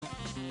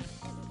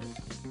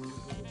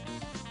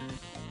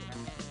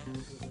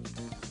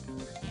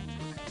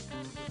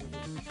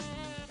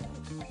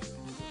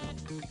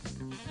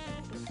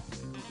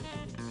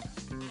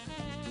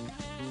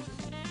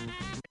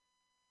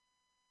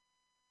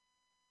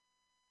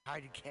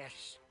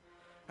podcasts?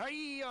 Are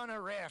ye on a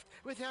raft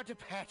without a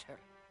paddle?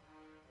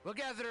 Well,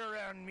 gather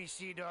around me,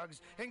 sea dogs,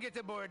 and get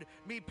aboard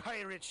me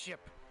pirate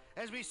ship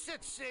as we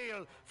set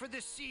sail for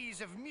the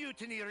seas of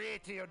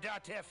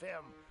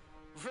MutinyRadio.fm.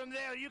 From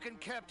there, you can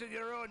captain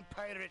your own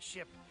pirate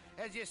ship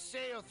as you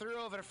sail through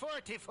over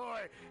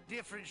 44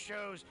 different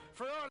shows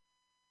for all.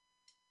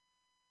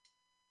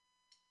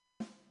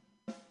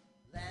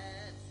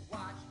 Let's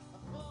watch a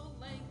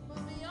full-length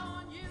movie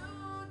on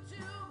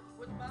YouTube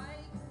with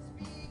Mike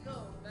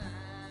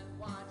Spiegelman.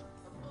 Watch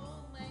a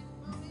full-length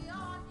movie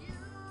on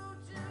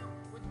YouTube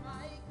with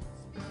Mike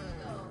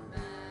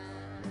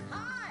Spiegelman.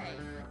 Hi,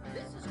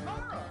 this is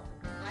Carl.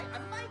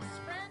 I'm Mike's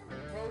friend who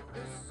wrote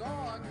this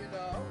song, you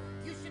know.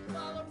 You should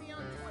follow me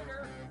on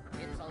Twitter.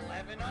 It's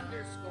 11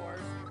 underscores.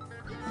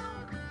 You know,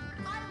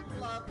 I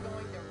love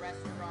going to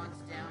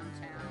restaurants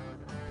downtown,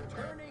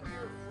 turning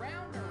your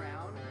frown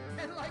around,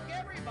 and like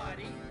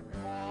everybody,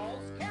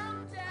 Paul's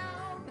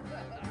Countdown.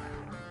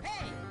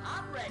 Hey,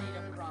 I'm ready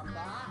to crumble.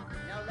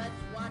 Now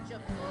let's watch a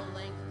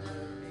full-length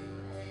movie.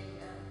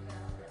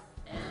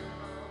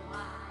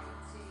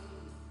 L-O-Y-T,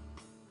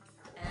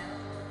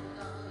 L-W-A-F-L,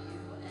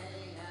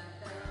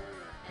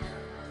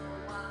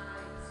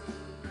 L-O-Y-T.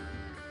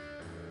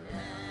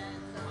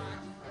 Let's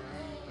watch a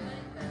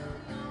full-length movie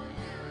on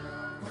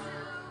YouTube.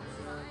 Mike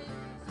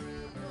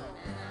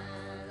Spiegelman.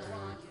 Let's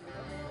watch a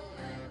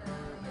full-length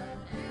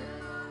movie on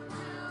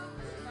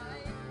YouTube.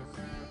 Mike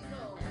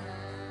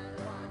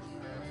Spiegelman. Watch a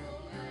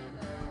full-length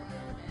movie on YouTube.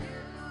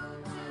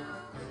 Mike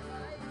Spiegelman. Watch a full-length movie on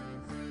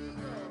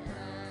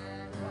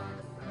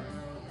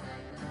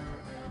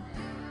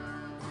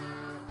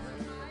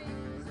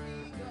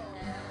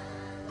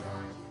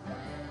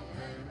YouTube. Mike Spiegelman. Watch a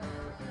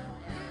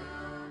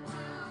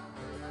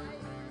full-length movie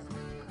on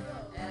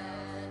YouTube.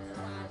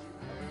 Mike Spiegelman. Watch a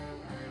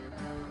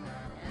full-length movie on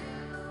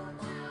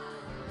YouTube.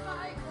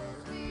 Michael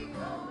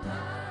Spiegelman.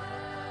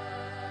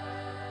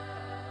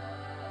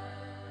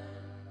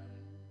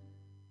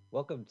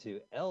 Welcome to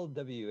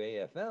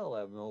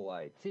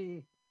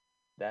LWAFLMOYT.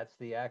 That's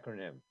the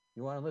acronym.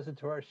 You want to listen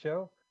to our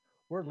show?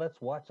 We're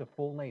Let's Watch a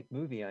Full-Length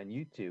Movie on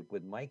YouTube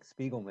with Mike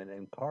Spiegelman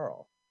and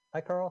Carl.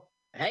 Hi, Carl.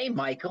 Hey,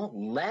 Michael,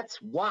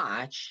 let's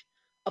watch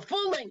a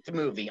full-length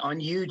movie on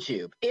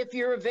YouTube if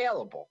you're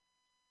available.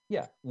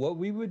 Yeah, what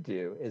we would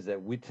do is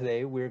that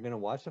today we're going to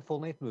watch a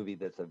full-length movie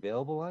that's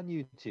available on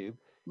YouTube.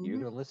 You're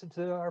going to listen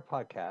to our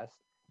podcast,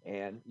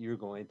 and you're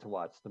going to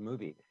watch the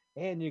movie.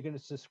 And you're going to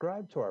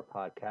subscribe to our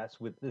podcast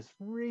with this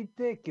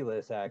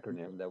ridiculous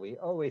acronym that we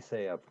always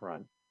say up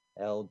front,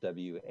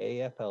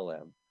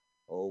 LWAFLMOYT.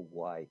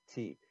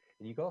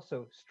 And you can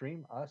also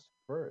stream us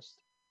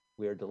first.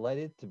 We are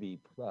delighted to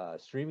be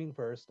streaming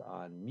first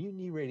on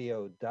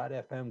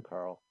MutinyRadio.fm,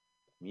 Carl.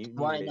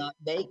 Why not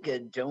make a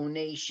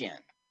donation?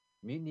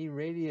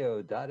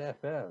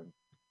 MutinyRadio.fm.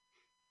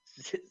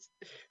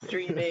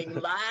 Streaming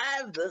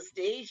live the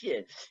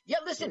station. Yeah,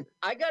 listen,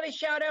 I got a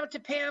shout out to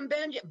Bam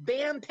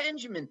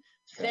Benjamin.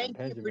 Thank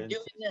you for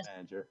doing this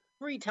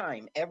every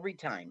time. Every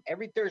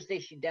Thursday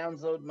she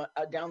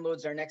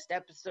downloads our next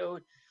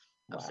episode.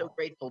 Wow. I'm so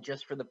grateful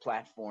just for the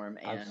platform.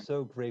 And I'm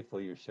so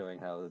grateful you're showing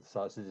how the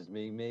sausage is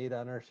being made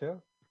on our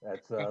show.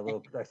 That's a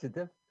little extra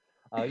tip.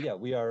 Yeah,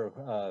 we are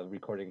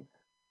recording.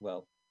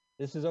 Well,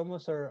 this is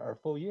almost our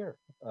full year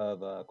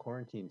of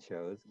quarantine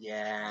shows.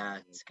 Yeah,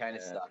 it's kind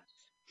of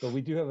sucks. But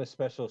we do have a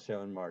special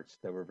show in March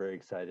that we're very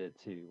excited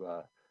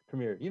to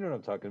premiere. You know what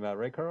I'm talking about,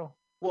 right, Carl?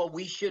 Well,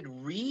 we should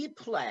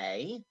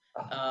replay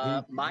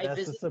my that's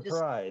visit. That's a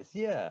surprise,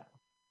 yeah.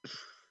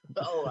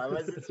 Oh, I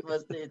wasn't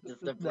supposed to. It's a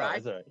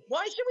surprise. No, right.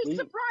 Why should we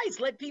surprise?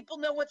 Let people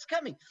know what's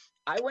coming.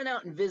 I went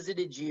out and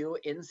visited you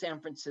in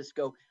San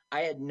Francisco.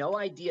 I had no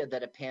idea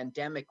that a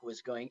pandemic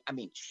was going. I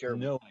mean, sure,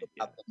 no we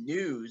looked up the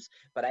news,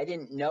 but I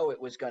didn't know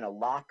it was going to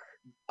lock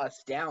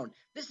us down.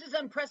 This is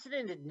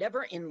unprecedented.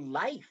 Never in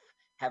life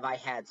have I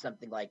had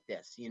something like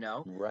this. You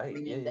know, right? I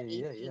mean, in the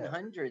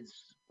 1800s.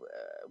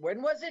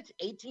 When was it?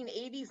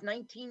 1880s,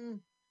 1920s.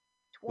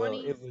 Well,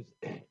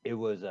 it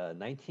was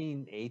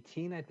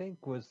 1918, I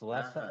think, was the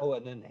last time. Oh,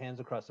 and then Hands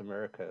Across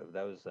America.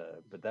 That was,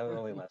 but that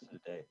only lasted a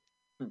day.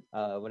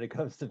 When it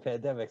comes to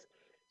pandemics,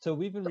 so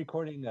we've been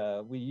recording.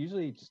 We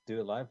usually just do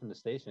it live from the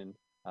station.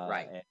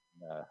 Right. And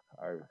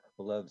our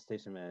beloved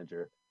station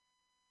manager,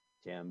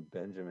 Bam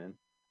Benjamin,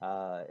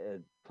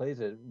 plays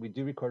it. We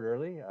do record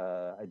early.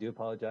 I do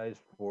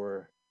apologize.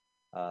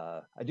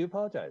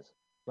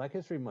 Black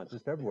History Month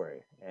is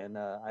February, and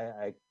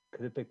I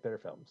could have picked better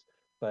films.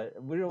 But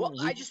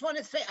I just want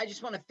to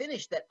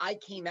finish that I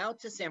came out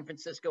to San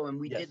Francisco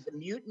and we did the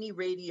Mutiny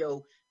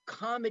Radio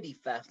Comedy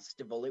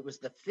Festival. It was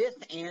the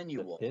 5th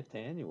annual.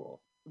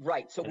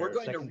 Right. So we're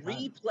going to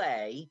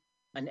replay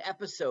an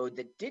episode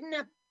that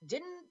didn't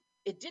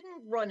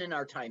run in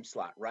our time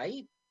slot,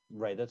 right?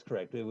 Right, that's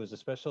correct. It was a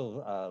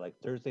special like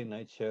Thursday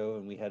night show,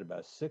 and we had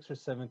about 6 or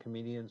 7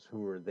 comedians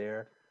who were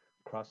there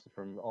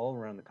from all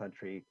around the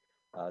country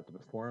to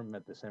perform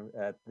at the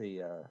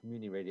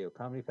Mutiny Radio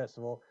Comedy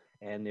Festival.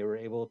 And they were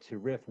able to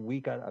riff.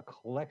 We got a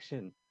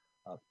collection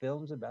of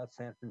films about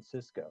San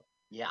Francisco.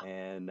 Yeah.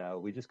 And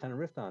we just kind of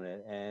riffed on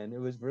it, and it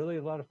was really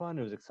a lot of fun.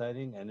 It was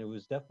exciting, and it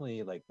was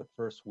definitely like the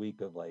first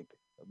week of like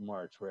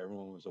March where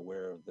everyone was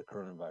aware of the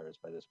coronavirus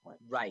by this point.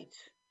 Right.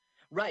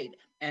 Right.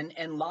 And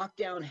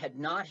lockdown had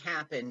not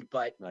happened,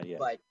 but Not yet.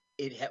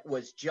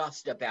 was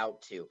just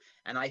about to.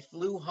 And I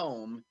flew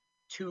home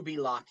to be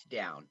locked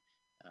down.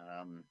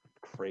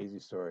 Crazy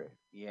story.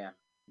 Yeah.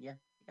 Yeah.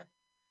 Yeah.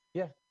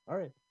 Yeah. All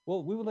right.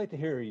 Well, we would like to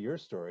hear your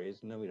stories.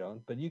 No, we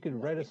don't. But you can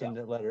No, write we us a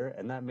don't. letter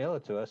and not mail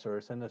it to us,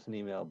 or send us an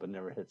email, but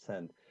never hit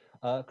send.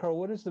 Carl,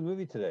 what is the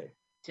movie today?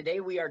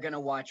 Today we are going to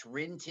watch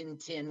Rin Tin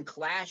Tin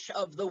Clash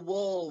of the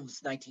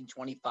Wolves,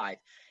 1925.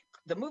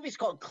 The movie's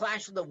called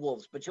Clash of the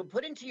Wolves, but you'll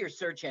put into your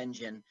search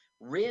engine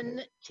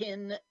Rin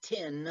Tin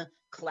Tin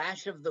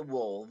Clash of the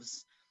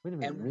Wolves. Wait a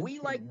minute. And we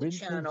like the Rin Tin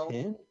channel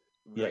Tin?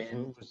 Yes.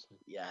 Rin,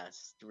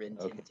 yes, Rin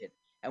Tin Okay. Tin.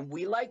 And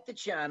we like the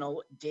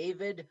channel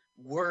David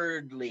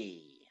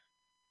Wordley.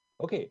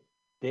 Okay.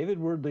 David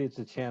Wordley, it's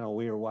a channel.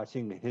 We are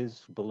watching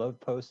his beloved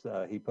post.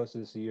 He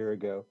posted this a year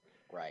ago.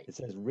 Right. It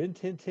says Rin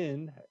Tin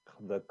Tin,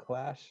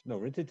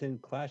 Rin Tin Tin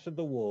Clash of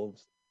the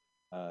Wolves.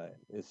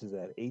 This is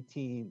at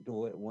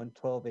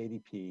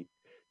 11280p.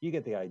 You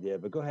get the idea,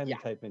 but go ahead Yeah.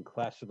 and type in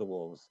Clash of the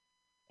Wolves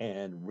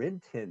and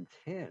Rin Tin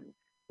Tin.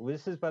 Well,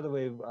 this is, by the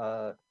way,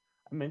 I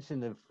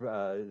mentioned if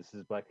this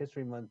is Black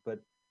History Month, but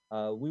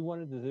we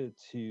wanted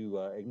to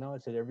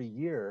acknowledge that every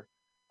year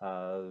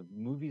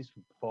movies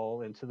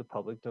fall into the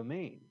public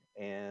domain,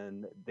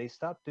 and they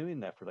stopped doing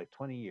that for like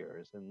 20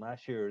 years. And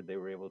last year they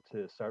were able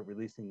to start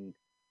releasing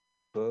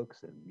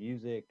books and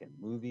music and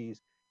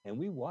movies. And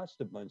we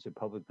watched a bunch of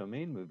public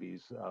domain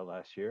movies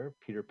last year.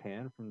 Peter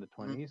Pan from the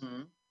 20s.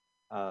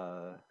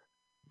 Mm-hmm.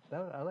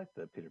 I like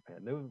the Peter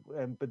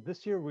Pan. But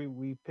this year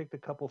we picked a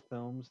couple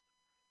films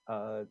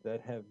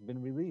that have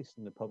been released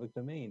in the public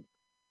domain.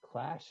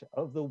 Clash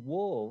of the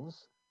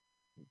Wolves,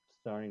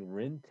 starring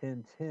Rin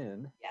Tin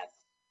Tin. Yes.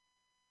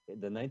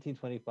 The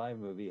 1925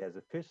 movie has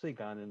officially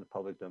gone in the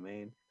public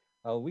domain.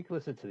 We can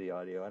listen to the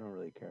audio. I don't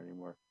really care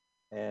anymore.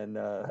 And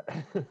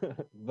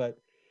but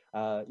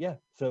yeah.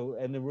 So,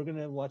 and then we're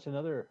gonna watch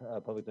another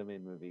public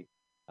domain movie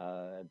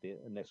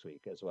next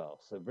week as well.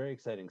 So very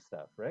exciting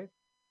stuff, right?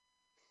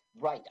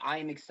 Right.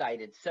 I'm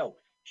excited. So,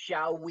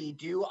 shall we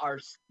do our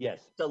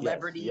Yes.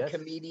 celebrity Yes.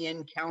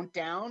 comedian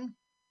countdown?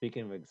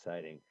 Speaking of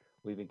exciting,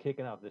 we've been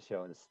kicking off the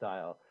show in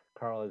style.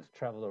 Carl has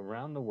traveled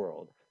around the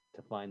world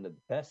to find the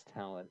best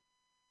talent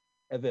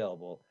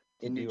available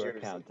to In New do our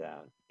Jersey.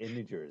 countdown in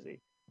New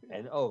Jersey. Yeah.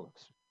 And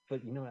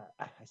but you know what?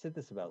 I said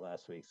this about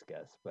last week's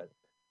guest, but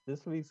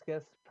this week's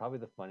guest probably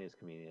the funniest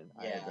comedian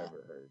I have Yeah.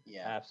 ever heard.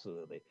 Yeah.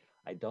 Absolutely.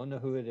 I don't know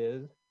who it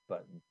is,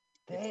 but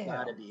It's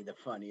got to damn. be the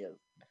funniest.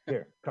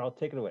 Here, Carl,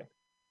 take it away.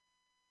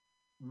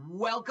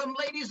 Welcome,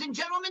 ladies and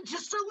gentlemen, to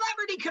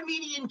Celebrity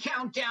Comedian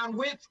Countdown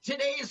with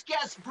today's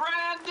guest,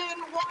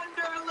 Brandon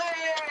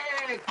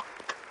Wunderlich.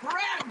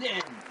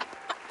 Brandon.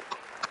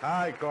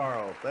 Hi,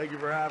 Carl. Thank you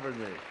for having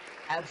me.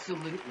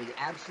 Absolutely,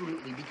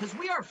 absolutely. Because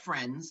we are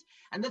friends.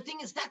 And the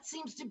thing is, that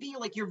seems to be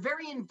like you're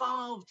very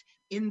involved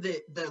in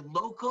the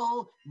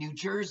local New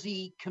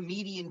Jersey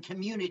comedian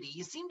community.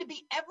 You seem to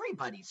be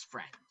everybody's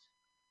friend.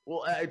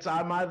 Well,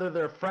 I'm either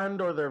their friend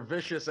or their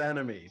vicious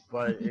enemy,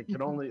 but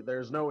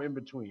there's no in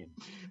between.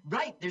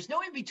 Right. There's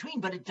no in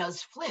between, but it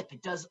does flip.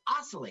 It does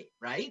oscillate,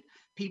 right?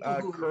 People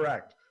who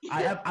Correct.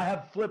 I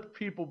have flipped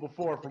people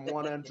before from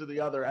one end to the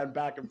other and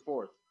back and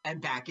forth.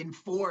 And back and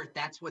forth.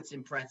 That's what's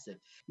impressive.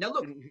 Now,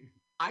 look,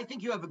 I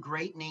think you have a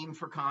great name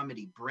for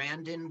comedy,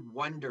 Brandon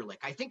Wunderlich.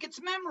 I think it's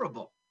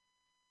memorable.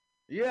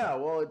 Yeah,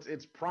 well,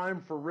 it's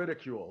prime for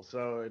ridicule,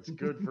 so it's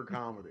good for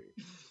comedy.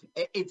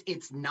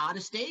 It's not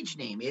a stage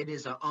name. It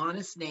is an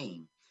honest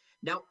name.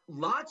 Now,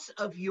 lots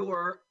of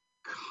your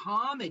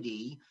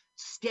comedy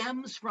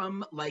stems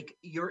from like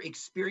your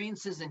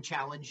experiences and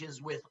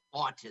challenges with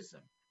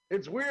autism.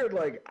 It's weird.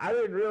 Like, I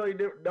didn't really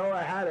know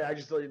I had it. I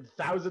just like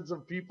thousands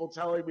of people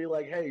telling me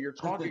like, "Hey, you're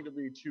talking to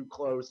me too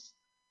close,"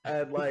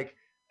 and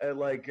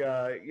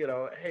you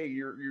know, "Hey,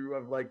 you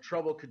have like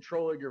trouble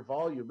controlling your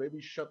volume.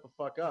 Maybe shut the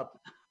fuck up."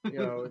 You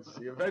know, it's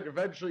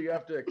eventually you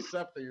have to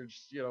accept that you're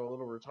just, you know, a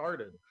little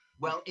retarded.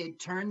 Well, it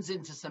turns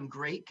into some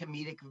great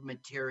comedic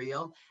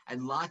material,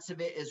 and lots of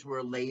it is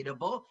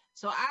relatable.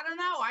 So I don't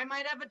know. I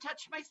might have a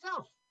touch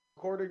myself.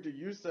 According to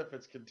Yusuf,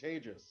 it's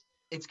contagious.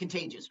 It's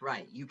contagious,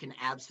 right? You can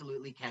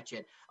absolutely catch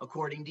it,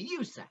 according to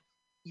Yusuf.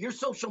 Your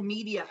social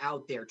media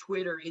out there,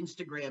 Twitter,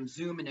 Instagram,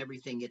 Zoom, and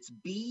everything, it's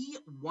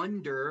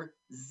BWunderZ.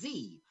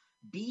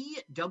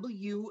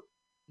 BWunderZ.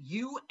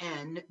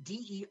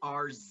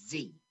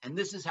 And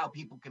this is how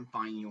people can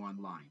find you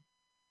online.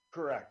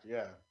 Correct,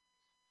 yeah.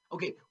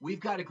 Okay, we've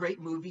got a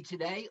great movie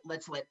today.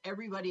 Let's let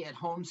everybody at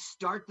home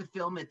start the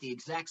film at the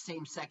exact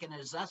same second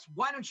as us.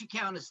 Why don't you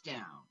count us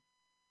down?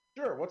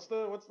 Sure. What's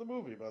the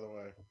movie, by the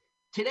way?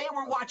 Today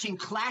we're watching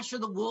Clash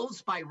of the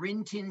Wolves by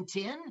Rin Tin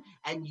Tin,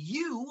 and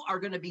you are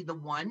going to be the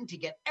one to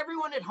get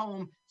everyone at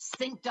home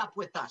synced up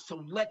with us.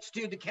 So let's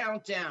do the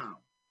countdown.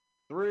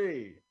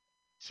 3,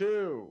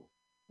 2,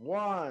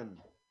 1,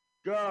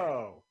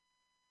 go.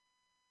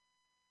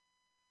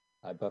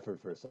 I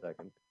buffered for a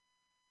second.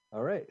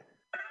 All right.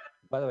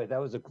 By the way,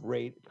 that was a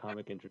great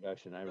comic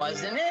introduction. I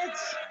Wasn't really, it?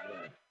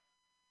 yeah.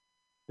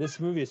 This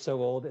movie is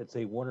so old, it's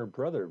a Warner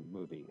Brother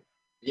movie.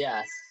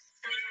 Yes.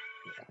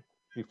 Yeah.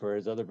 Before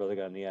his other brother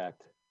got in the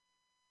act.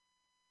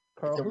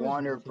 Carl, It's a who's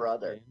Warner Rin Tin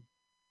brother. Tin?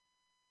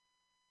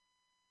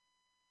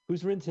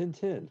 Who's Rin Tin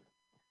Tin?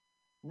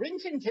 Rin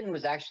Tin Tin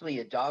was actually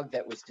a dog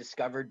that was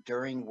discovered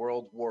during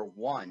World War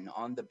One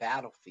on the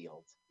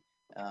battlefield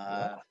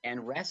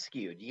and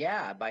rescued,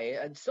 by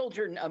a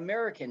soldier, an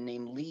American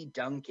named Lee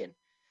Duncan.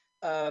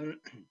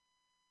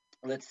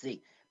 Let's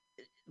see.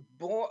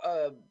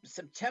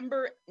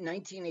 September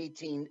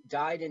 1918,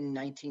 died in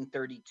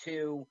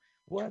 1932.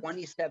 What?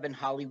 27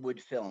 Hollywood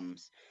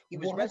films. He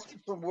was What?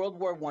 rescued from World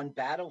War One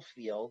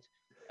battlefield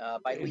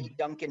by Lee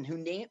Duncan, who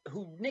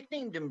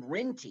nicknamed him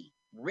Rinty.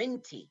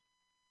 Rinty.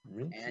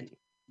 And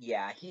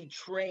yeah, he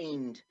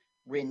trained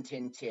Rin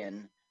Tin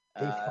Tin.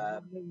 They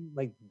found them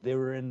like they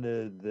were in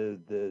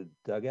the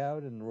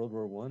dugout in World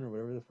War One or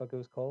whatever the fuck it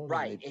was called.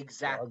 Right, and they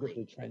exactly. dug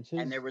up the trenches.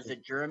 And there was a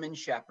German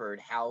Shepherd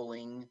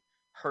howling,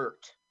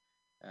 hurt.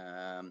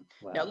 Wow.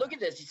 Now look at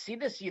this. You see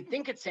this? You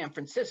think it's San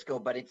Francisco,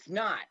 but it's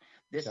not.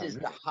 This Down is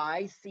there. the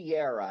High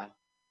Sierra.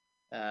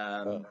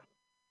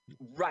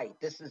 Right.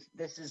 This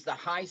is the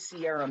High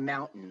Sierra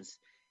Mountains,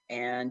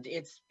 and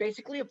it's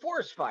basically a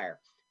forest fire.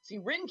 See,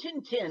 Rin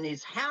Tin Tin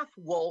is half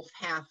wolf,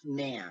 half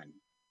man.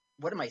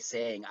 What am I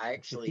saying? I'm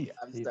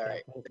He's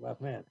sorry. Half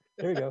man.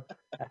 There you go.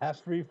 A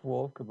half-breed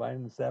wolf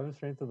combining the savage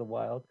strength of the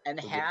wild And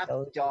with the half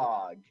intelligence-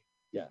 dog.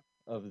 Yeah,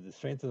 of the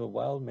strength of a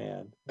wild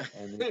man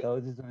and the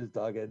intelligence of his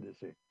dog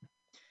industry.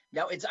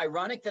 Now, it's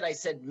ironic that I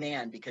said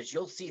man because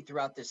you'll see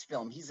throughout this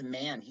film, he's a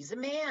man. He's a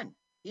man.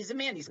 He's a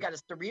man. He's got a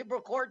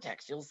cerebral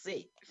cortex. You'll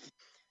see.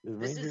 The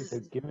Rangers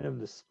have given him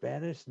the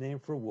Spanish name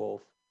for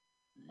wolf.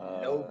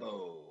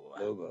 Lobo.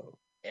 Lobo.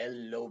 El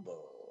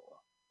Lobo.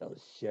 Oh,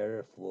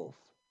 Sheriff Wolf.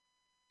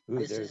 Ooh,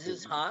 This is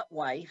his hot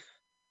wife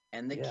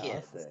and the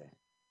kids. I'll say.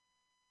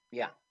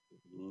 Yeah.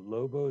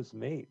 Lobo's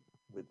mate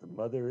with the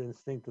mother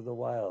instinct of the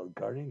wild,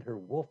 guarding her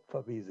wolf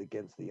puppies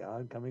against the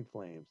oncoming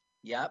flames.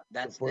 Yep,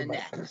 that's the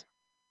net.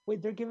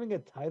 Wait, they're giving a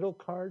title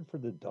card for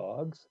the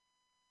dogs?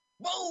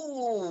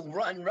 Whoa!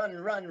 Run,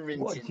 Rin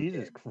What, Tin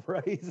Jesus Tin.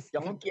 Christ.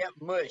 Don't get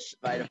mushed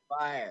by the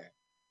fire.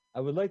 I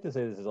would like to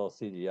say this is all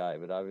CGI,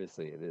 but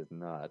obviously it is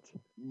not.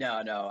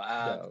 No.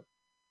 No.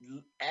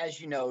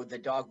 As you know, the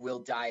dog will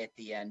die at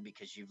the end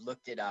because you've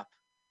looked it up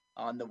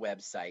on the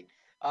website.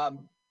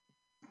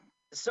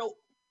 So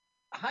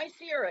High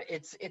Sierra,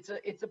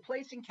 it's a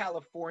place in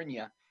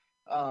California.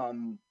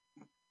 Let's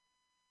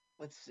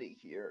see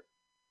here.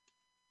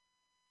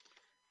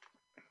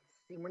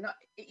 See, we're not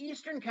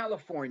Eastern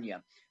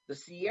California, the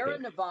Sierra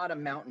Nevada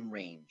mountain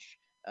range.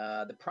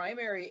 The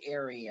primary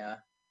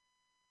area,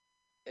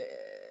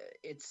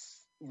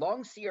 it's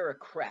Long Sierra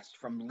Crest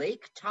from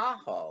Lake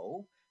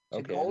Tahoe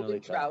to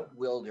Golden Trout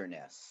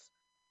Wilderness.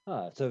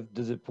 So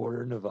does it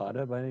border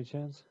Nevada by any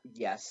chance?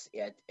 Yes,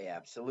 it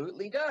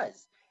absolutely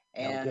does.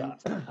 And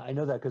I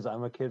know that because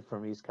I'm a kid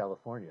from East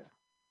California.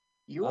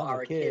 You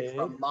are a kid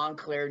from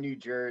Montclair, New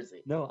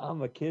Jersey. No,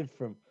 I'm a kid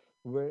from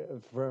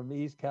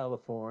East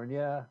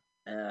California.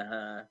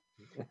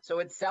 So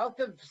it's south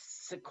of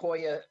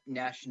Sequoia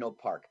National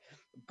Park.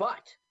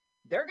 But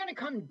they're going to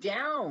come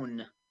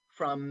down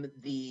from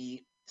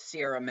the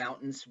Sierra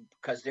Mountains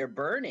because they're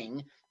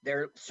burning.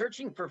 They're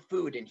searching for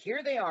food. And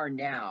here they are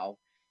now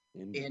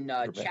in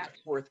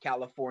Chatsworth,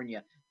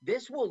 California.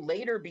 This will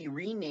later be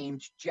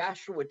renamed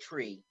Joshua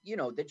Tree. You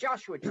know, the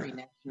Joshua Tree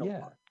National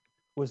Park.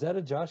 Was that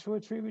a Joshua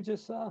tree we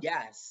just saw?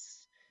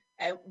 Yes.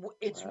 And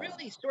it's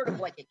really sort of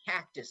like a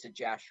cactus, a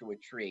Joshua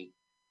tree,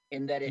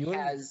 in that it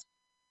has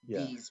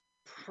these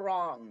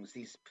prongs,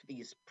 these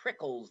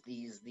prickles,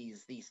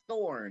 these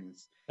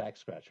thorns. Back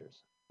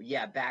scratchers.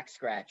 Yeah, back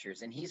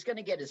scratchers. And he's going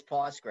to get his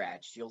paw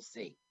scratched. You'll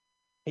see.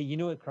 Hey, you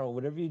know what, Carl?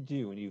 Whatever you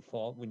do when you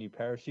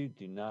parachute,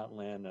 do not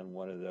land on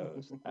one of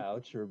those.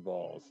 Ouch, your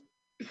balls.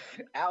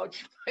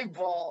 Ouch, my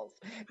balls.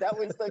 That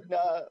was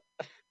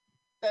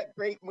that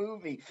great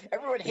movie.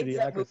 Everyone hates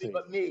that movie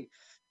but me.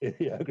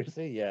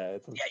 Idiocracy, yeah.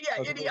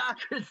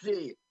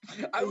 Idiocracy.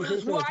 I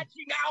was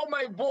watching out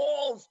my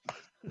balls.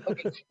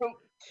 Okay, so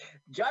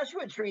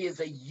Joshua Tree is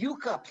a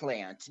yucca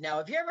plant. Now,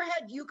 have you ever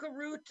had yucca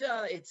root?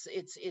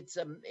 It's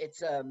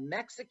a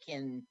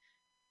Mexican.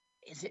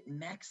 Is it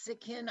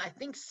Mexican? I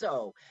think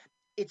so.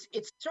 It's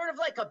sort of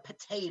like a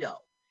potato,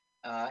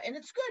 and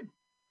it's good.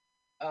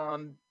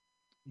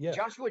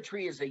 Joshua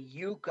Tree is a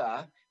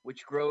yucca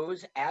which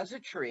grows as a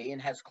tree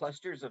and has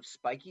clusters of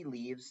spiky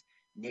leaves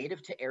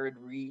native to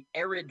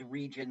arid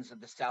regions of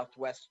the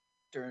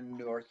southwestern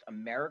North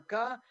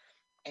America,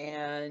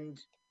 and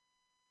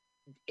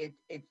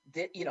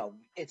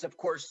it's of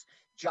course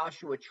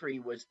Joshua Tree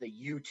was the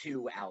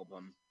U2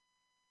 album.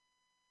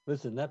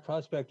 Listen, that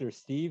prospector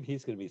Steve,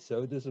 he's going to be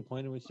so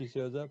disappointed when she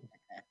shows up.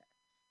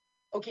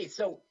 Okay,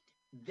 so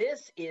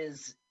this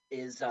is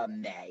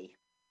May,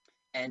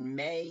 and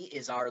May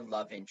is our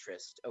love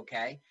interest.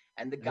 Okay,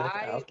 and the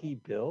guy,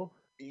 Alky Bill.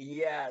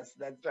 Yes,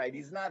 that's right.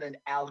 He's not an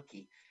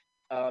alky.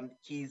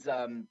 He's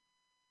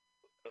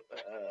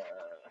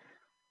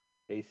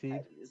Hayseed? How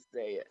do you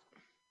say it?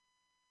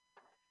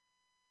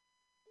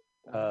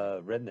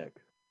 Redneck.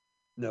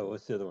 No,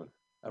 what's the other one?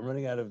 I'm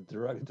running out of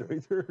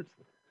derogatory terms.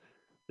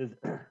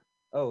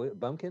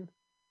 Bumpkin?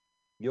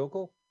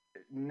 Yokel?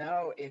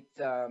 No, it's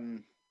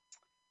German.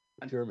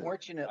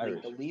 unfortunately,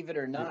 Irish. believe it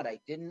or not, I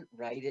didn't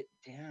write it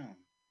down.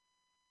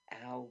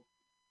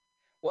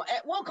 Well,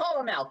 we'll call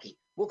him Alki.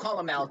 We'll call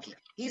him Alki.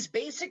 He's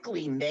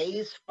basically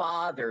May's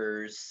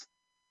father's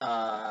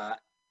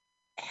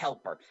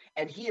helper,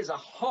 and he is a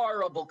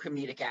horrible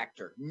comedic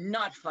actor.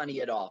 Not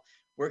funny at all.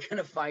 We're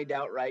gonna find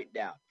out right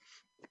now.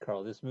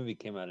 Carl, this movie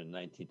came out in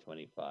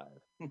 1925,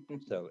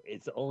 so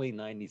it's only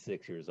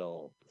 96 years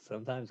old.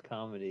 Sometimes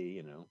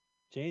comedy,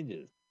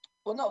 changes.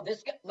 Well, no,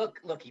 this guy. Look.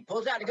 He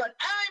pulls out a gun.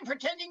 I'm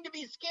pretending to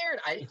be scared.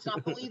 It's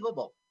not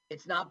believable.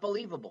 It's not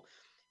believable.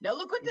 Now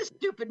look what this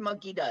stupid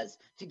monkey does.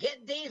 To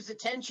get Dave's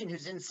attention,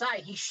 who's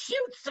inside, he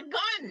shoots a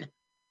gun.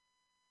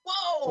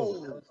 Whoa!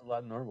 Oh, that was a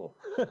lot normal.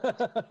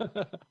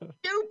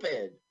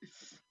 Stupid.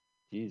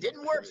 Jesus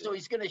Didn't work, Christ. so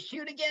he's gonna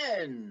shoot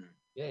again.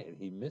 Yeah, and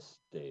he missed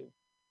Dave.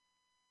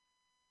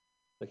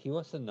 Like he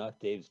wants to knock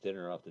Dave's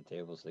dinner off the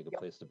table so they could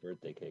place the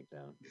birthday cake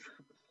down.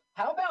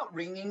 How about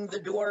ringing the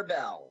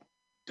doorbell?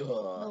 Duh.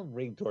 Don't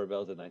ring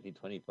doorbells in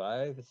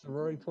 1925. It's the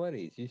Roaring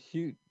 20s. You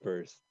shoot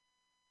first.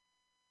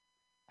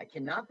 I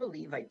cannot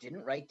believe I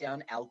didn't write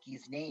down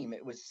Alki's name.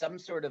 It was some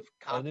sort of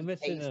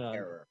copy-paste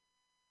error.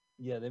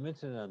 Yeah, they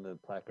mentioned it on the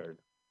placard.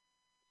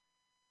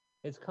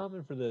 It's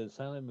common for the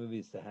silent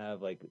movies to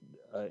have like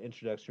an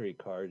introductory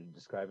card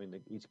describing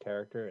each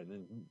character and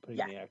then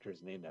putting the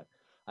actor's name down.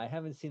 I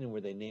haven't seen it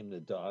where they name the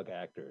dog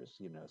actors,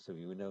 so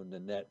you know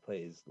Nanette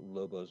plays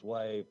Lobo's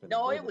wife. And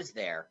No, it was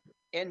there.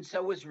 And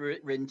so was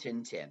Rin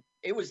Tin Tin.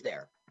 It was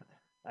there.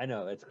 I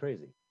know, it's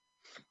crazy.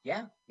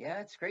 Yeah,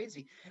 it's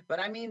crazy. But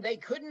I mean, they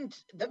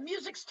couldn't. The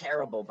music's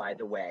terrible, by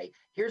the way.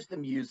 Here's the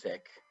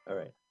music. All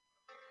right.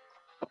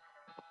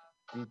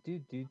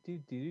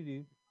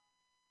 Do.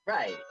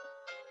 Right.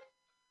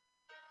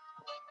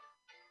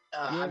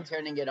 I'm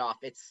turning it off.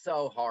 It's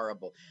so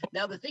horrible.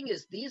 Now, the thing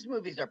is, these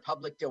movies are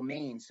public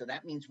domain, so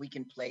that means we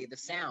can play the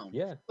sound.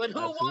 Yeah. But who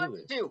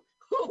wants to?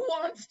 Who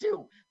wants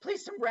to? Play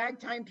some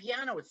ragtime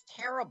piano. It's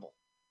terrible.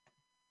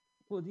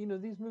 Well,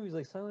 these movies,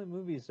 like silent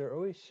movies, they're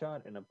always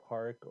shot in a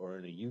park or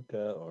in a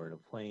yucca or in a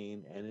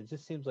plane, and it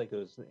just seems like it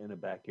was in a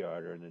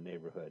backyard or in a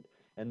neighborhood.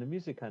 And the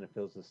music kind of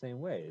feels the same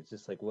way. It's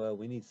just like, well,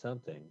 we need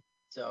something.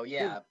 So,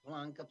 yeah,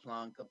 plonka,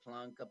 plonka,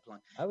 plonka,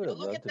 plonka. I would have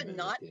Look loved at the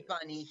not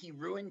funny. He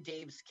ruined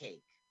Dave's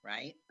cake,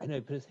 right? I know,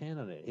 he put his hand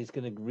on it. He's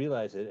going to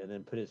realize it and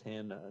then put his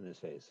hand on his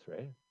face,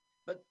 right?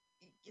 But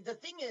the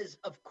thing is,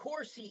 of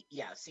course,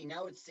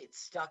 now it's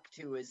stuck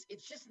to his,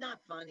 it's just not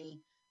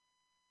funny.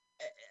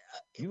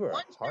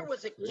 Once there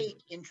was a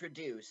cake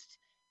introduced,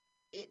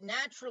 it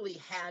naturally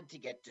had to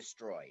get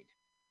destroyed,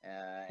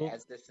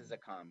 as this is a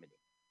comedy.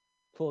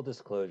 Full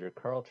disclosure,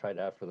 Carl tried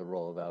out for the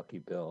role of Alki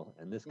Bill,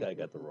 and this guy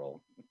got the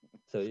role.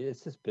 So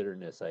it's just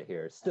bitterness, I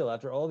hear. Still,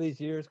 after all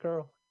these years,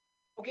 Carl?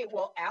 Okay,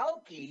 well,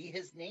 Alki,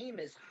 his name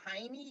is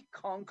Heini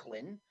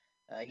Conklin.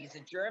 He's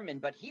a German,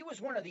 but he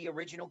was one of the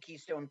original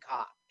Keystone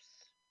Cops.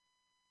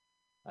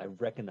 I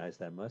recognize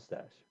that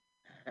mustache.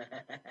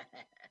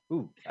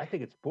 Ooh, I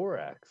think it's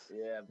borax.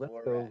 Yeah, Let's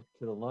borax. go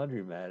to the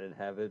laundromat and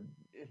have it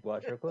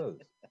wash our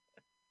clothes.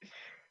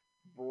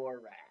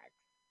 Borax.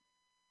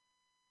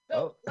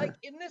 So, like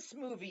in this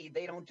movie,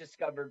 they don't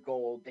discover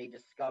gold; they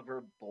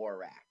discover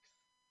borax.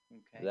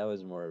 Okay. That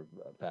was more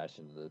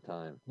fashion at the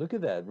time. Look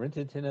at that. Rin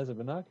Tin Tin has a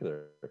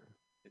binocular.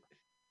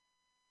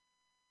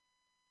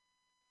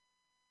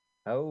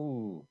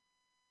 Oh.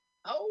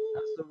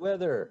 How's the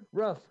weather?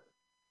 Rough.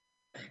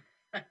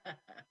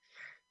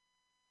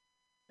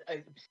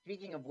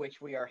 Speaking of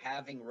which, we are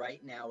having right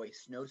now a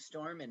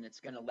snowstorm, and it's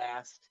going to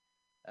last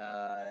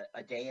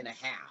a day and a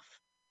half.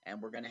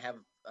 And we're going to have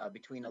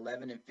between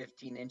 11 and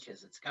 15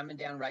 inches. It's coming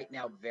down right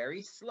now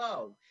very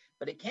slow,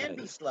 but it can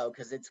be slow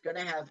because it's going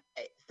to have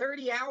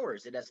 30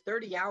 hours. It has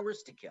 30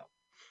 hours to kill.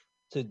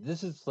 So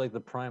this is like the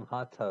prime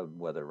hot tub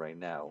weather right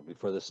now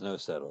before the snow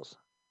settles.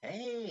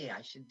 Hey,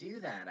 I should do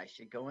that. I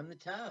should go in the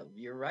tub.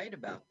 You're right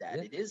about that.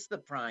 Yeah. It is the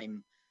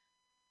prime.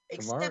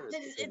 Tomorrow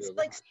Except it's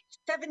like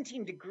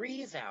 17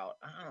 degrees out.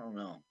 I don't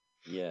know.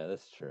 Yeah,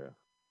 that's true.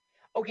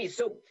 Okay,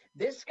 so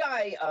this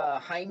guy,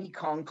 Heini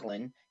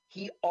Conklin,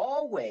 he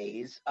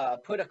always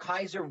put a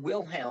Kaiser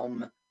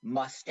Wilhelm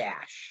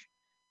mustache.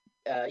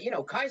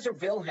 Kaiser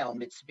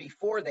Wilhelm, it's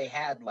before they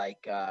had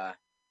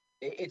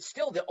it's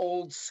still the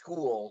old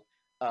school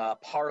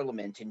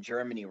parliament in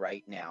Germany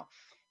right now.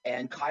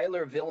 And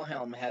Kaiser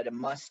Wilhelm had a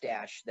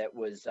mustache that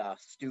was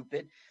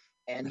stupid.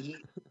 And he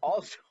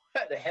also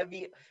had a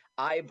heavy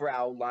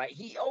eyebrow line.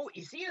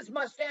 You see his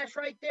mustache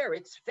right there?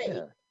 It's fake.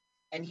 Yeah.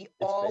 And he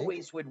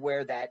always would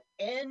wear that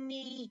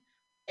anything,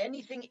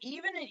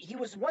 even he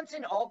was once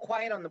in All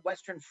Quiet on the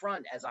Western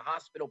Front as a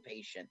hospital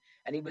patient,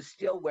 and he was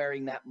still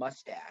wearing that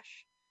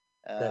mustache.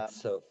 That's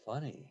so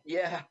funny.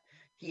 Yeah.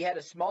 He had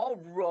a small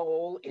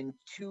role in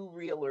Two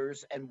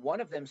Reelers, and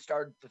one of them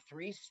starred the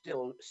Three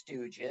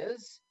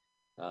Stooges.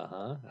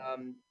 Uh-huh.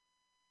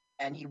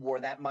 and he wore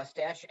that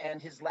mustache.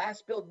 And his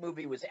last billed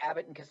movie was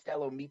Abbott and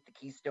Costello Meet the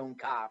Keystone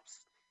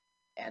Cops,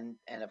 and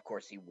of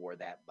course he wore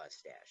that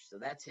mustache. So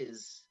that's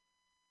his.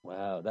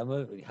 Wow, that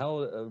movie.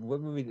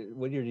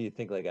 What year do you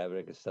think like Abbott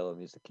and Costello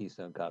Meets the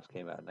Keystone Cops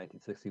came out?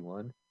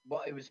 1961.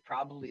 Well, it was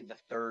probably the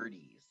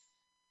 30s.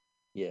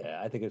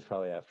 Yeah, I think it's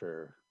probably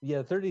after.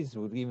 Yeah, 30s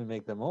would even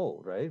make them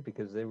old, right?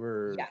 Because they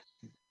were. Yes.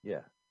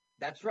 Yeah.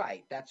 That's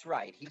right. That's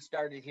right. He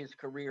started his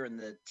career in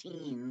the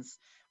teens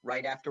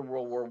right after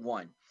World War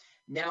One.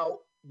 Now,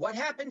 what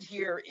happened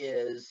here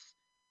is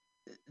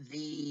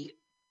the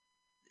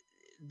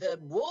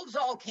wolves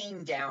all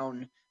came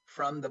down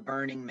from the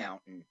burning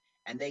mountain,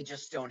 and they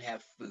just don't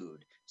have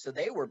food. So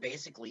they were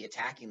basically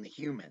attacking the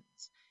humans,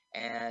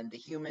 and the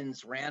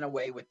humans ran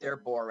away with their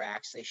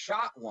borax. They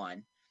shot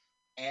one,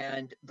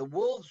 and the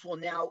wolves will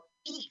now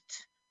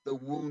eat the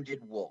wounded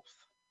wolf.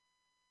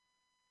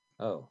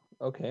 Oh,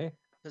 okay.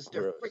 Because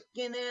they're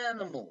freaking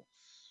animals.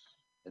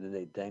 And then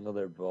they dangle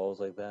their balls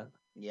like that?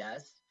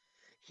 Yes.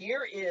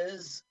 Here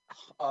is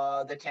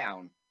the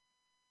town.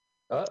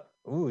 Do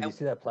you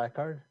see that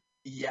placard?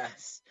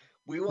 Yes.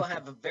 We will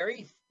have a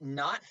very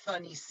not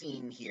funny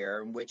scene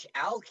here in which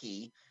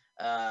Alki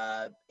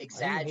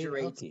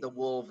exaggerates the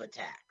wolf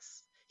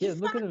attacks. Yeah,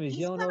 look at him. He's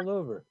yelling all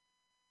over.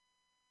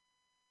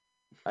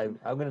 I'm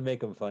going to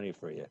make him funny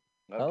for you.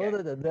 Okay.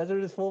 Oh, the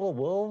desert is full of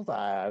wolves.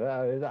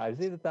 I've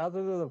seen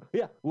thousands of them.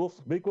 Yeah,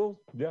 wolves, big wolves.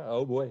 Yeah,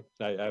 oh boy.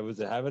 I was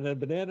having a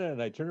banana and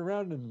I turned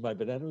around and my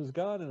banana was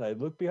gone and I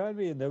looked behind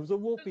me and there was a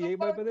wolf. He ate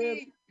my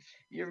banana.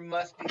 You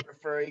must be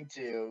referring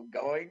to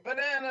Going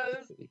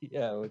Bananas.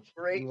 Yeah, which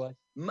great. A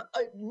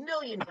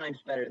million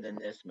times better than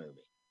this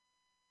movie.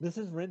 This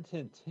is Rin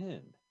Tin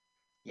Tin.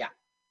 Yeah.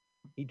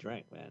 He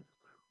drank, man.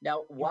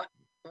 Now, watch.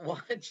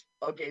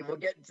 Okay, we'll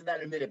get to that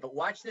in a minute, but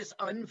watch this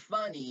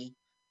unfunny.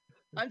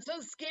 I'm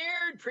so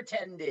scared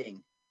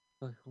pretending.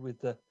 You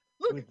know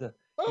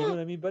what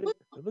I mean, buddy?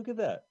 Look at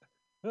that.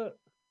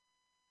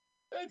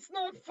 It's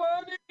not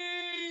funny.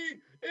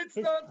 It's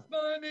not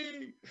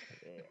funny.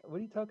 What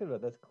are you talking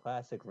about? That's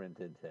classic Rin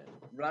Tin Tin.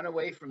 Run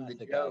away from the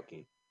joke.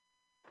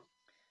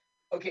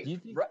 Okay,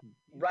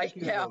 right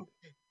now,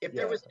 if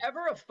there was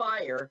ever a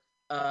fire,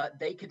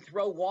 they could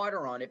throw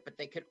water on it, but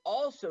they could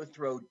also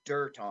throw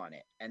dirt on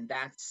it, and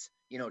that's,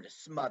 to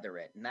smother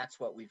it, and that's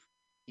what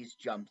he's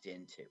jumped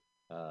into.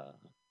 The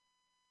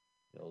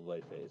old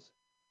white face.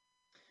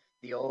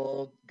 The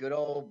good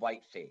old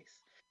white face.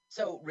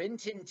 So Rin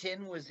Tin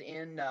Tin was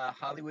in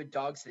Hollywood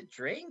Dogs That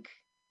Drink?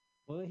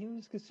 Well, he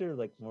was considered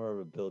like more of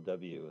a Bill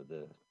W. of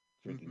the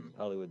drinking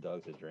Hollywood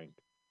Dogs That Drink.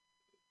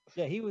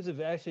 Yeah,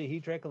 he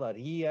drank a lot.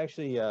 He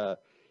actually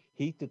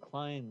he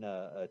declined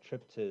a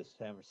trip to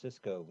San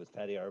Francisco with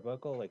Fatty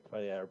Arbuckle. Like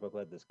Fatty Arbuckle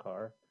had this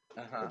car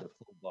with a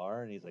full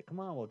bar, and he's like, "Come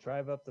on, we'll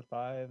drive up the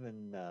 5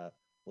 and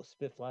we'll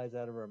spit flies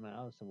out of our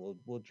mouths and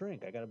we'll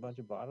drink. I got a bunch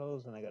of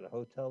bottles and I got a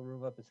hotel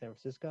room up in San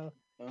Francisco."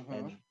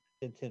 And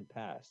Tintin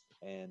passed,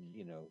 and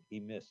he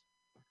missed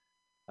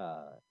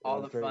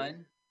all the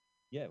fun.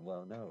 Yeah,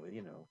 well, no,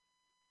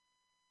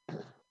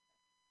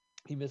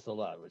 he missed a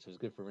lot, which was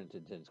good for Rin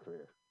Tin Tin's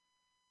career.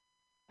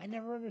 I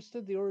never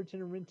understood the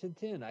origin of Rin Tin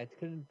Tin. I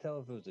couldn't tell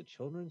if it was a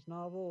children's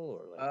novel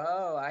or like.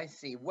 Oh, I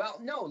see. Well,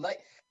 no, like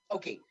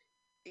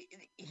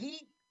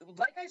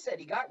I said,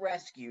 he got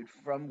rescued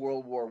from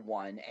World War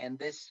One, and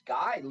this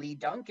guy Lee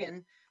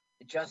Duncan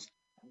just,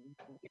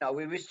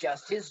 it was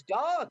just his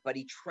dog, but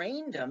he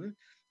trained him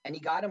and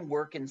he got him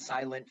work in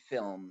silent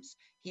films.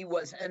 He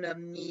was an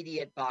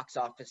immediate box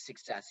office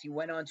success. He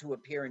went on to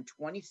appear in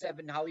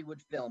 27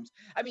 Hollywood films.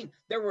 I mean,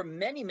 there were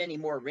many, many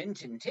more Rin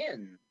Tin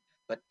Tin,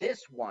 but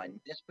this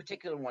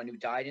particular one, who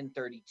died in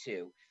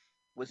 1932,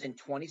 was in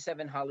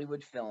 27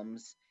 Hollywood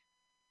films.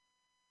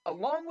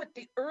 Along with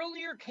the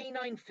earlier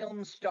canine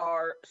film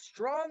star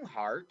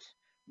Strongheart,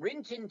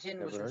 Rin Tin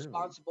Tin was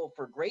responsible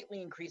for greatly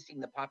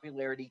increasing the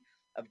popularity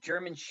of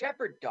German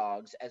Shepherd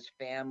dogs as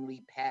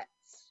family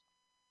pets.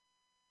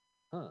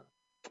 Huh.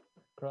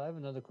 Carl, I have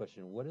another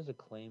question. What is a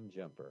claim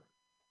jumper?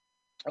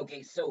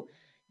 Okay, so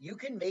you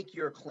can make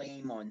your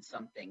claim on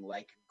something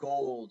like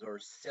gold or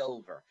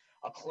silver.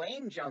 A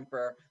claim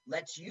jumper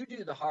lets you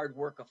do the hard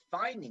work of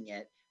finding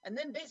it and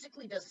then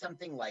basically does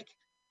something like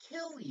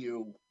kill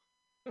you.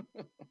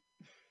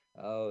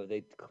 Oh,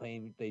 they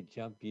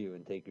jump you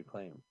and take your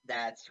claim.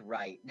 That's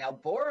right. Now,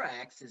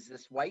 borax is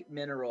this white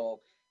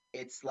mineral.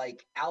 It's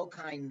like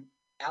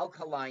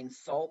alkaline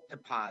salt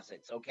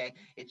deposits, okay?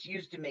 It's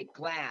used to make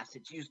glass.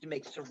 It's used to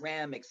make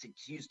ceramics.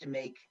 It's used to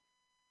make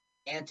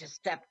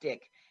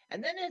antiseptic.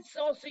 And then it's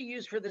also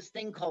used for this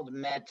thing called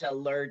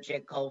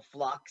metallurgical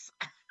flux.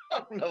 I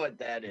don't know what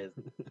that is.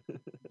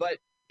 But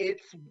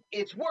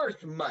it's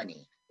worth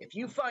money. If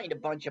you find a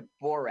bunch of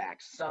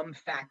borax, some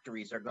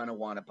factories are going to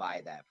want to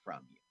buy that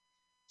from you.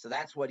 So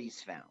that's what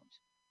he's found.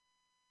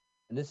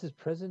 And this is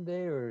present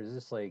day, or is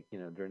this like,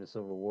 during the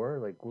Civil War?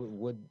 Like,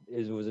 was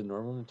it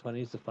normal in the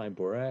 1920s to find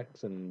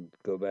borax and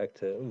go back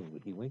to,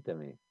 he winked at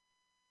me.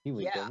 He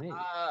winked at me.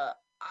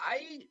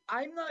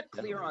 I'm not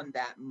clear on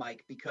that,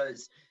 Mike,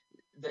 because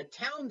the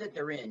town that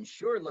they're in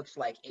sure looks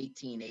like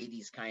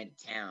 1880s kind of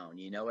town.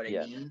 You know what I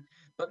Yes. mean?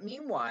 But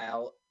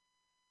meanwhile,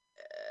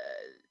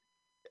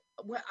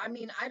 well, I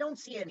mean, I don't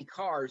see any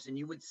cars, and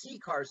you would see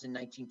cars in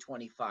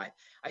 1925.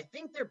 I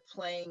think they're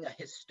playing a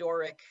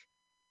historic,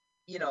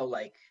 you know,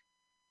 like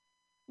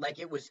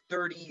it was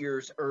 30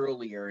 years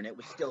earlier, and it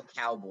was still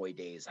cowboy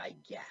days, I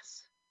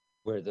guess.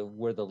 Where the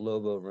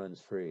Lobo runs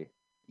free.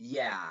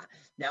 Yeah.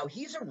 Now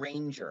he's a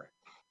ranger.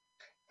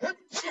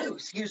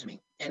 Excuse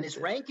me. And his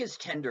rank is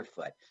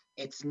tenderfoot.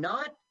 It's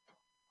not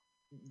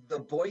the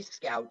Boy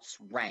Scouts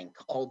rank,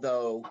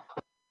 although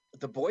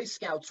the Boy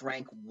Scouts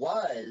rank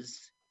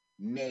was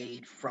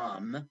made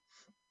from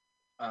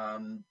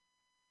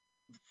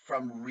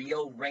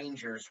real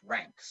rangers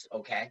ranks.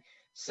 Okay,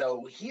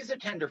 so he's a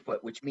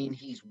tenderfoot, which means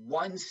he's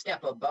one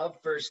step above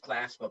first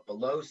class but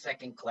below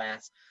second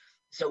class.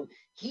 So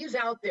he's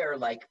out there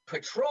like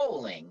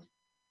patrolling.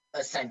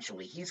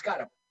 Essentially, he's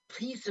got a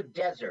piece of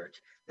desert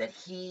that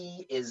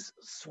he is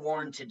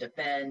sworn to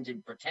defend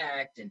and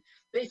protect and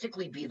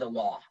basically be the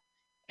law.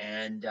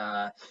 And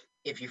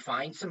if you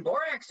find some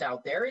borax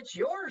out there, it's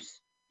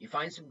yours. You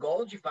find some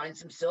gold, you find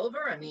some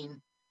silver. I mean,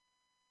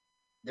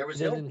 there was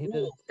no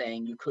rule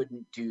saying you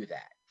couldn't do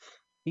that.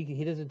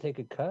 He doesn't take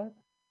a cut?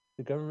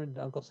 The government,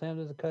 Uncle Sam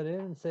doesn't cut in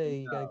and say,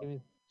 you got to give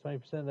me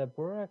 20% of that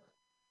borax?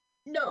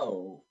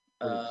 No.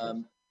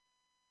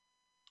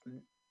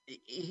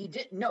 He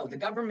did. No, the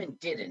government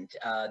didn't.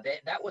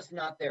 That was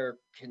not their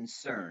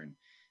concern.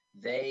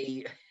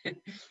 They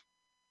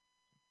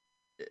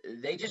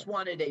they just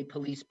wanted a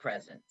police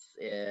presence.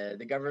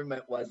 The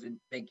government wasn't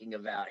thinking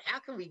about how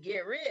can we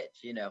get rich,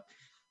 you know.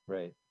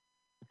 Right.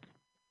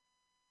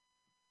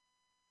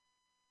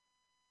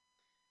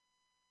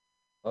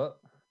 Oh,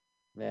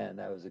 man,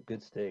 that was a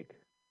good steak.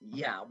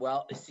 Yeah,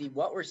 well, see,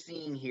 what we're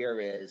seeing here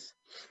is,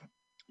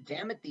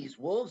 damn it, these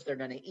wolves, they're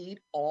going to eat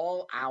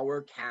all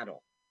our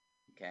cattle.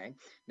 Okay,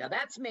 now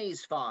that's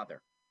May's father,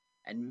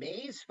 and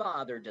May's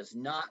father does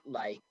not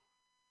like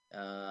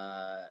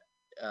the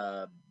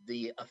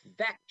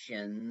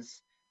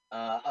affections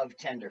of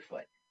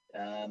Tenderfoot.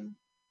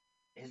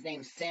 His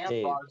name's Sam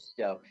Dave.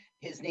 Barstow.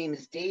 His name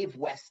is Dave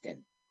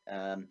Weston.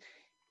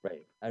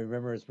 Right. I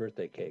remember his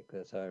birthday cake.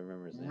 That's how I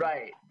remember his name.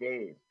 Right,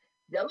 Dave.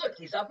 Now look,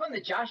 he's up on the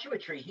Joshua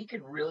tree. He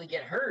could really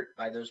get hurt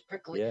by those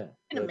prickly. Yeah,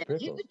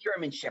 He's a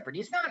German Shepherd.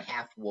 He's not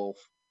half wolf.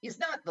 He's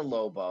not the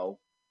Lobo.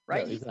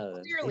 Right? No, he's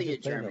clearly a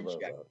German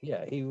Shepherd.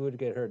 Yeah, he would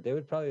get hurt. They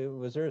would probably.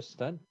 Was there a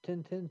stunt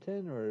tin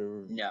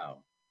or no?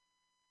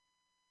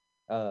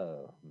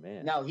 Oh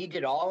man. No, he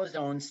did all his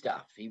own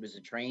stuff. He was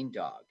a trained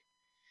dog.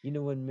 You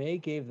know, when May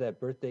gave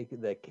that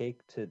cake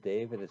to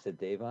Dave and it said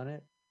Dave on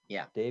it.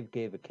 Yeah. Dave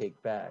gave a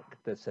cake back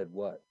that said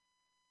what?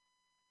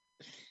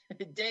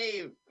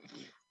 Dave.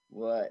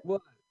 What?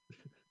 What?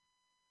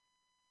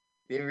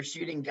 They were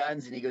shooting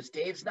guns, and he goes,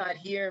 "Dave's not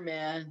here,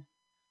 man."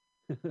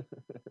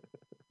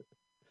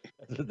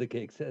 That's what the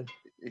cake said.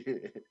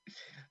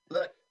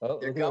 Look,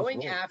 they're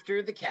going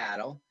after the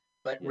cattle,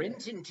 but Rin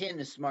Tin Tin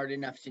is smart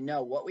enough to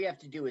know what we have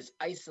to do is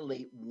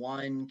isolate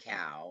one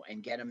cow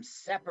and get him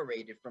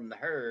separated from the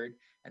herd,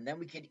 and then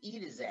we could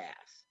eat his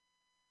ass.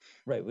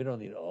 Right, we don't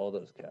need all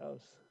those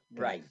cows.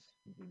 Right.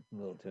 A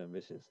little too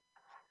ambitious.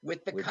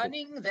 With the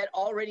cunning that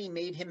already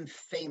made him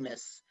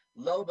famous,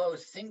 Lobo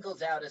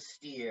singles out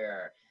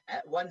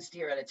one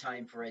steer at a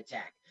time for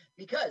attack,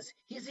 because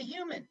he's a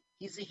human.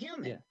 He's a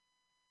human. Yeah.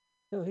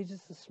 No, he's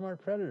just a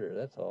smart predator.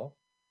 That's all.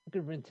 Look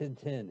at Rin Tin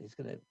Tin. He's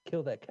gonna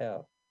kill that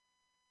cow.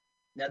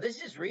 Now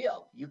this is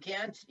real. You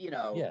can't,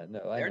 Yeah,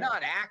 no, they're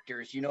not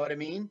actors. You know what I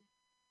mean?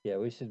 Yeah,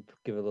 we should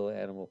give a little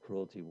animal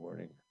cruelty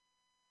warning.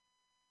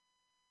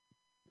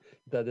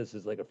 Thought this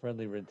is like a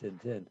friendly Rin Tin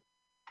Tin.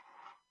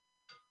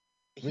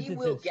 He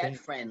will get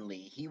friendly.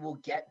 He will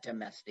get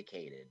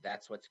domesticated.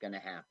 That's what's going to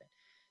happen.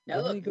 Now,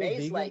 look,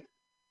 May's like,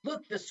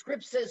 look, the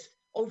script says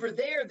over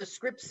there, the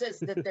script says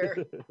that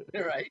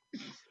they're right.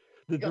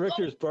 The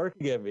director's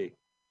barking at me.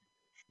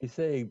 He's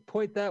saying,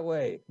 point that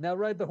way. Now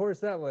ride the horse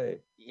that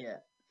way. Yeah.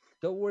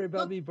 Don't worry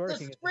about me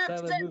barking. It's a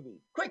silent movie.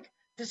 Quick,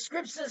 the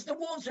script says the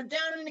wolves are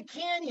down in the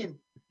canyon.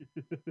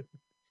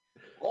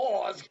 Come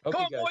on,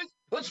 boys.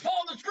 Let's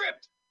follow the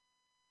script.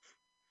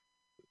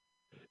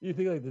 You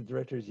think like the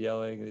director's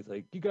yelling and he's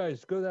like, you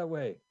guys go that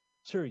way.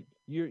 Sure,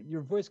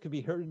 your voice could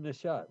be heard in the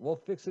shot. We'll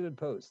fix it in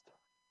post.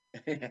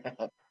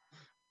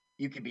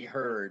 You could be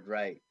heard,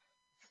 right?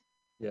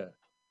 Yeah.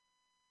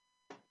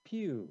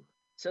 Pew.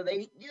 So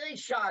they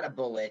shot a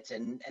bullet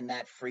and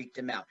that freaked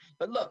him out.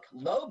 But look,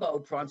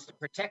 Lobo wants to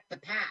protect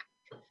the pack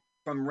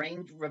from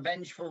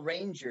revengeful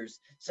rangers.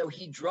 So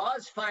he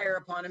draws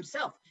fire upon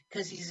himself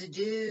because he's a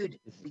dude,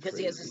 because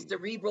he has a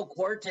cerebral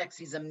cortex.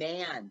 He's a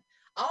man.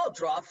 I'll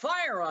draw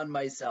fire on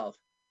myself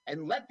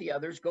and let the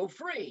others go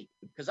free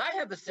because I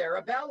have a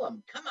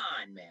cerebellum. Come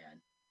on,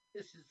 man.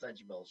 This is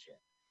such bullshit.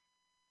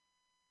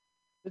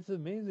 It's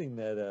amazing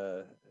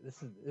that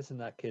this is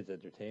not kids'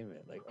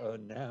 entertainment. Like, oh,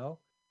 now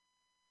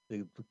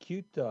the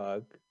cute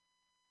dog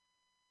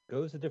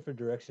goes a different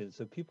direction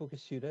so people can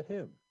shoot at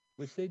him,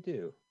 which they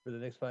do for the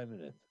next 5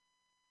 minutes.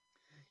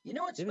 You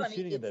know what's They've funny? been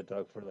shooting at that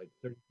dog for like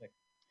 30 seconds.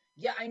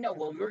 Yeah, I know.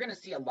 Well, we're going to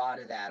see a lot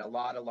of that, a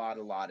lot of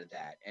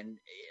that. And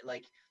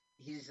like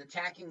he's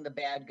attacking the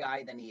bad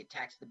guy, then he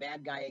attacks the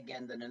bad guy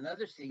again, then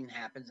another scene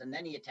happens, and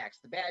then he attacks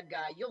the bad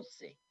guy. You'll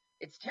see.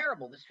 It's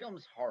terrible. This film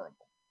is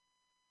horrible.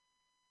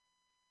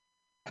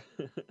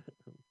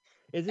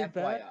 Is it FYI.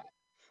 bad?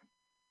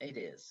 It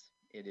is.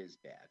 It is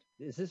bad.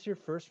 Is this your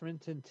first Rin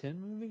Tin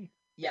Tin movie?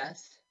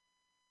 Yes.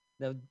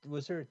 Now,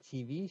 was there a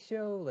TV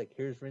show like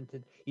Here's Rin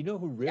Tin? You know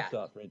who ripped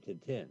off Rin Tin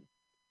Tin?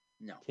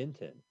 No.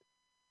 Tintin.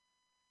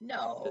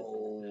 No.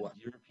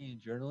 The European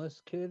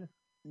journalist kid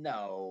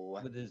No.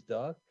 with his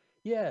dog?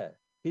 Yeah.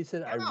 He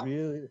said,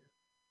 No.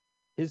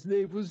 his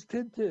name was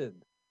Tintin.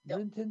 No.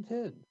 Rin Tin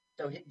Tin.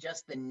 So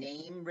just the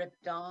name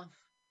ripped off?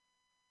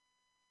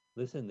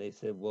 Listen, they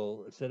said,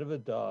 well, instead of a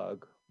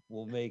dog,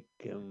 we'll make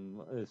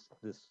him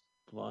this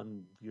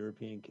blonde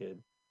European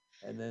kid,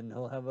 and then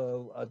he'll have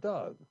a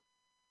dog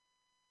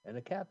and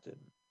a captain.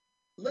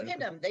 Look at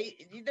them.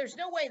 There's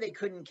no way they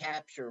couldn't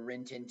capture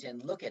Rin Tin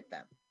Tin. Look at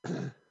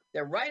them.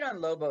 They're right on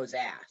Lobo's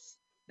ass.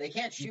 They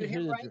can't shoot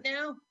him right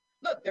now.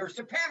 Look, they're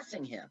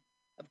surpassing him.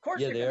 Of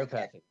course, yeah, they are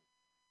passing.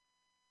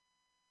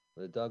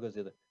 The dog goes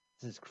the other.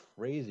 This is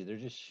crazy. They're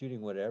just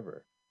shooting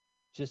whatever.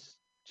 Just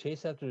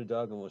chase after the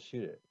dog and we'll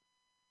shoot it.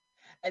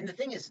 And the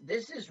thing is,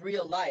 this is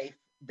real life.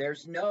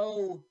 There's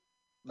no,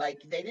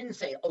 like, they didn't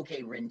say,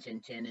 okay, Rin Tin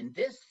Tin, in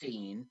this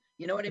scene,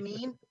 you know what I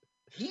mean?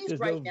 He's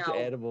right now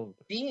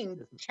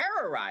being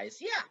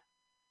terrorized. Yeah.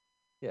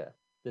 Yeah.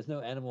 There's no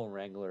animal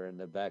wrangler in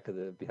the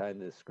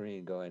behind the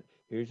screen going,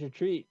 here's your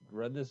treat,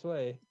 run this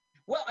way.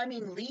 Well, I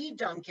mean, Lee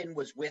Duncan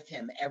was with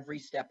him every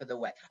step of the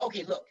way.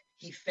 Okay, look,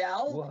 he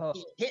fell, Whoa.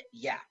 he hit,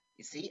 yeah,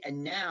 you see,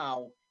 and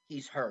now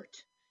he's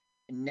hurt.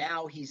 And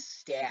now he's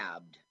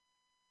stabbed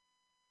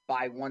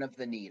by one of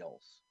the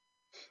needles.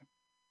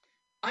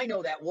 I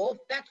know that, Wolf.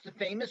 That's the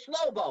famous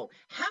Lobo.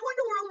 How in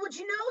the world would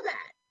you know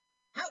that?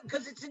 How?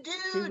 Because it's a dude.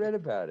 He read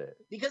about it.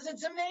 Because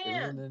it's a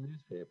man. In the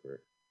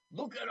newspaper.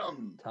 Look at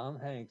him. Tom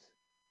Hanks.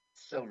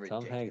 So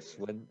ridiculous. Tom Hanks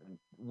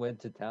went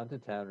to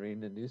town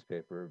reading the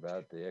newspaper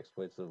about the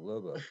exploits of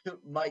Lobo.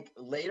 Mike,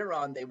 later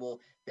on they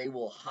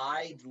will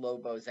hide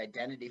Lobo's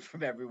identity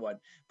from everyone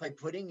by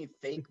putting a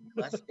fake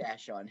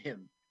mustache on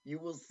him. You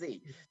will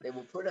see. They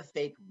will put a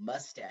fake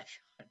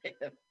mustache on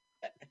him.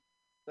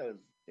 So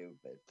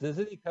stupid.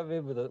 Doesn't he come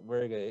in with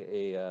wearing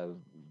a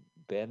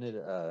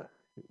bandit,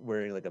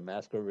 wearing like a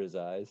mask over his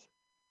eyes,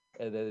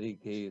 and then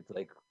he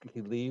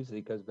leaves and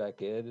he comes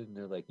back in and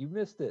they're like, "You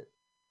missed it."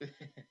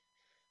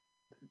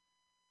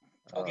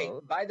 Okay.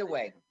 By the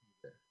way,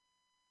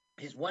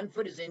 his one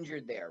foot is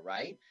injured there,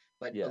 right?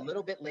 But a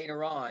little bit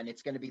later on,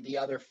 it's going to be the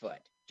other foot,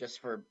 just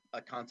for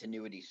a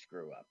continuity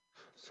screw up.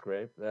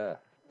 Scrape?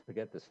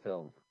 Forget this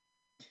film.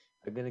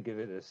 I'm going to give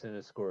it a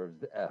CineScore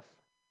of F.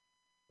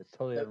 It's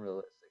totally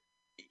unrealistic.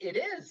 It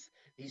is.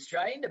 He's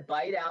trying to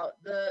bite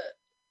out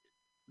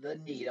the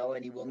needle,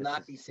 and he will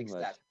not be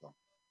successful.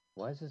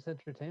 Why is this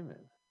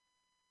entertainment?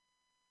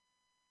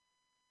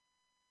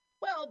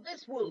 Well,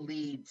 this will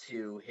lead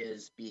to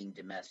his being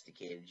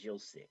domesticated. You'll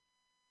see.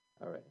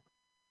 All right.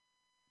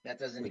 That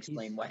doesn't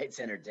explain why it's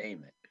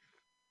entertainment.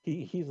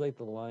 He's like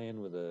the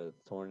lion with a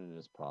thorn in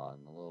his paw,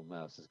 and the little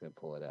mouse is going to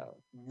pull it out.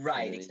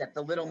 Right, except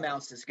the little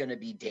mouse is going to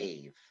be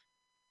Dave.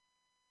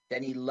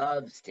 Then he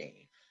loves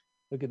Dave.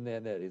 Look at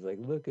Nanette. He's like,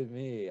 look at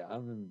me.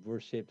 I'm in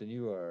worse shape than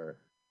you are.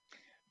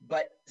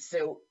 But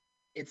so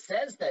it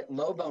says that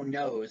Lobo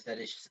knows that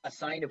a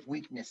sign of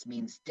weakness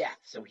means death,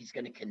 so he's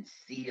going to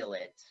conceal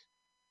it.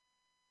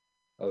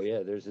 Oh,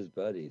 yeah, there's his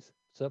buddies.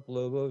 Sup,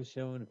 Lobo,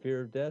 showing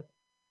fear of death?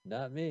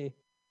 Not me.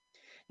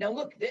 Now,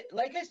 look,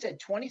 like I said,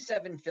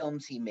 27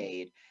 films he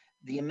made.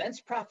 The immense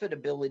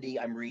profitability,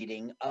 I'm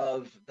reading,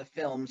 of the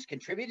films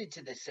contributed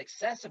to the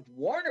success of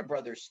Warner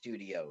Brothers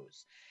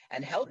Studios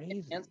and helped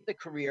enhance the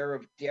career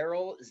of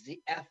Daryl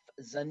F.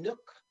 Zanuck,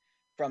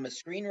 from a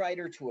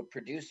screenwriter to a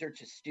producer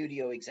to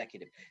studio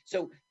executive.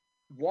 So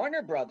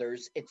Warner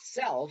Brothers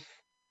itself,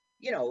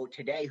 you know,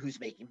 today, who's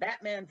making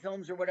Batman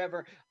films or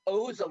whatever,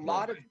 owes a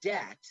lot of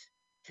debt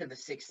to the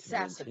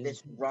success of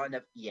this run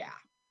of,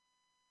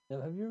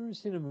 Now, have you ever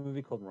seen a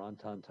movie called Ron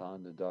Ton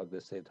Ton, The Dog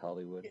That Saved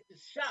Hollywood?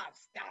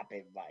 Stop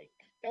it, Mike.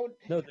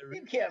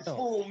 You can't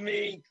fool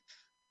me.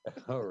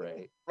 All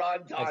right.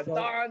 Ron Ton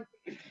Ton.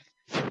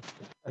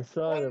 I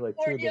saw it at like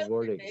 2 in the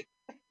morning.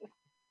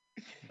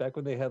 Back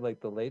when they had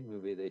like the late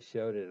movie, they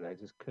showed it, and I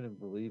just couldn't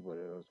believe what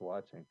I was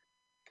watching.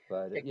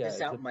 But check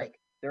this out, Mike.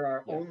 There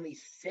are only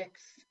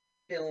 6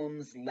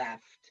 films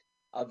left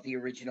of the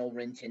original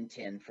Rin Tin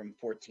Tin from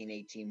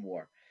 1418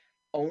 War.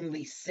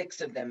 Only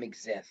 6 of them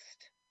exist.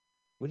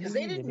 Because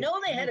they didn't know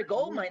they had a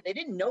gold mine. They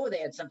didn't know they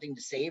had something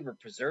to save or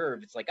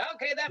preserve. It's like,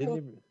 okay, that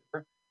movie.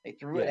 They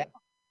threw it out.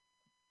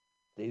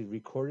 They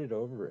recorded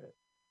over it.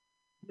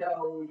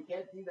 No, you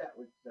can't do that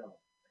with film.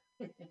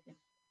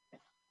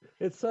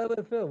 It's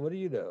silent film. What do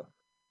you know?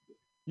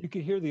 You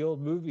can hear the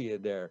old movie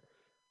in there.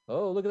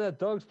 Oh, look at that.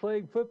 Dog's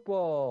playing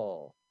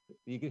football.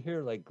 You can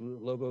hear like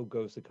Lobo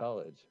goes to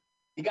college.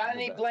 You got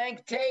any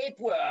blank tape?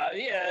 Well,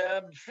 yeah.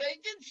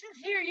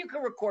 Here, you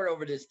can record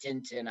over this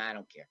Tintin. I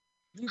don't care.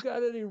 You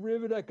got any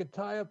ribbon I could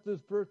tie up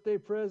this birthday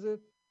present?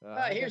 I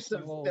got Here's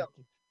some old. film.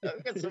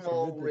 I've got some Here's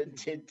old Rin Rin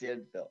Tin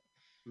Tin film.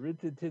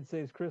 Tin Tin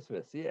says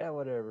Christmas. Yeah,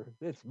 whatever.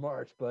 It's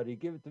March, buddy.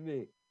 Give it to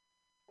me.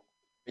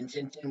 Rin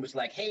Tin Tin was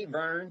like, "Hey,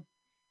 Vern."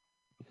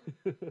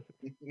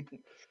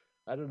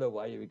 I don't know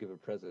why you would give a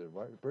present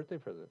a birthday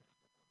present.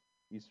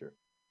 Easter.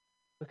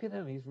 Look at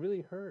him. He's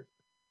really hurt.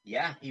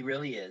 Yeah, he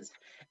really is.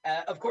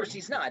 Of course,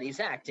 he's not. He's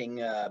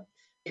acting.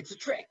 It's a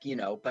trick,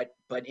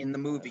 But in the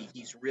movie,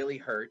 he's really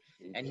hurt,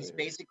 and he's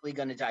basically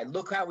going to die.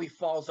 Look how he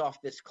falls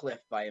off this cliff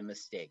by a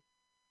mistake.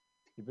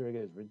 You better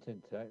get his Rin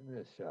Tin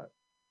tetanus shot.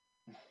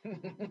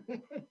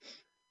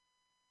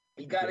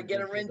 You got to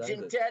get a Rin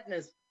Tin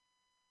tetanus.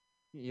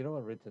 You don't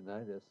want Rin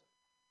Tinitis.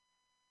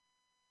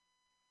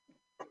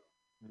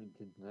 Rin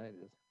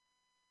Tinitis.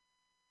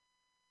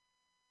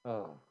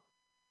 Oh.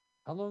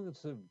 How long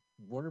has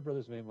Warner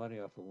Brothers made money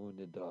off a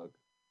wounded dog?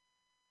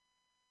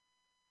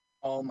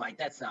 Oh my,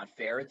 that's not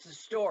fair. It's a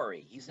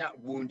story. He's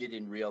not wounded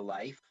in real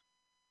life.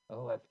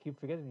 Oh, I keep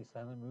forgetting these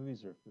silent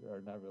movies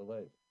are not real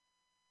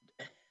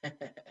life.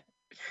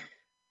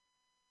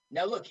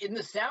 Now look, in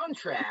the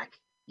soundtrack,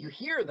 you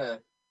hear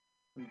let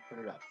me put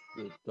it up.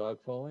 The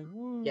dog falling?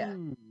 Woo. Yeah,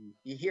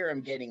 you hear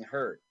him getting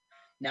hurt.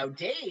 Now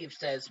Dave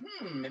says,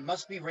 it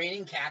must be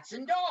raining cats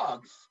and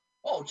dogs.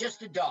 Oh,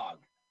 just a dog.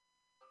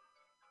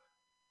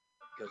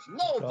 He goes,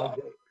 Lobo.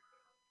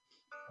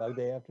 Dog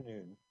day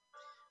afternoon.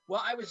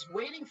 Well, I was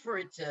waiting for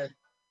it to...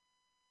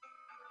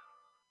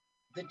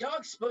 The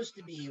dog's supposed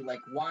to be,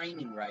 like,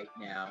 whining right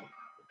now.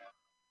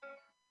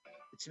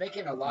 It's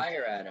making a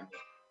liar at him.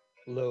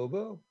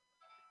 Lobo?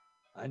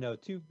 I know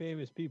two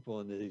famous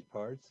people in these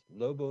parts.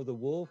 Lobo the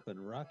wolf and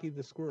Rocky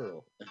the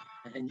squirrel.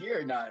 And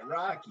you're not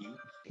Rocky.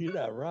 You're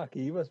not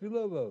Rocky. You must be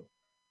Lobo.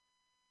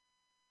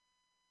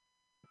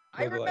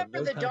 I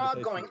remember the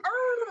dog going, arr,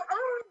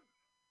 arr.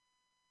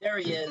 There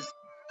he is.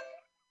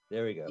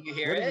 There we go. You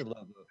hear it?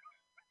 Lobo?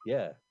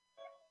 Yeah.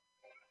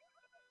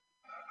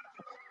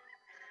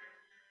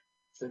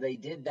 So they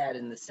did that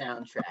in the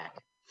soundtrack.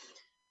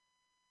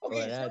 Okay,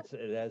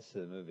 it adds to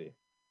the movie.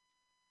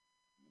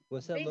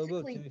 What's that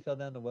Lobo? Jimmy fell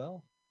down the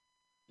well?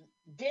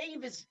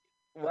 Dave is...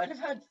 What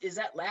about... Is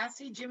that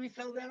Lassie? Jimmy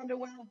fell down the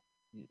well?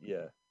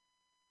 Yeah.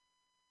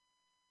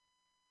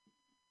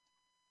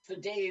 So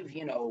Dave,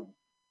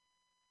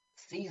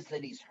 sees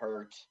that he's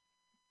hurt,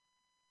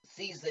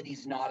 sees that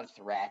he's not a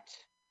threat,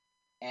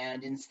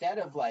 and instead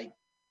of,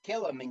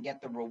 kill him and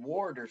get the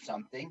reward or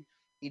something,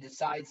 he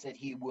decides that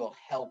he will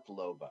help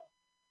Lobo.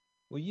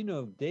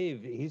 Well,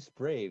 Dave, he's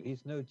brave.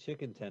 He's no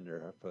chicken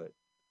tender foot.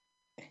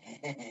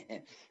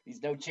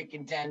 He's no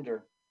chicken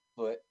tender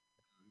foot.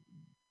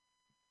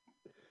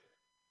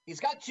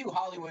 He's got 2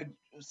 Hollywood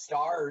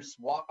stars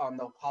on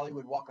the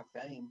Hollywood Walk of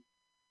Fame.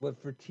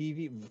 What, for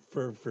TV,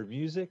 for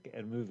music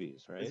and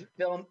movies, right? It's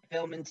film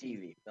and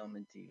TV.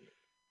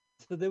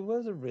 So there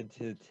was a Rin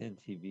Tin Tin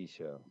TV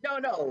show.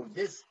 No,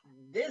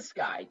 this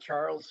guy,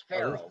 Charles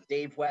Farrell,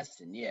 Dave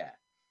Weston, yeah.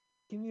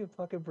 Give me a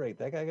fucking break.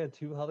 That guy got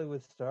 2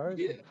 Hollywood stars?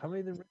 Yeah. How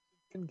many did Rin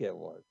Tin get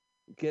one?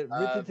 Rin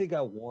Tin Tin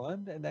got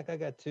 1 and that guy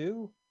got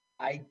 2?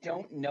 I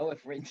don't know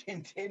if Rin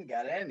Tin Tin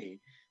got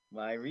any.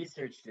 My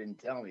research didn't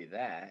tell me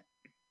that.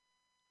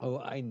 Oh,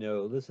 I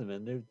know. Listen,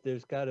 man,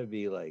 there's got to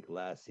be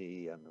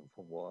Lassie on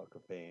the Walk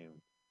of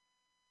Fame.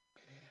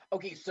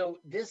 Okay, so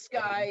this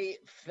guy,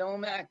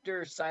 film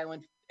actor,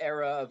 silent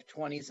era of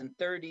 20s and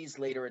 30s,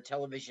 later a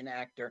television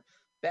actor,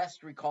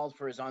 best recalled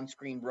for his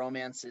on-screen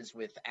romances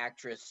with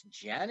actress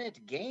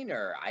Janet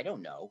Gaynor, I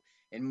don't know,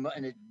 in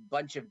a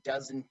bunch of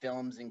dozen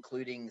films,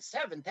 including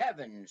Seventh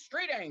Heaven,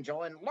 Straight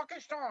Angel, and Lucky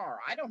Star,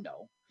 I don't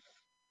know.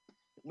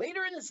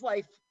 Later in his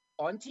life,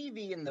 on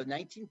TV in the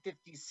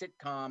 1950s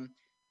sitcom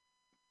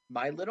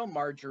My Little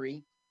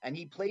Marjorie, and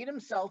he played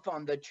himself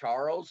on the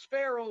Charles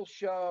Farrell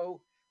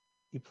Show.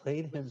 He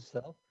played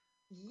himself?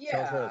 Yeah.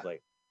 Charles Farrell's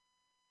like,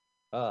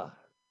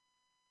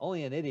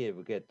 only an idiot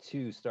would get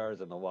 2 stars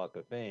on the Walk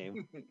of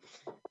Fame.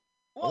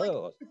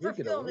 Well, for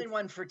film and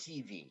one for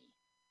TV.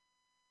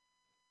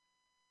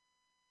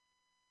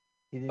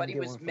 But he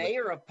was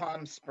mayor of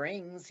Palm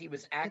Springs. He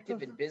was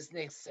active in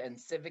business and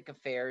civic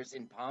affairs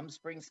in Palm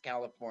Springs,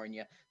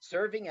 California,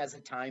 serving as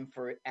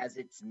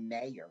its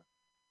mayor.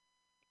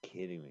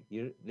 Kidding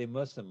me. They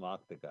must have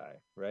mocked the guy,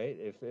 right?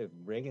 If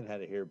Reagan had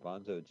to hear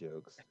Bonzo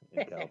jokes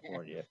in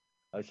California,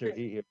 I'm sure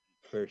he heard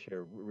his fair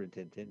share of Rin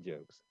Tin Tin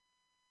jokes.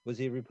 Was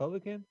he a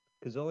Republican?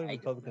 Because only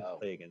Republicans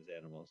play against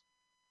animals.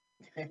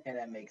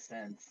 That makes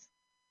sense.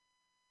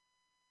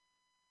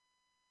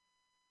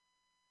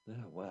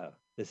 Oh, wow.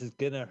 This is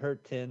gonna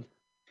hurt, Tin.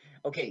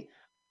 Okay,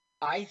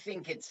 I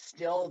think it's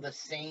still the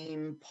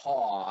same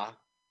paw.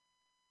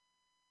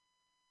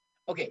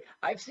 Okay,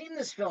 I've seen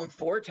this film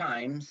 4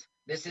 times.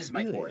 This is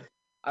my 4th.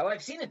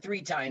 I've seen it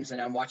 3 times, and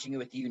I'm watching it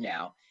with you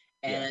now.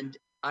 And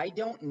I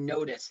don't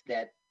notice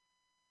that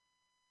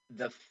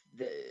the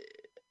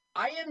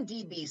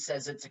IMDb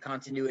says it's a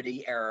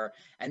continuity error.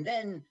 And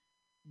then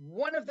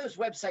one of those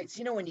websites,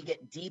 when you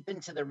get deep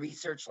into the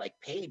research, like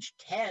page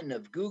 10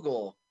 of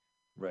Google,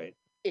 right?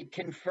 It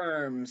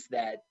confirms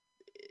that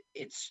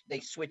they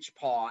switch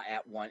paws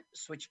at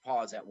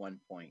one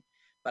point,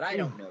 but I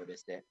don't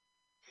notice it.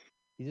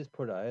 He just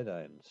poured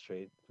iodine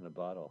straight from the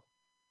bottle.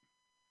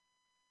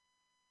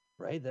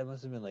 Right? That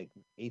must have been like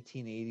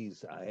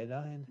 1880s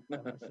iodine.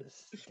 That must have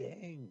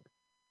sting.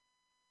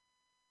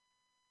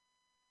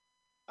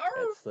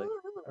 That's like,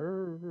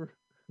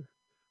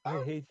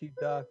 I hate you,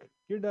 Doc.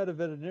 You're not a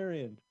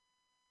veterinarian.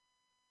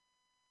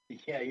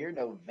 Yeah, you're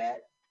no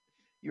vet.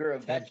 You're a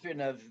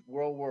veteran of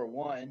World War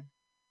One.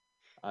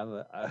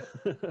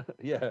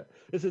 Yeah,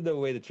 this is no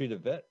way to treat a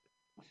vet.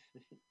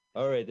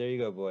 All right, there you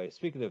go, boy.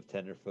 Speaking of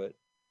tenderfoot,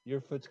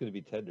 your foot's going to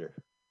be tender.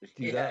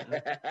 Yeah,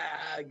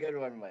 good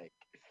one, Mike.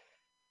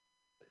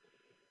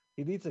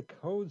 He needs a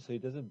cone so he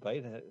doesn't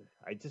bite it.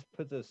 I just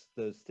put those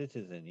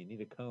stitches in. You need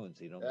a cone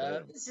so you don't bite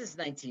him. This is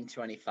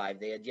 1925.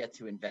 They had yet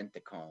to invent the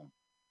cone.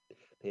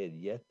 They had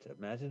yet to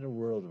imagine a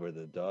world where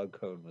the dog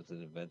cone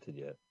wasn't invented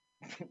yet.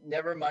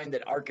 Never mind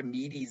that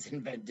Archimedes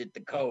invented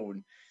the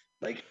cone.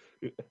 Like,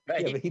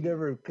 right? Yeah, but he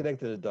never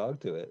connected a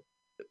dog to it.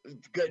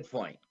 Good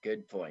point.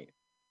 Good point.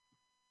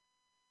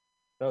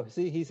 Oh,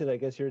 see, he said, I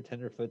guess you're a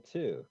tenderfoot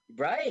too.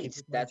 Right.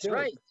 That's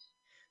right.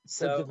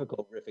 So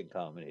difficult riffing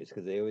comedies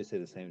because they always say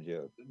the same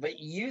joke. But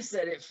you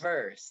said it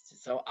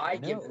first, so I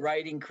give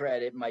writing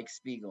credit Mike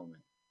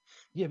Spiegelman.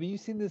 Yeah, but you've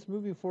seen this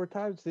movie 4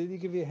 times. Did he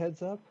give you a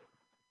heads up?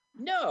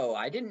 No,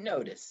 I didn't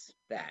notice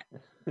that.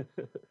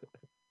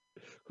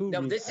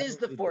 No, this is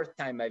the 4th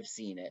time I've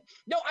seen it.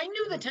 No, I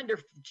knew the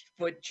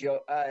tenderfoot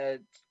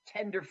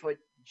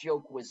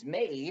joke was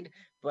made,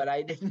 but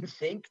I didn't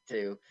think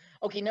to.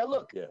 Okay, now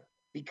look. Yeah.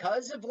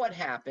 Because of what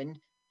happened,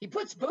 he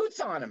puts boots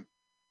on him.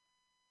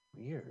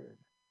 Weird.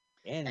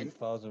 And he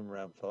follows him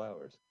around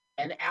flowers.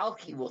 And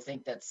Alki will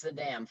think that's so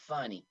damn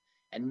funny.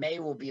 And May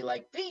will be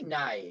like, be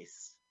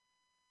nice.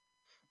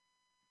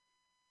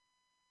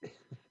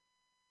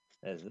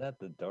 Is that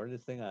the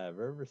darndest thing I've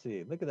ever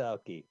seen? Look at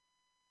Alki.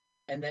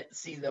 And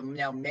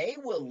now May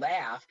will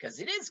laugh because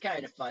it is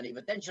kind of funny,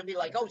 but then she'll be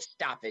like, oh,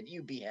 stop it.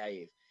 You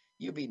behave.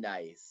 You be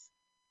nice.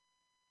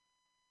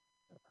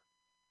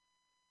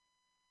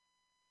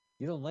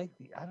 You don't like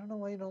I don't know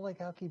why you don't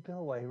like Alki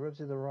Bill, why he rubs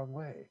you the wrong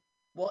way.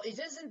 Well, it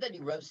isn't that he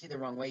rubs you the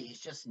wrong way.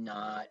 He's just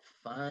not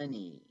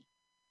funny.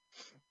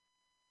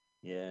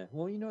 Yeah.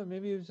 Well,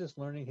 maybe he was just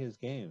learning his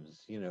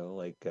games.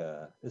 Like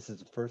this is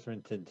the first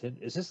Rin Tin Tin.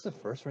 Is this the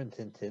first Rin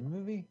Tin Tin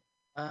movie?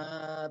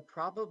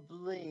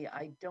 Probably.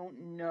 I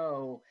don't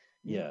know.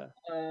 Yeah.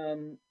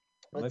 It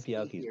might be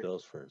Alki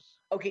Bill's first.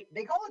 Okay,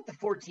 they call it the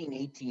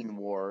 1418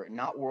 War,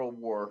 not World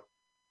War,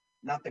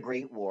 not the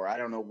Great War. I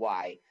don't know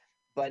why.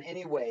 But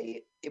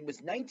anyway, it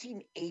was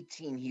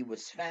 1918 he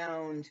was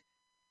found.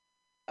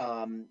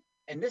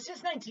 And this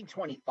is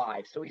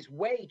 1925, so he's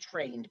way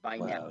trained by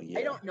now. Yeah.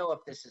 I don't know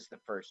if this is the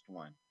first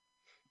one.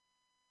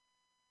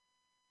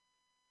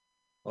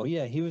 Oh,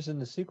 yeah, he was in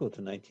the sequel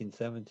to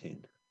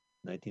 1917,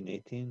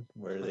 1918,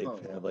 where they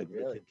have like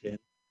really? Tin.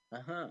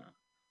 Uh-huh.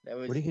 What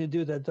are you going to do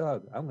with that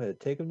dog? I'm going to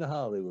take him to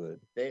Hollywood.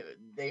 They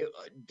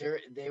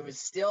was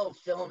still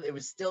filmed. It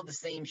was still the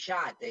same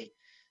shot. They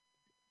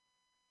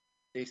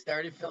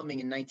started filming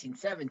in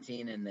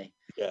 1917, and they...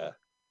 Yeah.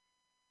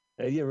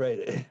 You're right.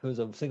 It was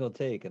a single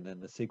take, and then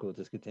the sequel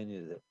just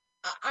continues it.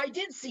 I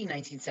did see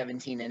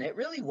 1917, and it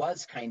really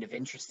was kind of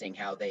interesting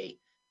how the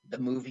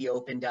movie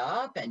opened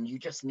up, and you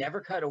just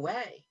never cut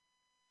away.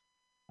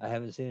 I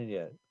haven't seen it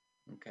yet.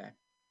 Okay.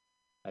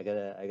 I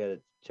gotta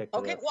check it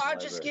out. Okay, well, I'll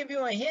just give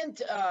you a hint.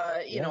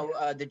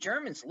 The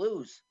Germans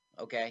lose.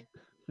 Okay.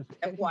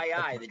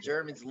 FYI, the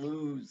Germans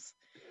lose.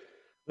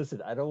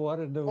 Listen, I don't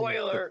want to know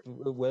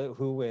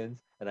who wins,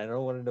 and I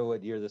don't want to know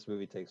what year this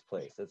movie takes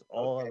place. That's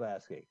all I'm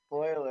asking.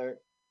 Spoiler.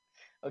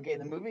 Okay,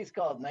 the movie's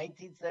called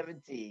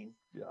 1917.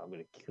 Yeah, I'm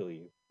going to kill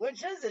you.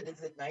 Which is it?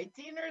 Is it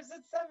 19 or is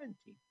it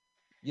 17?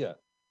 Yeah.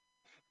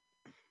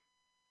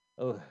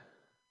 Oh.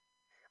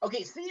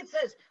 Okay, see, it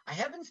says, I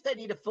haven't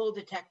studied a full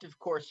detective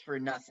course for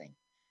nothing.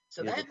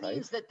 So that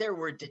means that there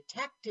were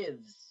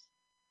detectives.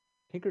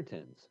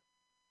 Pinkertons.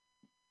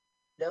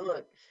 Now,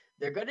 look.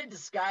 They're going to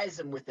disguise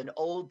him with an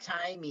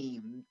old-timey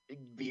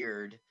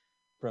beard.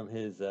 From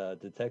his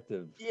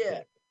detective. Yeah.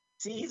 Pick.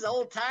 See, he's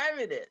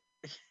old-timing it.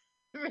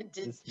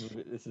 This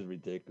is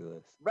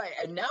ridiculous. Right,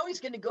 and now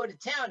he's going to go to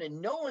town,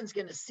 and no one's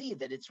going to see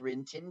that it's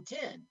Rin Tin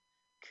Tin.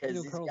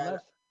 Because he's got an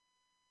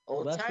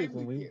old-timey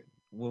beard.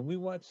 When we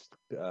watched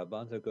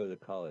Bonzo Go to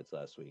College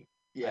last week,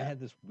 I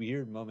had this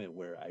weird moment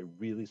where I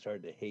really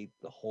started to hate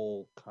the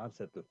whole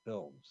concept of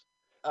films.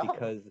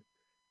 Because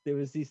there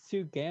was these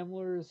 2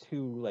 gamblers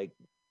who, like,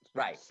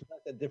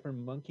 snuck a different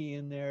monkey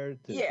in there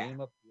to game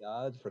up the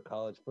odds for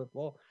college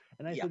football.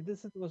 And I said,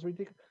 this is the most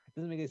ridiculous. It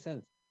doesn't make any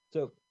sense.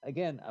 So,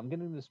 again, I'm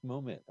getting this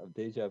moment of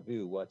deja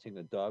vu watching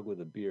a dog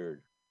with a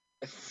beard.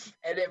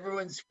 And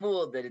everyone's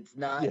fooled that it's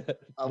not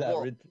a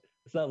wolf.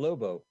 It's not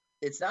Lobo.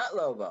 It's not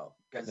Lobo,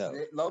 because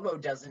Lobo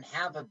doesn't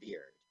have a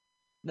beard.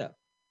 No.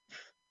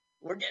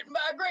 We're getting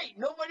by great.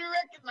 Nobody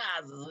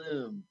recognizes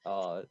him.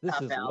 Oh, this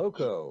is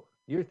Loco.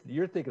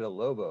 You're thinking of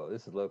Lobo.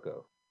 This is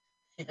Loco.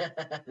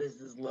 This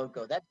is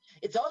Loco.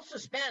 It's also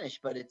Spanish,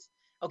 but it's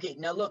Okay,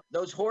 now look,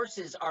 those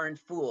horses aren't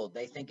fooled.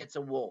 They think it's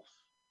a wolf.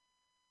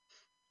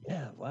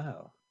 Yeah,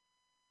 wow.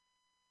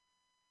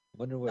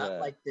 Wonder what Not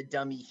like the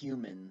dummy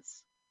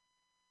humans.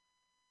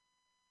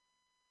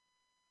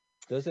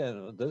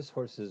 those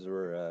horses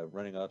were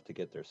running off to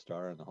get their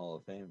star in the Hall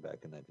of Fame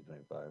back in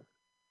 1925.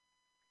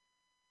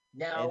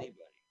 Now, Anybody.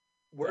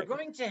 we're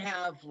going to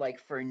have, like,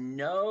 for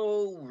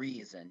no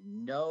reason,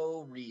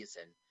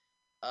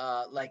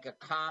 like a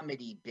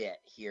comedy bit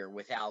here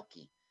with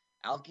Alki.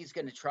 Alki's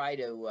going to try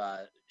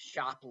to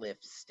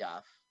shoplift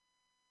stuff.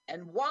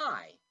 And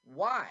why?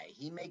 Why?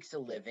 He makes a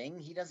living.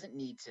 He doesn't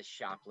need to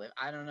shoplift.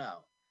 I don't know.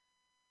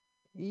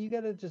 You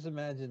gotta just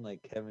imagine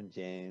like Kevin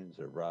James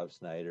or Rob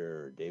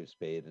Snyder or Dave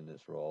Spade in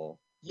this role.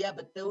 Yeah,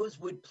 but those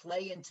would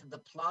play into the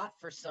plot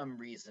for some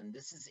reason.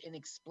 This is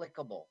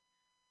inexplicable.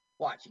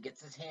 Watch, he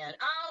gets his hand.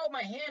 Oh,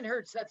 my hand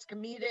hurts. That's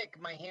comedic.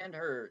 My hand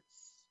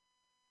hurts.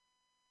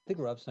 I think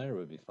Rob Snyder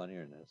would be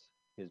funnier in this.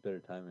 He has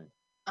better timing.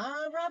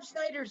 Rob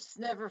Snyder's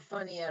never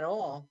funny at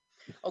all.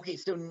 Okay,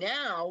 so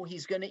now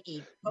he's going to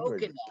eat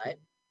coconut.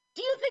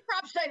 Do you think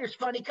Rob Snyder's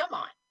funny? Come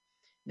on.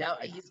 Now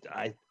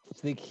I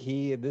think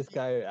he and this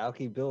guy,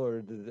 Alki Bill,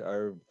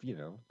 are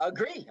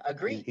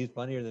Agree. He's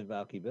funnier than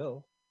Alki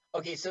Bill.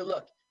 Okay, so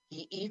look,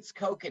 he eats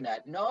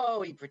coconut.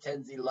 No, he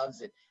pretends he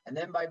loves it. And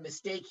then by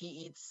mistake, he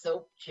eats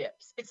soap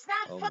chips. It's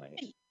not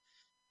funny.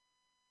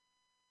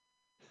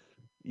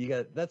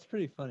 That's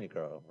pretty funny,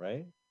 Carl,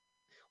 right?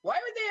 Why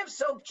would they have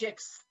soap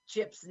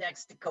chips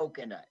next to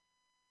coconut?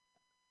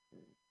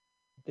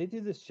 They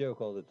do this joke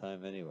all the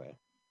time anyway.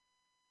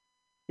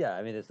 Yeah,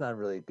 I mean, it's not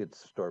really good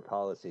store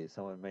policy.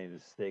 Someone may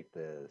mistake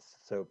the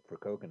soap for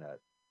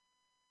coconut.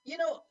 You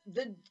know,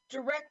 the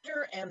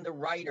director and the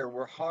writer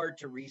were hard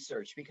to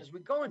research because we're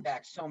going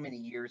back so many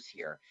years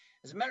here.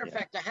 As a matter of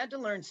fact, I had to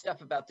learn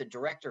stuff about the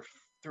director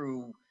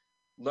through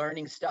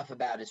learning stuff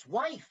about his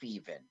wife,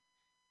 even.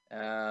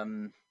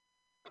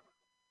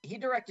 He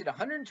directed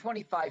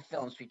 125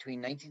 films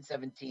between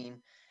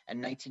 1917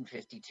 and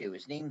 1952.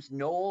 His name's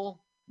Noel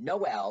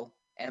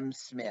M.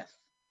 Smith.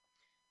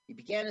 He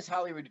began his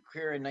Hollywood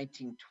career in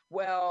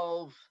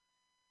 1912.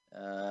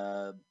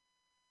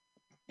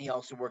 He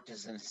also worked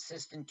as an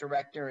assistant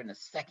director and a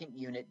second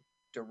unit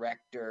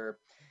director.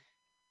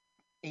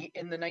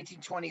 In the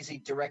 1920s, he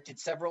directed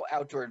several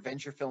outdoor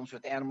adventure films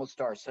with animal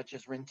stars such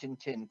as Rin Tin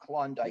Tin,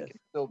 Klondike, and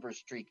Silver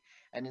Streak.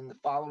 And in the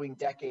following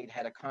decade,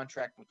 had a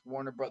contract with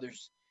Warner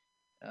Brothers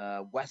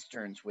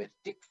Westerns with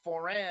Dick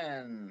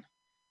Foran.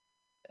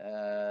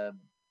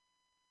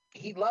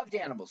 He loved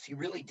animals. He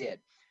really did.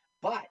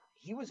 But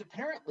he was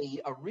apparently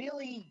a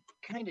really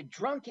kind of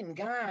drunken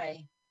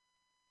guy.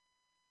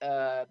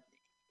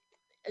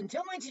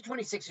 Until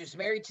 1926, he was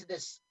married to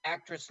this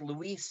actress,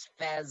 Louise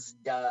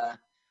Fazda.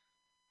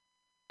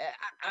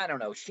 I don't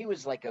know. She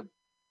was like a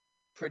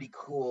pretty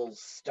cool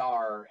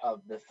star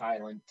of the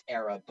silent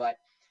era. But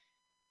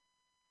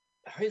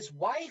his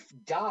wife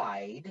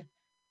died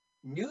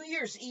New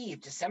Year's Eve,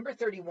 December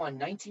 31,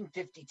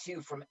 1952,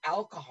 from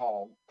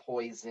alcohol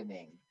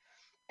poisoning.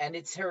 And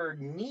it's her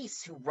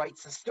niece who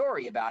writes a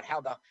story about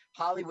how the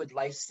Hollywood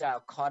lifestyle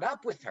caught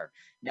up with her.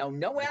 Now,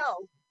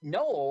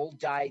 Noel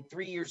died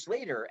 3 years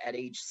later at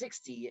age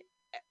 60.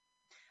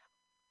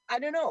 I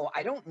don't know.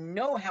 I don't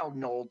know how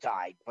Noel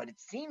died, but it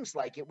seems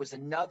like it was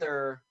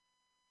another,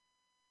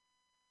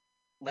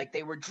 like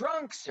they were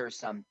drunks or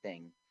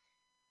something.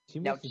 She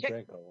must have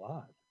drank a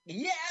lot.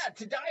 Yeah,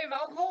 to die of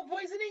alcohol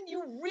poisoning,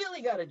 you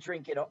really got to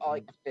drink it all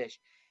like a fish.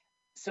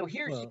 So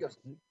here she goes.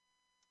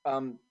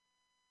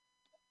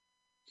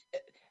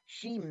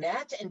 She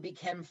met and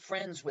became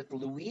friends with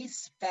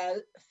Louise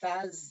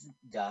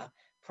Fazda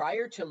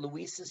prior to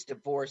Louise's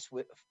divorce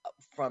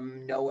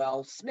from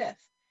Noel Smith,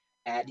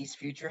 Addie's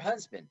future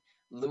husband.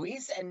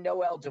 Louise and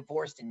Noel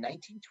divorced in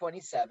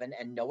 1927,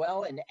 and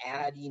Noel and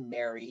Addie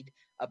married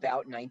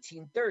about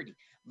 1930.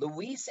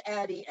 Louise,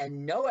 Addie,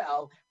 and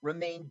Noel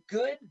remained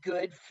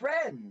good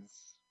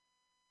friends.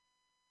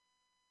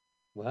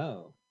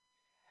 Wow.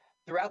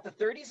 Throughout the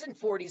 30s and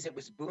 40s, it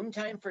was boom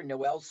time for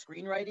Noel's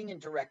screenwriting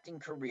and directing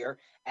career.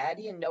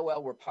 Addie and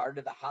Noel were part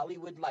of the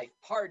Hollywood life,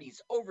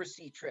 parties,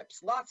 overseas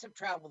trips, lots of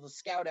travel to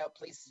scout out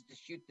places to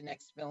shoot the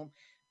next film.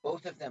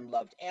 Both of them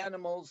loved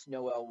animals.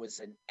 Noel was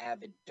an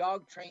avid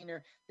dog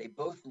trainer. They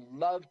both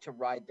loved to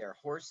ride their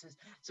horses.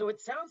 So it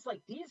sounds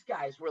like these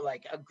guys were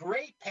like a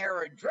great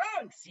pair of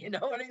drunks. You know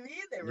what I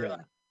mean? They were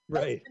like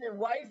husband and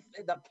wife.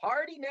 The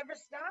party never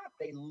stopped.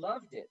 They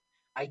loved it.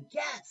 I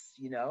guess,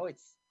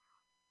 it's.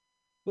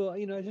 Well,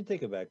 I should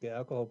take it back. The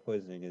alcohol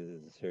poisoning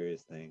is a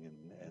serious thing,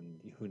 and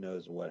who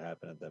knows what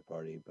happened at that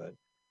party. But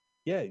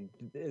yeah,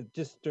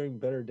 just during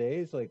better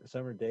days, like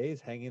summer days,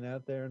 hanging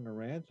out there in the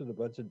ranch with a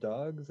bunch of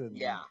dogs and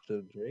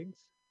some drinks.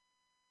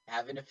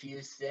 Having a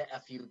few.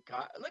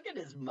 Look at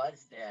his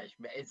mustache,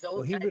 man. It's old.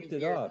 Well, he ripped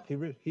it off.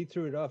 He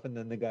threw it off, and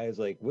then the guy's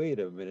like,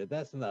 "Wait a minute,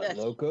 that's not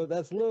Loco,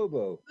 that's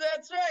Lobo."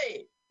 That's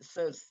right.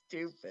 So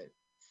stupid.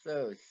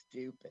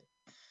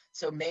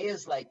 So May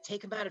is like,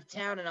 take him out of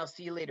town and I'll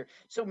see you later.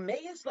 So May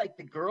is like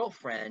the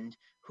girlfriend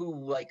who,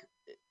 like,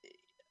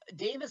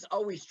 Dave is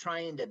always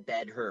trying to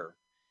bed her,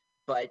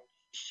 but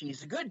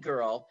she's a good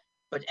girl,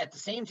 but at the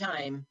same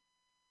time,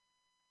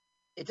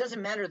 it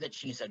doesn't matter that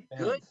she's a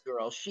good Fans.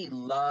 girl. She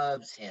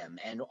loves him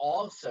and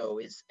also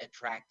is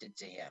attracted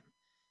to him.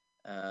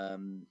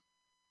 Um,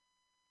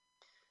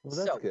 Well,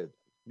 that's so good.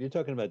 You're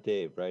talking about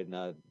Dave, right?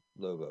 Not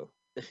Lobo.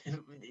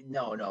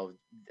 no,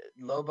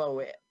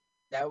 Lobo.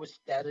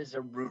 That is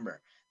a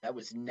rumor. That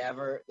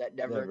never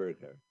Never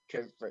occurred.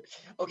 confirmed.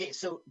 Okay,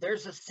 so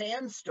there's a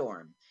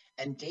sandstorm,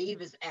 and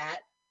Dave is at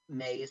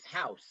May's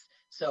house,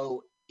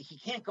 so he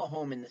can't go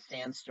home in the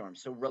sandstorm.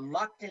 So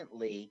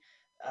reluctantly,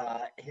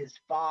 his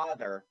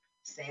father,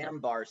 Sam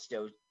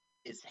Barstow,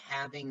 is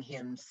having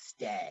him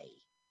stay.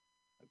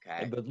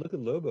 Okay, But look at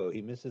Lobo.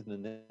 He misses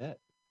Nanette.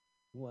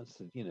 He wants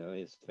to,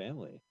 his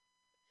family.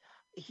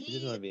 He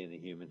doesn't want he to be in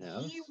a human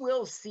house. he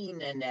will see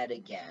Nanette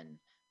again,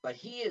 but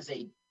he is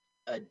a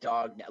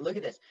dog now. Look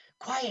at this.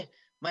 Quiet.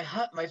 My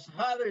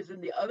father's in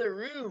the other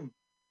room.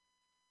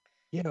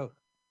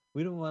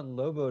 We don't want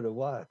Lobo to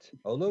watch.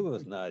 Oh,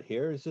 Lobo's not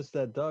here. It's just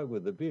that dog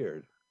with the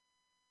beard.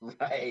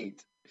 Right.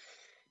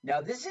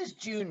 Now this is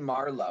June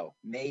Marlowe.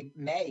 May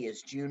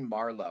is June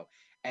Marlowe,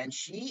 and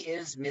she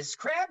is Miss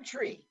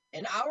Crabtree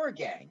in our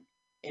gang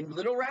in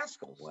Little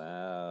Rascals.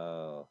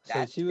 Wow. So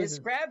That's she was. Miss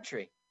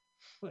Crabtree.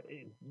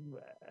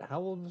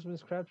 How old was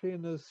Miss Crabtree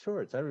in those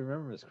shorts? I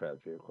remember Miss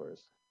Crabtree, of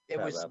course. That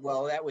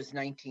was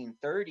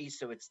 1930,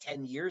 so it's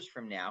 10 years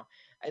from now.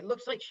 It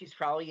looks like she's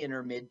probably in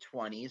her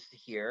mid-20s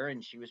here,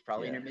 and she was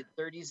probably in her Yeah.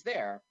 mid-30s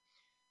there.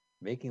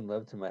 Making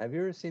love to my. Have you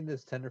ever seen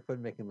this tenderfoot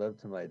making love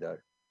to my dog?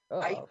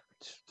 I Oh,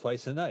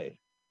 twice a night.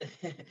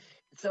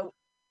 so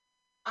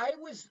I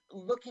was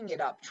looking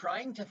it up,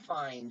 trying to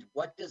find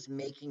what does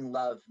making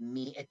love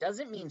mean. It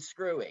doesn't mean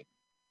screwing.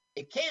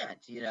 It can't,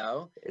 In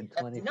That's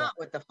 25. not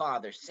what the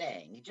father's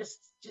saying. Just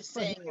Well,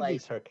 saying he might be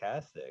like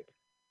sarcastic.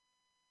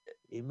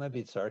 It might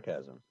be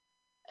sarcasm.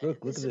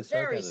 Look this at is the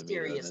a very sarcasm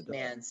meter on serious the dog.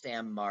 man,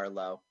 Sam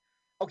Marlowe.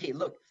 Okay,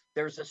 look,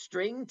 there's a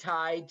string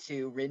tied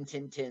to Rin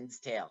Tin Tin's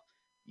tail.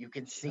 You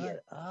can see Shut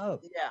it.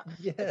 up. Yeah.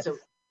 And Yes. so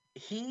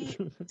he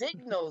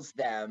signals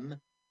them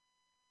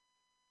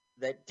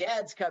that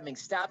dad's coming.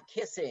 Stop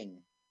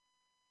kissing.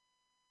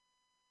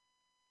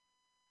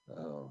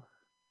 Oh,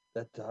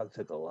 that dog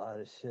took a lot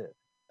of shit.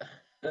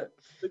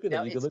 Look at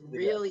Now him. You can it's look at the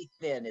guy. really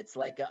thin. It's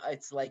like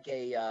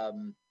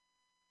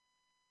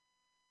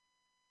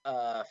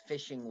a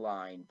fishing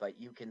line, but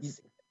you can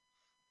see.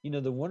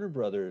 The Warner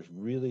Brothers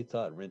really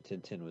thought Rin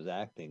Tin Tin was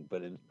acting,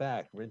 but in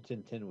fact, Rin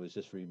Tin Tin was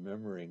just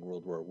remembering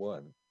World War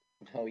One.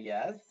 Oh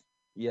yes.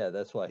 Yeah,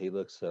 that's why he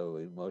looks so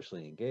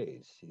emotionally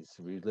engaged. He's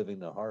reliving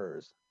the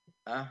horrors.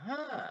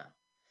 Uh-huh.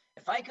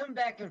 If I come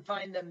back and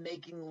find them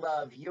making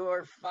love,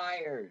 you're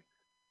fired.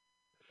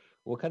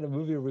 What kind of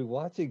movie are we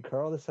watching,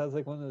 Carl? This sounds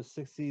like one of those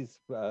 60s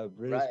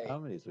British Right.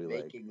 comedies we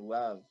like. Making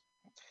love.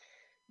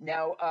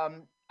 Now,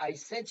 I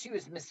said she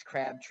was Miss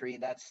Crabtree.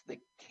 That's the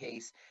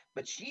case.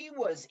 But she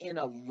was in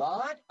a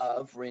lot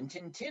of Rin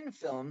Tin Tin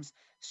films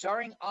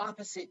starring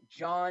opposite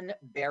John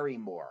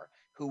Barrymore,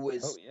 who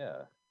was, Oh,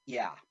 yeah.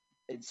 yeah.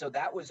 And so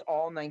that was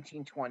all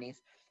 1920s.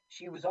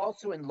 She was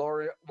also in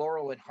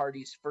Laurel and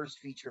Hardy's first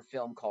feature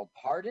film called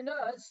Pardon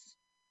Us.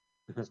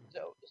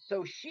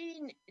 So she,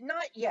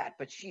 not yet,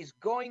 but she's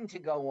going to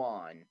go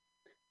on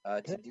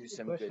to Can I do ask you a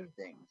some question? good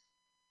things.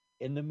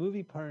 In the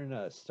movie Pardon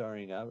Us,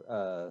 starring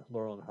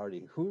Laurel and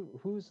Hardy, who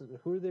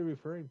are they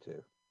referring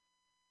to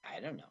I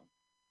don't know.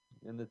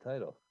 in the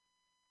title?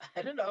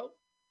 I don't know.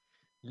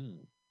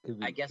 Could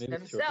be, I guess maybe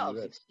it's from the themselves.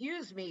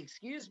 US.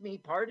 Excuse me,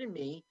 pardon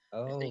me.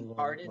 Oh, They're saying Laurel,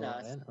 pardon Laurel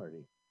us. and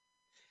Hardy.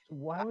 So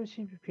why would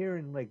she appear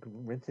in like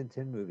Rin Tin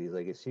Tin movies?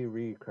 Like, is she a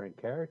recurring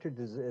character?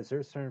 Is there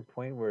a certain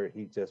point where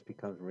he just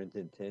becomes Rin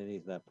Tin Tin and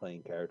he's not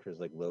playing characters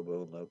like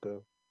Lobo and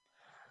Loco?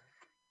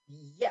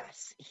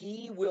 Yes,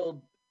 he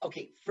will.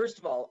 Okay, first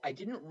of all, I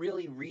didn't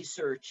really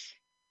research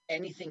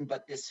anything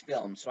but this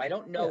film, so I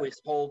don't know Yeah,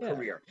 his whole yeah.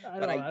 career. I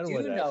But don't. I I don't do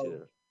want to ask know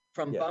you.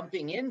 from Yeah.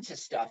 bumping into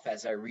stuff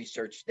as I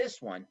researched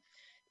this one,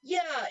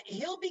 yeah,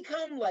 he'll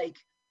become like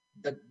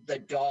the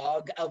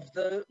dog of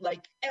the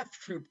like F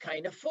Troop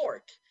kind of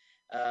fort.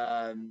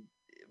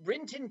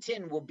 Rin Tin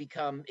Tin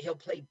he'll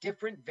play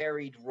different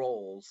varied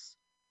roles.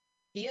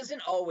 He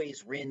isn't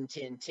always Rin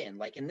Tin Tin.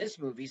 Like in this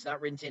movie, he's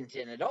not Rin Tin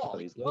Tin at all. No,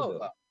 he's Lobo.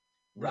 Lobo.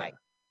 Right.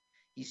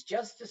 He's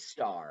just a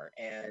star,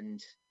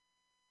 and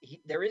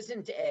there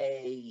isn't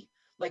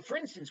like, for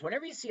instance,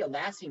 whenever you see a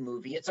Lassie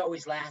movie, it's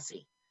always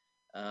Lassie.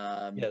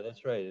 Yeah,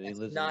 that's right. And he That's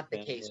lives not in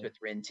the a case family. with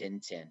Rin Tin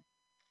Tin.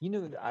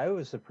 I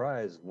was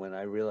surprised when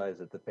I realized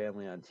that the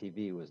family on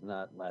TV was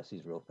not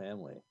Lassie's real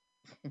family.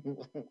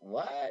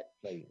 What?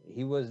 Like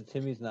he doesn't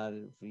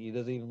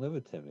even live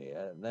with Timmy.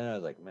 And then I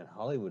was like, man,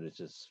 Hollywood is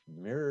just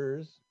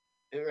mirrors.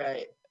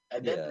 Right.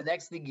 And then Yeah. the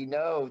next thing you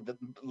know, the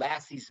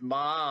Lassie's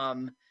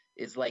mom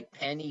is like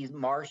Penny's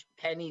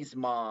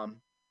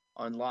mom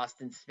on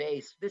Lost in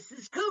Space. This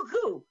is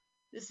cuckoo.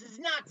 This is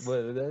nuts.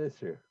 Well, that is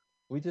true.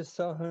 We just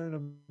saw her in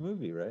a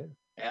movie, right?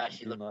 Yeah,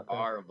 she June looked Lockhart.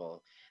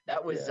 horrible.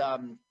 That was Yeah.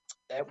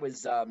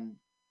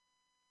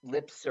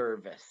 Lip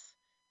Service.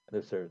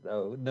 Lip service.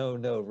 Oh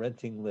no,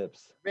 renting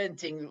lips.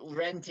 Renting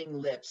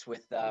lips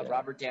with Yeah.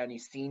 Robert Downey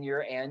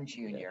Sr. and Jr.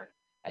 Yeah.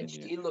 And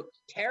Junior. she looked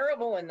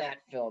terrible in that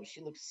film.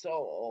 She looked so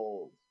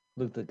old.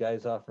 Look, the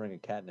guy's offering a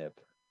catnip.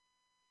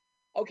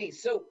 Okay,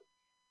 so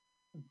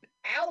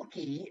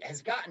Alki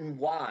has gotten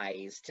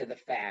wise to the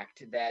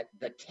fact that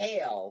the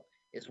tail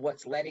is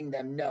what's letting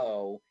them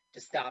know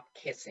to stop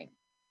kissing,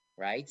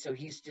 right? So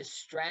he's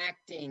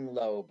distracting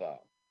Lobo.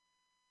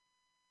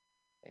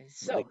 It's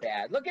so Like-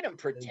 bad. Look at him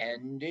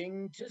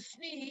pretending to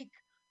sneak.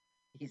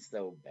 He's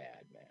so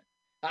bad, man.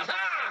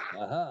 Aha!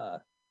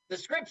 Aha! The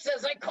script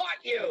says I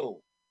caught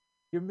you.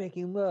 You're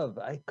making love.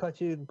 I caught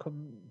you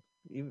in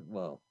even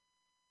well.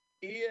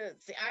 Yeah,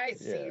 see, I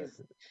see. Yeah.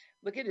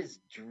 Look at his.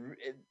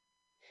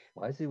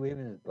 Why is he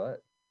waving his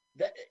butt?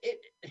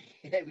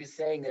 He was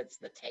saying that's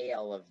the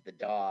tail of the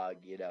dog,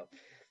 you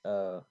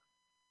know.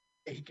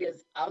 He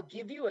goes, "I'll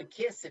give you a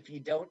kiss if you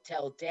don't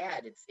tell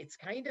Dad." It's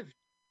kind of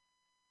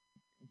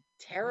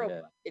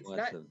terrible.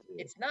 Yeah,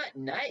 It's not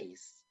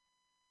nice,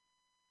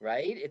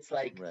 right? It's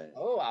like, right.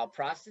 oh, I'll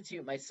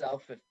prostitute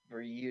myself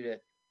for you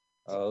to.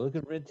 Oh, look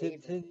at Red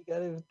Tit. You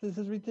gotta. This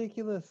is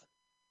ridiculous.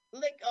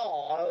 Like,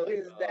 oh,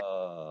 is that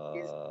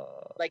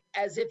like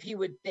as if he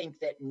would think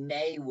that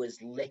May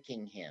was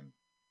licking him.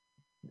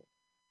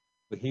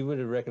 But he would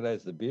have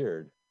recognized the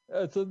beard.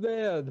 That's a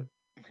man.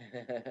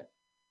 Rawr,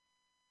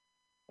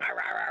 rawr,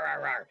 rawr,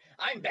 rawr, rawr.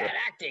 I'm bad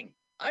acting.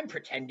 I'm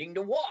pretending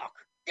to walk.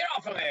 Get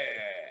off of me.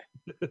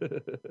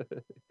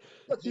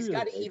 Look, he's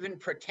got to even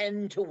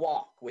pretend to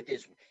walk with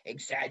his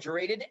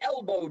exaggerated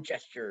elbow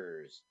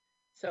gestures.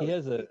 So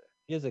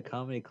he has a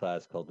comedy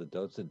class called the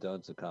Don'ts and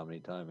Don'ts of Comedy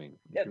Timing.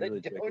 Yeah,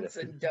 the don'ts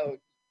and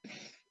don'ts.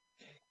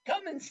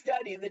 Come and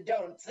study the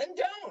don'ts and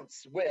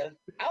don'ts with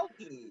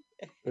Alki.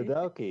 With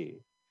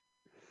Alki.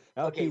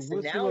 Okay, so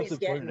what's the now most he's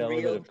getting important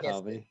element real of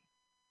comedy? pissed,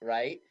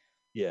 right?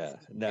 Yeah,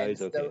 now And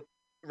he's okay. so,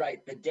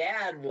 right, the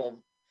dad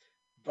will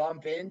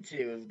bump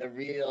into the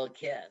real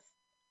kiss.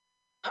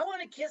 I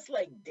want to kiss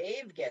like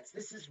Dave gets.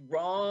 This is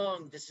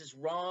wrong. This is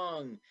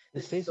wrong.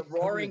 This is the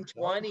Roaring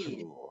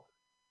 20s.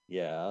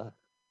 Yeah.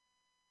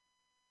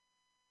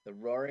 The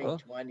Roaring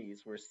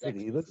 20s were sex.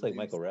 He looks like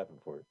Michael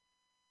Rappaport.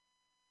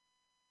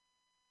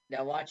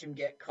 Now watch him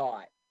get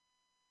caught.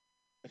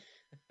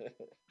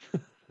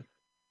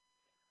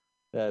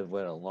 That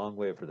went a long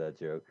way for that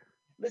joke.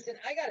 Listen,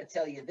 I got to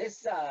tell you,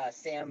 this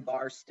Sam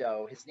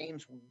Barstow, his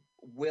name's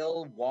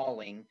Will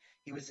Walling.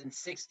 He was in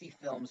 60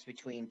 films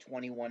between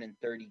 21 and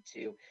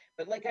 32.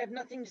 But, like, I have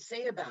nothing to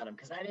say about him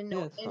because I didn't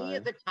know any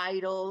of the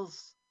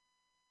titles.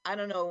 I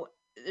don't know.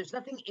 There's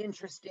nothing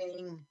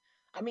interesting.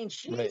 I mean,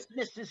 she's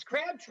Mrs.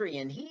 Crabtree,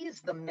 and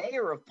he's the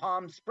mayor of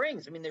Palm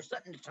Springs. I mean, there's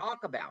something to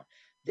talk about.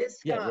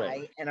 This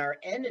guy and our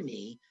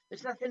enemy,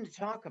 there's nothing to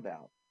talk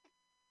about.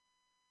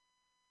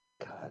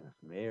 God,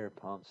 Mayor of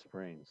Palm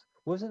Springs.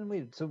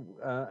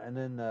 And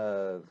then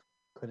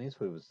Clint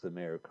Eastwood was the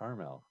mayor of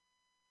Carmel.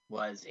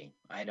 Was he?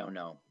 I don't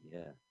know.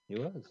 Yeah, he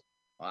was.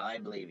 Well, I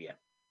believe you.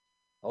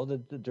 All the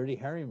Dirty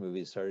Harry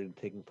movies started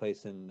taking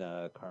place in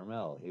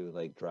Carmel. He would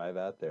like drive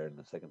out there in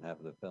the second half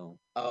of the film.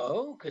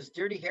 Oh, because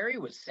Dirty Harry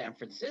was San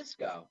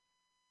Francisco.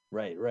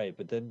 Right.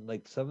 But then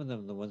like some of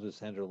them, the ones with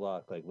Sandra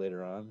Bullock, like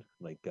later on,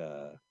 like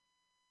the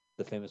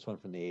famous one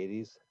from the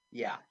 80s.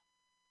 Yeah.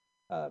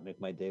 Make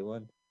My Day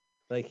one.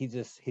 Like he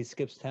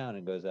skips town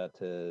and goes out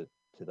to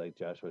like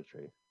Joshua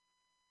Tree.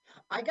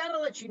 I gotta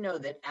let you know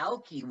that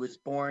Alki was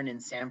born in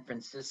San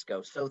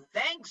Francisco, so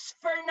thanks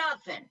for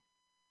nothing.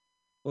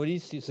 What do you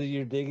see? So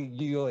you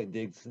like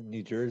dig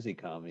New Jersey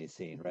comedy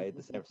scene, right?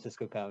 The San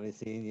Francisco comedy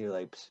scene. You're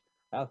like,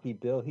 Alki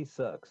Bill, he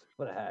sucks.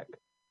 What a hack.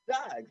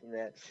 Sucks,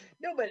 man.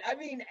 No, but I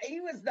mean, he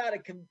was not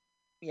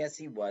yes,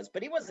 he was,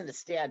 but he wasn't a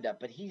stand-up.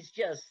 But he's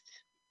just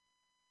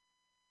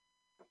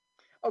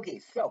okay.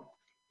 So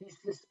he's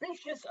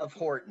suspicious of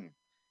Horton.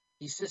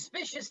 He's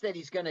suspicious that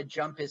he's going to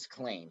jump his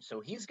claim. So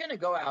he's going to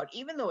go out,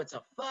 even though it's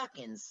a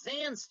fucking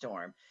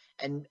sandstorm,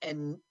 and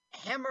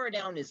hammer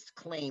down his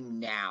claim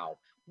now.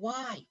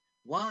 Why?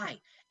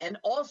 And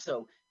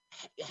also,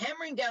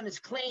 hammering down his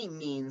claim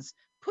means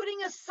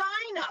putting a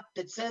sign up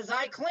that says,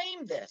 I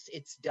claim this.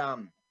 It's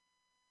dumb.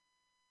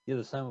 Yeah,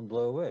 the sign would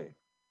blow away.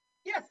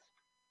 Yes.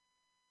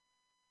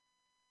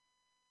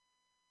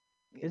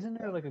 Isn't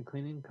there like a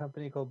cleaning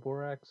company called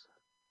Borax?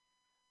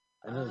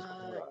 I know it's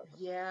Borax.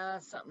 Yeah,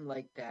 something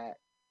like that.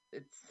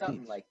 It's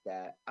something like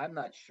that. I'm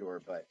not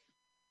sure, but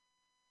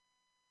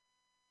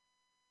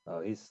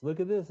oh, look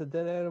at this, a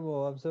dead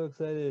animal. I'm so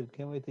excited.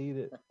 Can't wait to eat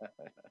it.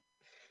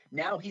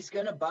 now he's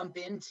gonna bump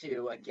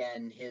into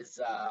again his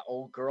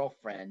old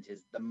girlfriend,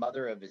 the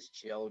mother of his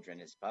children,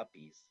 his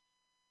puppies.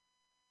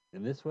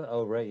 And this one,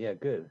 oh right, yeah,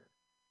 good.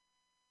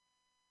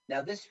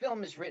 Now this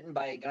film is written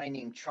by a guy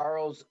named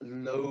Charles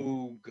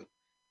Logue,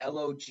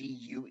 Logue,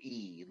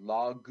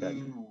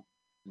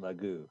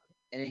 Magoo.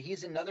 And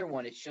he's another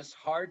one. It's just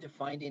hard to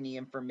find any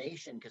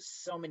information because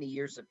so many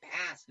years have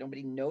passed.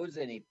 Nobody knows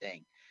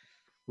anything.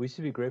 We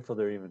should be grateful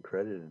they're even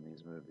credited in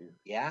these movies.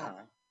 Yeah.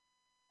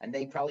 And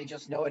they probably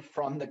just know it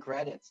from the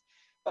credits.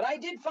 But I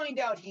did find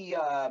out he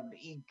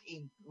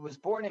was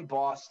born in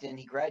Boston.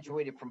 He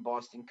graduated from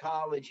Boston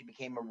College. He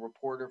became a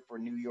reporter for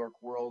New York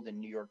World and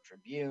New York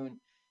Tribune.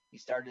 He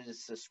started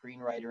as a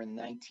screenwriter in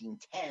the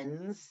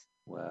 1910s.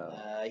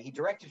 Wow. He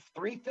directed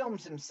 3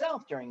 films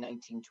himself during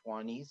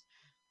 1920s.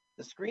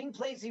 The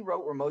screenplays he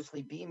wrote were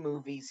mostly B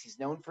movies. He's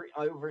known for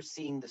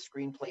overseeing the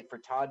screenplay for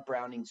Todd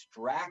Browning's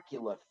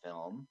Dracula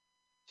film.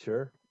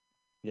 Sure.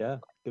 Yeah,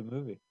 good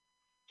movie.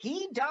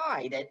 He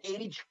died at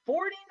age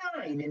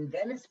 49 in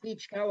Venice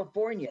Beach,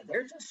 California.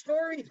 There's a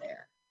story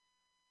there.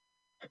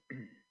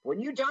 When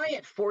you die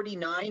at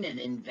 49 and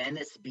in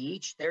Venice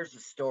Beach, there's a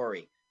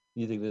story.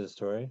 You think there's a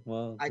story?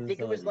 Well, I think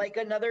it was like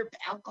another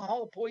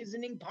alcohol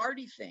poisoning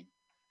party thing.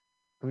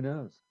 Who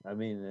knows? I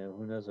mean,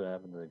 who knows what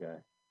happened to the guy?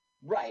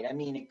 Right. I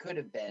mean, it could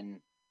have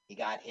been he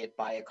got hit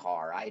by a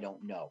car. I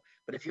don't know.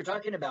 But if you're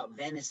talking about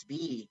Venice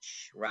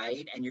Beach,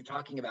 right, and you're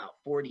talking about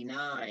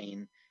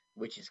 49,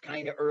 which is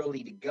kind of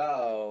early to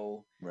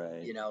go,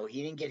 right? You know,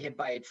 he didn't get hit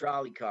by a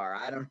trolley car.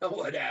 I don't know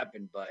what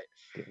happened, but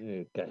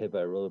got hit by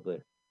a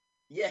rollerblade.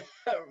 Yeah,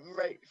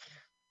 right.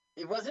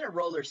 It wasn't a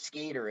roller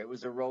skater. It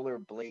was a roller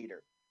blader.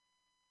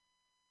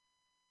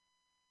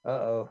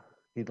 Uh-oh.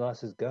 He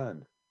lost his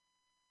gun.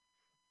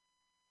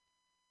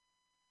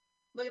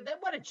 Look at that.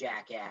 What a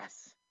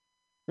jackass.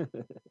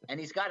 And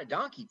he's got a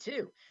donkey,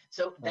 too.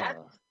 So that's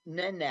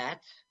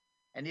Nanette.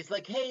 And he's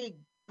like, hey,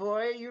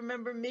 boy, you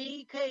remember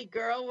me? Hey,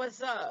 girl,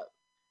 what's up?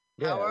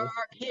 Yeah. How are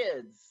our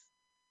kids?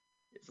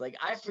 It's like,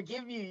 I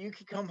forgive you. You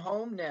can come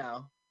home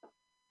now.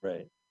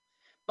 Right.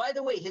 By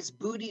the way, his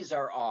booties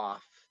are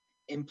off,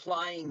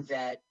 implying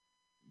that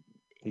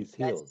he's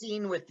healed. That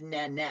scene with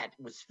Nanette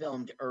was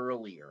filmed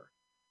earlier.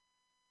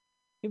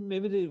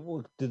 Maybe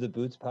do the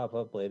boots pop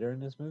up later in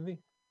this movie?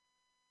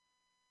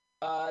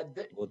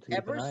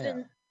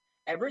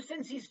 Ever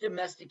since he's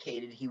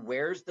domesticated, he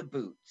wears the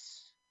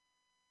boots.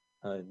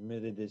 Maybe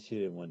they did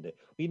shoot it one day.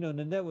 You know,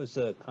 Nanette was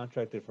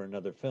contracted for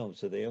another film,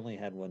 so they only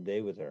had one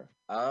day with her.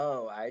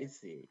 Oh, I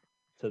see.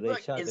 So they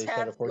shot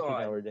a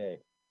 14-hour day.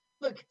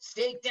 Look,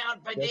 staked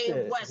out by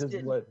Dave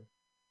Weston.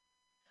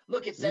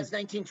 Look, it says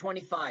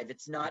 1925.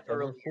 It's not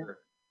earlier.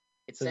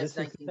 It says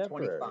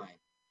 1925.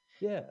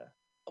 Yeah.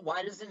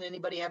 Why doesn't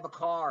anybody have a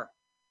car?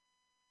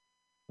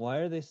 Why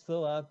are they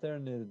still out there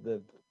in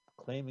the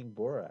claiming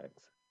borax?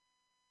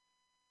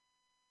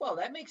 Well,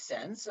 that makes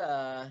sense.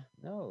 No,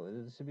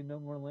 there should be no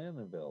more land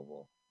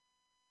available.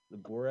 The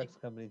borax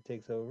company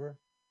takes over.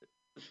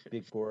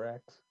 Big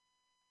borax.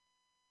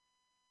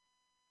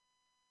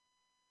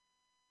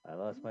 I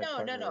lost my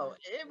partner. No.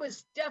 It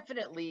was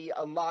definitely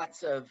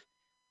lots of.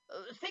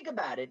 Think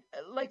about it.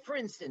 Like, for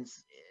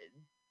instance,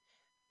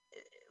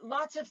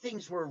 lots of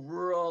things were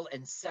rural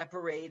and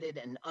separated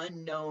and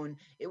unknown.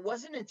 It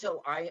wasn't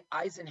until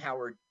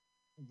Eisenhower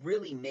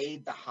really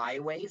made the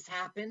highways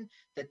happen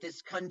that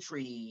this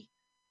country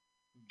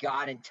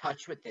got in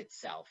touch with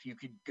itself. You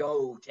could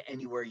go to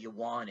anywhere you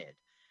wanted.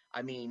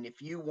 I mean,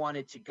 if you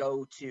wanted to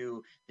go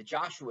to the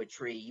Joshua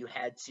Tree, you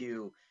had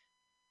to,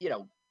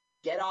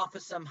 get off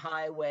of some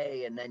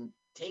highway and then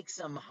take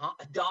some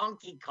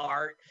donkey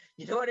cart.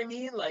 You know what I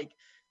mean? Like,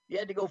 you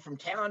had to go from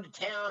town to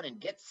town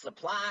and get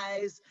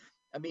supplies.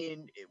 I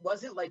mean, it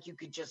wasn't like you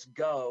could just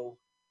go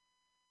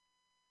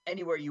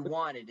anywhere you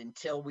wanted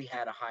until we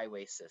had a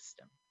highway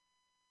system.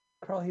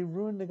 Carl, he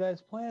ruined the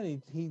guy's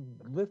plan. He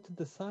lifted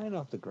the sign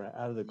out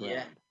of the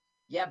ground.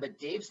 Yeah, but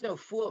Dave's no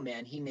fool,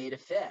 man. He made a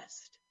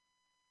fist.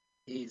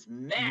 He's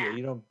mad.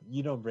 Yeah,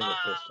 you don't bring a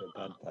fist to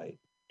a gunfight.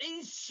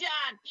 He's shot.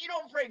 You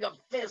don't bring a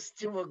fist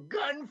to a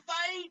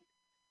gunfight.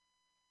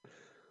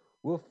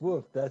 Woof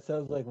woof. That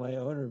sounds like my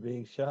owner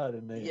being shot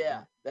in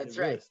the that's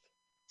right. Wrist.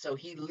 So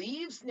he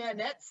leaves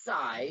Nanette's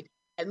side,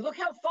 and look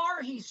how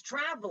far he's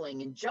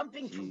traveling and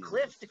jumping from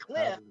cliff to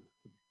cliff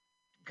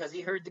because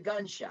he heard the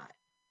gunshot.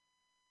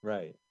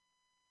 Right.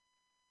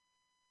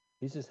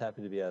 He's just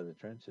happy to be out of the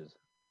trenches.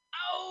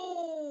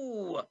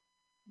 Oh!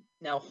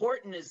 Now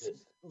Horton has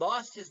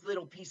lost his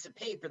little piece of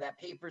paper. That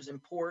paper's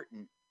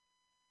important.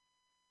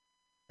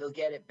 He'll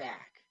get it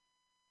back.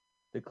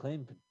 The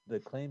claim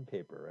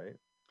paper, right?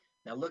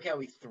 Now look how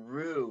he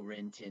threw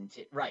Rin Tin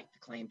Tin. Right, the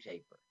claim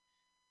paper.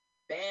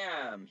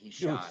 Bam! He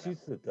shot him.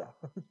 The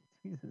dog.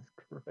 Jesus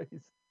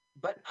Christ!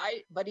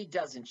 But he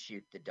doesn't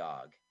shoot the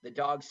dog. The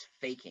dog's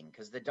faking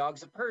because the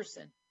dog's a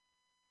person.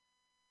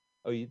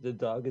 Oh, the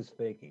dog is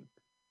faking.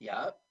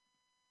 Yep.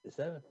 Is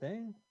that a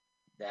thing?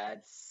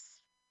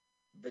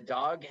 The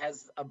dog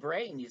has a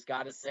brain. He's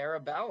got a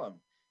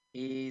cerebellum.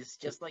 He's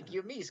just like you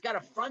and me. He's got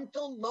a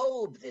frontal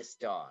lobe, this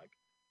dog.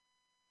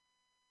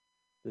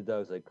 The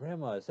dog's like,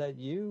 Grandma, is that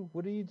you?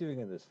 What are you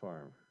doing on this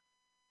farm?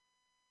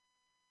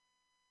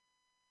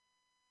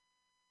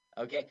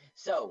 Okay,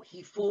 so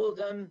he fooled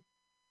him.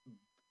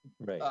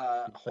 Right.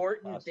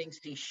 Horton thinks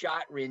he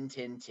shot Rin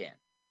Tin Tin.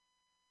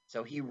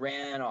 So he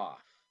ran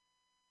off.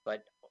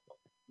 But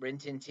Rin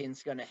Tin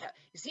Tin's going to have...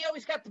 You see how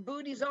he's got the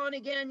booties on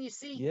again, you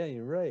see? Yeah,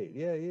 you're right.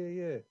 Yeah.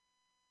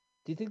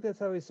 Do you think that's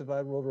how he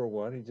survived World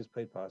War I? He just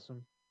played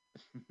possum?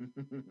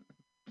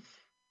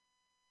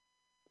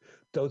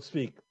 Don't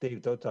speak.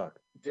 Dave, don't talk.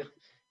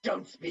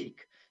 Don't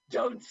speak.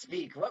 Don't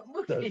speak. What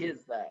movie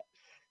is that?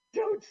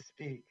 Don't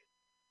speak.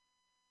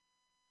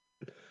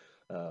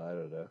 I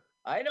don't know.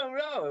 I don't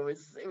know.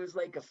 It was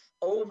like a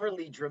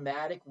overly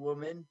dramatic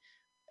woman.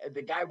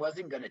 The guy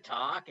wasn't going to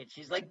talk, and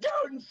she's like,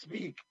 "Don't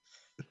speak."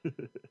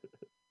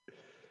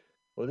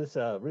 Well, this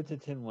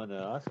Richardson won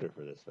an Oscar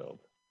for this film.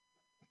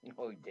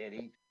 Oh, did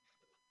he?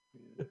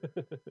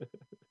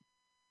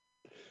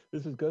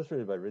 This was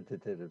ghostwritten by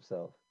Richardson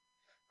himself.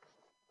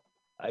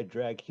 I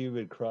drag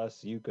human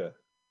cross Yucca.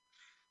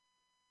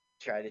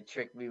 Try to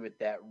trick me with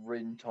that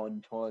rin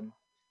ton ton.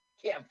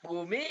 Can't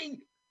fool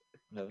me.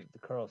 No,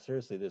 Carl,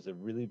 seriously, there's a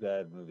really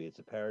bad movie. It's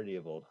a parody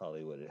of old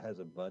Hollywood. It has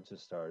a bunch of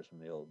stars from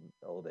the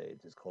old age.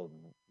 It's called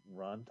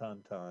Ron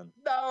Ton Ton.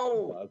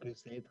 No. Dog Who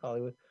Saved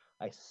Hollywood.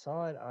 I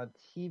saw it on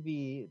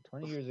TV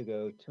 20 years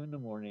ago, 2 in the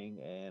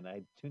morning, and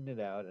I tuned it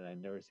out, and I've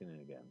never seen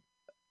it again.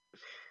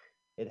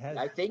 It has.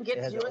 I think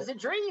it's you as a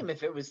dream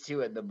if it was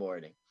 2 in the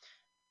morning.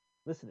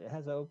 Listen, it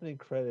has opening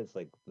credits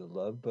like The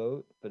Love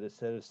Boat, but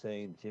instead of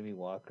saying Jimmy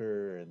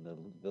Walker and the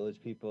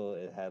Village People,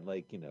 it had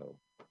like,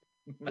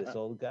 this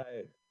old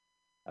guy.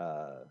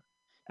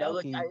 Now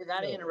look, I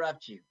gotta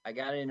interrupt you.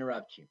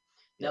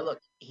 Now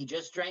look, he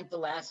just drank the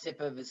last sip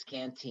of his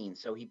canteen,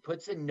 so he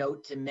puts a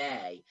note to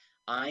May.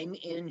 I'm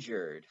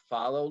injured.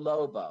 Follow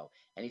Lobo.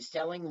 And he's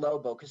telling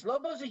Lobo, because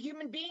Lobo's a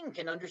human being,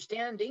 can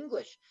understand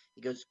English.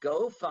 He goes,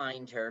 go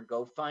find her,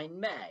 go find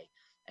May.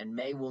 And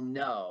May will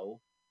know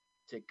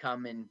to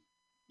come and,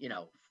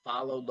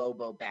 follow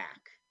Lobo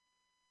back.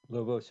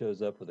 Lobo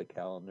shows up with a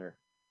calendar.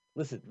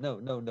 Listen,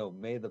 no,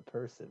 May the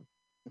person.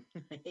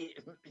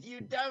 You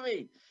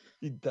dummy.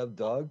 You dumb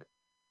dog.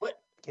 What?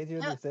 Can't you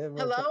understand?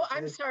 Hello?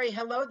 I'm sorry.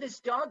 Hello,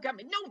 this dog got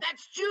me. No,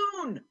 that's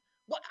June.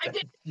 What?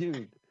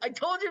 June. I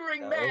told you to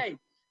ring May.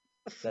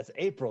 That's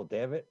April,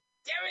 damn it.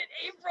 Damn it,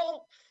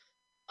 April.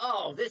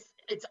 Oh,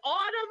 it's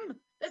autumn.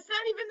 That's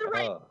not even the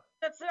right.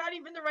 That's not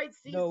even the right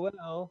season.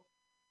 Noel.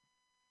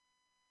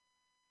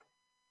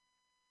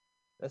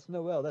 That's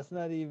Noel. That's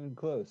not even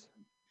close.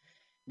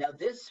 Now,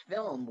 this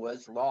film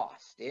was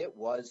lost. It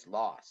was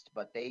lost,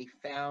 but they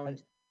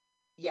found,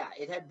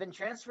 it had been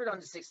transferred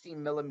onto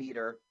 16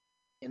 millimeter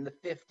in the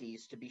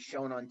 50s to be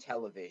shown on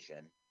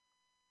television.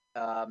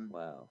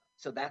 Wow.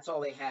 So that's all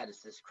they had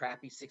is this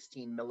crappy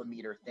 16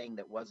 millimeter thing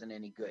that wasn't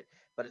any good.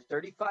 But a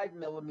 35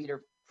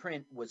 millimeter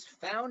print was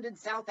found in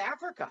South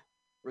Africa,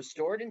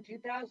 restored in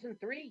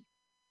 2003.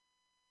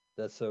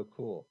 That's so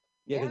cool.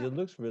 Yeah, because it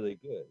looks really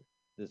good.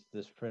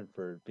 This print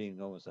for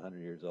being almost 100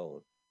 years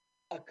old.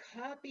 A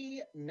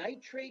copy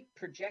nitrate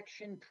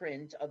projection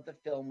print of the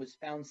film was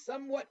found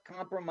somewhat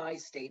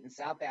compromised state in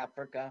South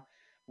Africa,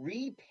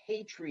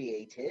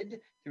 repatriated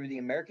through the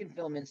American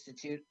Film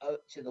Institute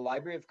to the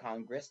Library of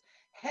Congress.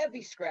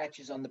 Heavy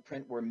scratches on the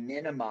print were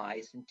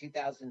minimized. In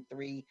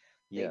 2003,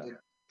 they did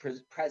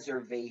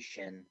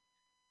preservation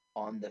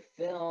on the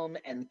film,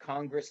 and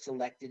Congress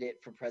selected it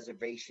for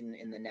preservation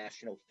in the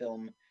National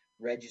Film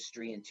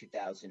Registry in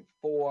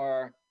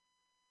 2004.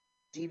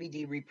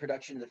 DVD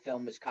reproduction of the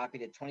film was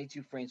copied at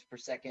 22 frames per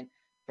second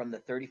from the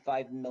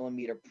 35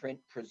 millimeter print,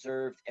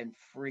 preserved and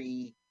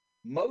free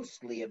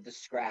mostly of the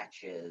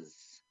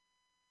scratches.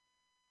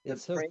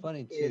 It's so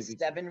funny too. It's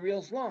 7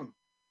 reels long.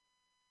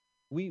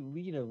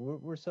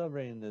 We're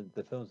celebrating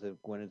the films that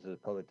went into the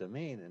public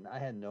domain, and I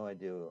had no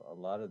idea a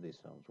lot of these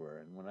films were.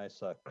 And when I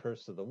saw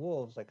Curse of the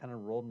Wolves, I kind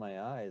of rolled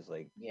my eyes,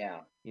 like,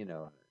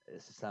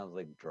 this sounds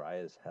like dry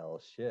as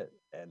hell shit.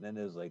 And then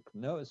it was like,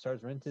 no, it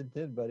stars Rin Tin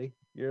Tin, buddy.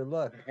 You're in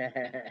luck.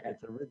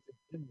 It's a Rin Tin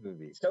Tin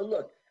movie. So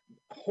look,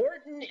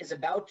 Horton is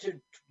about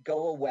to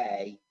go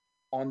away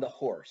on the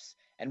horse,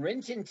 and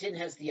Rin Tin Tin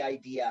has the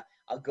idea,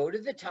 I'll go to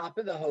the top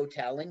of the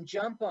hotel and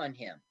jump on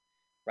him.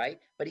 Right?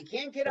 But he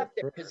can't get up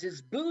there because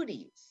his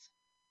booties.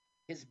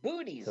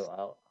 So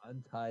I'll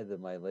untie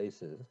my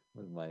laces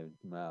with my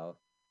mouth.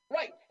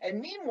 Right.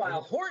 And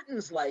meanwhile,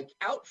 Horton's like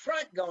out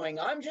front going,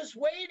 I'm just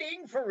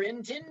waiting for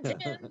Rin Tin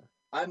Tin.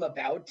 I'm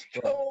about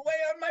to go away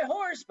on my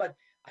horse, but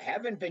I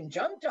haven't been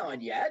jumped on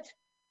yet.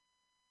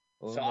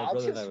 Well, so my I'll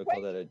brother just and I would wait.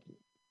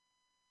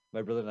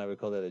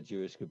 call that a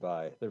Jewish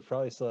goodbye. They're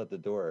probably still at the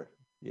door,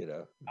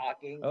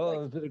 Talking.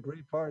 Oh, it's been a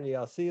great party.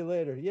 I'll see you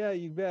later. Yeah,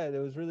 you bet. It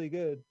was really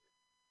good.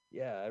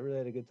 Yeah, I really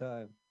had a good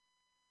time.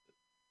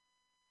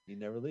 You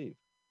never leave.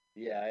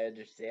 Yeah, I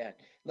understand.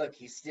 Look,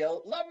 he's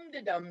still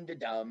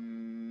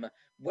lum-de-dum-de-dum.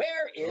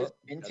 Where is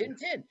Rin Tin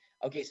Tin?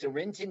 Okay, so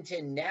Rin Tin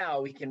Tin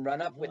now he can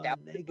run up without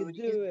the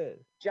booties,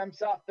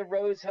 jumps off the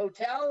Rose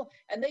Hotel,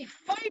 and they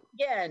fight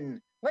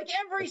again. Like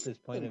every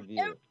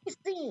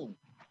scene.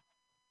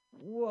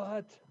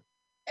 What?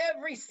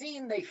 Every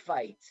scene they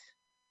fight.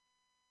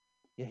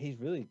 Yeah,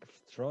 he's really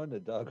throwing the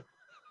dog.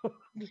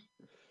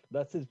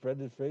 That's his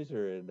Brendan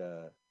Fraser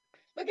and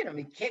Look at him.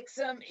 He kicks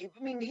him. He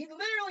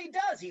literally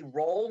does. He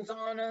rolls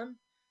on him.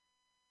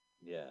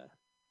 Yeah.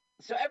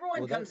 So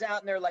everyone comes out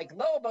and they're like,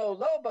 Lobo,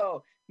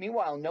 Lobo.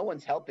 Meanwhile, no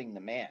one's helping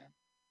the man.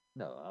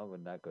 No, I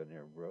would not go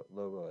near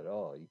Lobo at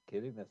all. Are you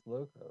kidding? That's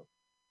loco.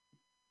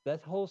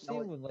 That whole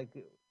scene when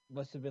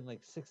must have been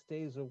like 6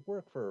 days of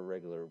work for a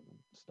regular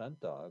stunt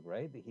dog,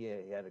 right? He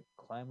had to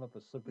climb up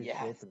a slippery slope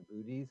Yes, in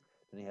booties,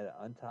 then he had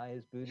to untie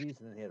his booties,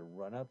 and then he had to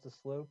run up the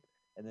slope,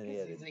 and then he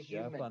because had to he's a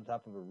jump human. on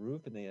top of a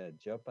roof, and then he had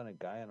to jump on a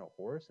guy on a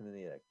horse, and then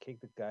he had to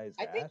kick the guy's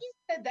I think ass.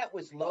 he said that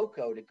was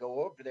Loco to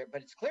go over there,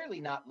 but it's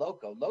clearly not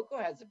Loco. Loco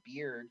has a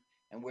beard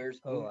and wears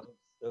Oh, boots. I'm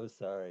so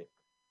sorry.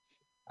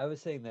 I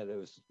was saying that it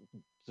was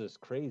just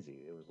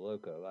crazy. It was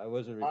Loco. I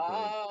wasn't referring to the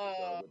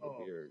dog with the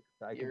Oh, beard.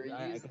 you're I can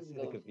using see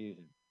the the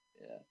confusion.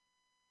 yeah.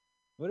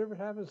 Whatever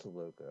happens to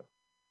Loco?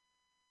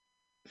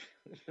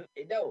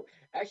 No,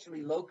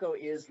 actually, Loco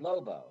is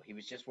Lobo. He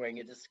was just wearing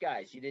a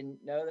disguise. You didn't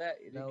know that?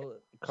 You didn't...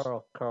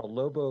 No, Carl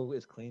Lobo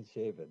is clean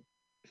shaven.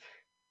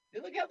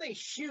 Look how they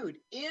shoot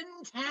in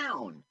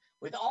town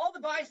with all the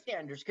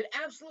bystanders could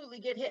absolutely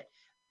get hit.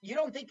 You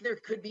don't think there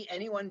could be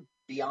anyone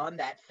beyond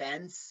that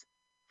fence,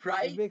 It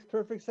right? makes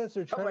perfect sense.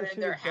 They're trying Someone to in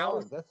shoot their a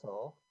house. dog. That's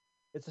all.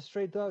 It's a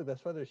stray dog.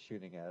 That's why they're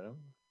shooting at him.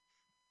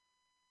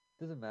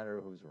 Doesn't matter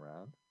who's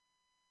around.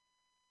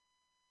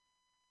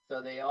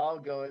 So they all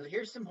go,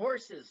 here's some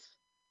horses.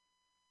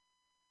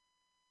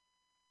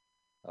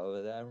 Oh,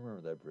 I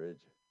remember that bridge.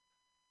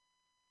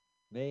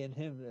 May and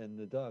him and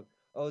the dog.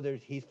 Oh,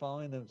 he's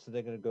following them, so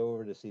they're gonna go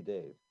over to see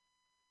Dave.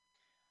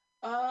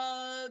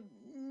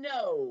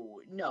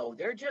 No,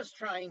 they're just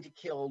trying to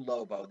kill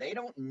Lobo. They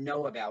don't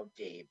know about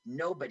Dave.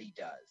 Nobody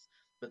does.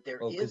 But there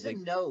Oh, is a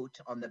note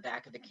on the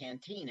back of the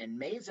canteen, and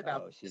May's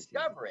about to she's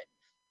discover it.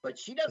 But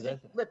she 'cause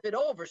doesn't that's flip it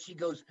over. She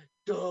goes,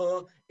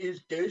 duh,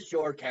 is this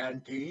your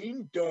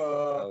canteen? Duh.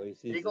 oh, he And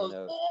sees he the goes,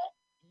 note. oh,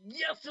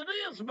 yes, it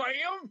is,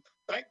 ma'am.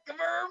 Thank you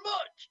very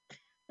much.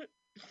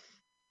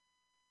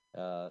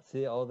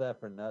 See all that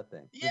for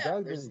nothing. The Yeah,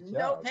 dog did there's his no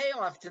job.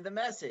 payoff to the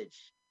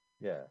message.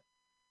 Yeah.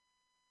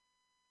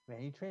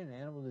 Man, you train an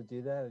animal to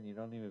do that, and you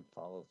don't even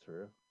follow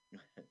through.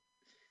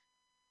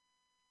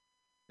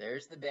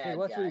 There's the Hey, bad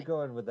watch where you're guy.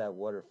 going with that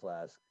water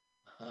flask.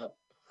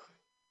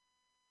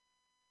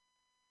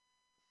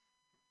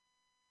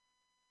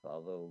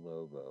 Follow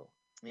Lobo.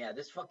 Yeah,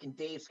 this fucking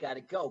Dave's got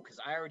to go because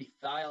I already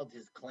filed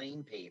his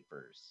claim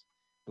papers.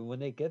 But when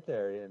they get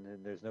there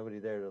and there's nobody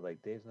there, they're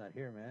like, Dave's not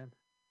here,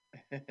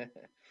 man.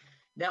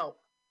 Now,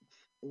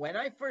 when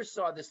I first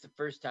saw this the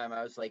first time,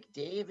 I was like,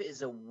 Dave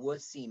is a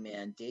wussy,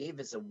 man. Dave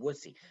is a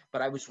wussy.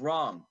 But I was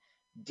wrong.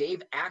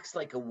 Dave acts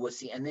like a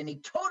wussy, and then he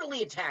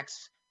totally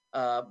attacks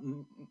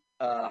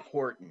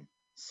Horton.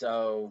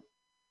 So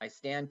I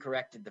stand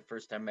corrected the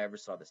first time I ever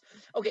saw this.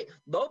 Okay,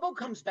 Lobo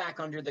comes back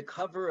under the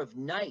cover of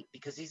night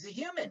because he's a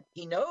human.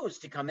 He knows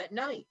to come at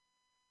night.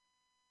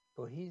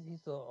 Well,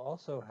 he's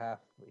also half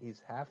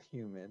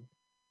human,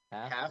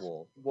 half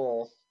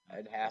wolf,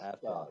 and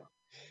half dog. dog.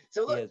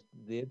 So He look, has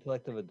the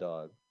intellect of a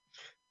dog.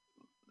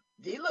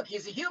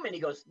 he's a human. He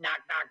goes, knock,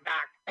 knock,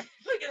 knock.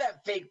 Look at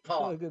that fake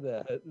paw. Look at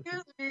that.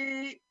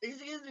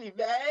 Excuse me,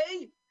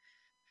 May.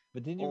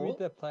 But didn't you read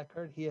that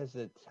placard? He has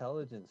the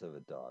intelligence of a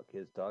dog.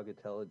 His dog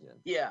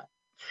intelligence. Yeah.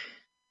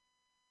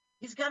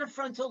 He's got a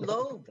frontal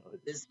lobe,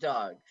 this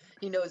dog.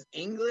 He knows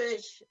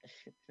English.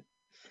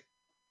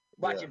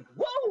 Watch him.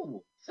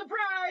 Whoa!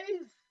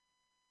 Surprise!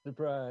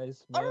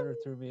 Surprise! My owner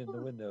threw me in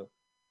the window.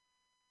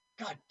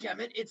 God damn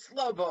it, it's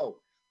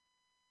Lobo.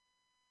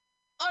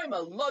 I'm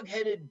a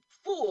lug-headed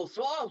fool,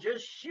 so I'll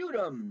just shoot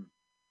him.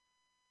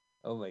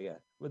 Oh my god!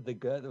 With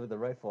the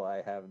rifle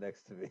I have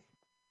next to me.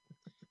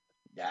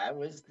 That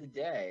was the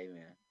day,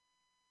 man.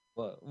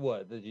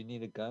 What? Did you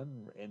need a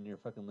gun in your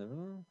fucking living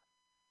room?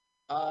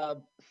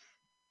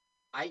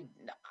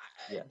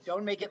 Yes.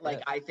 Don't make it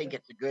like I think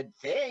it's a good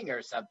thing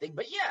or something,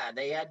 but yeah,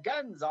 they had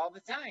guns all the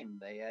time.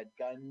 They had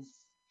guns.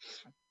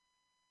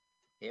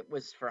 It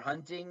was for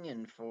hunting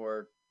and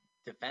for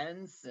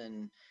defense,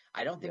 and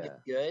I don't think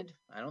it's good.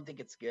 I don't think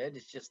it's good.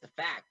 It's just the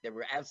fact there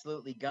were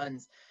absolutely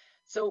guns.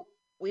 So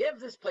we have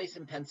this place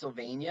in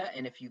Pennsylvania,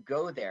 and if you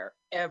go there,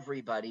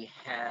 everybody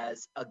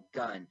has a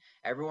gun.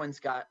 Everyone's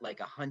got like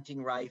a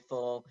hunting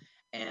rifle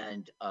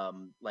and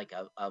like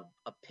a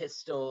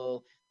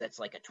pistol that's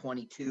like a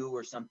 22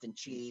 or something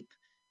cheap.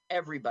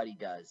 Everybody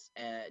does,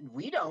 and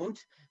we don't.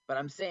 But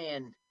I'm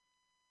saying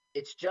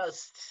it's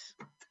just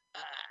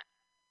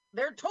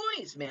they're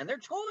toys, man. They're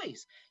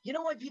toys. You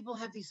know why people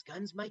have these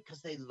guns, Mike?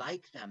 Because they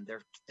like them.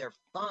 They're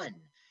fun.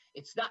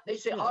 It's not. They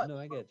say, "Oh, no,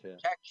 I get you."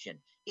 Protection.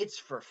 It's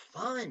for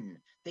fun.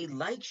 They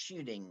like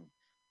shooting.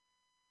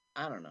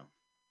 I don't know.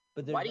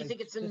 But why do you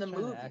think it's in the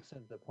movie? To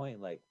accent the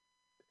point, like,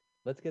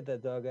 let's get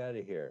that dog out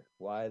of here.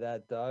 Why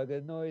that dog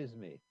annoys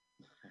me?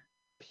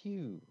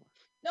 Pew.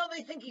 No,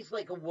 they think he's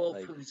like a wolf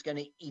who's going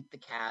to eat the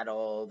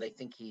cattle. They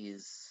think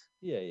he's.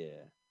 Yeah.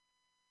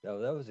 Oh,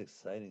 that was an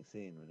exciting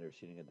scene when they were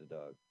shooting at the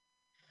dog.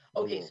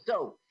 Okay,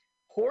 so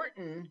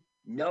Horton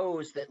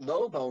knows that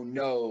Lobo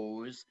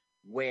knows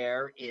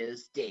where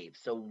is Dave.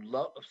 So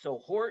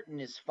Horton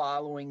is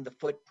following the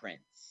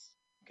footprints.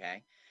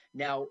 Okay.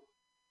 Now,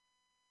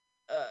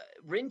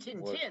 Rin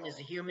Tin Tin is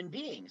a human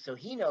being, so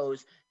he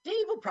knows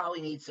Dave will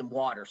probably need some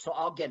water. So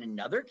I'll get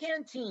another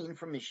canteen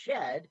from his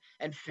shed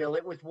and fill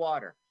it with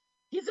water.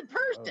 He's a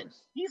person.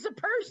 Gross. He's a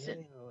person.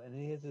 Ew, and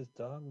he has his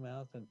dog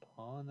mouth and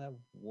paw in that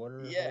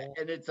water Yeah, hole.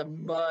 and it's a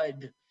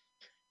mud.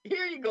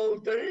 Here you go,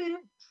 Dave.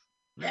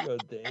 You go,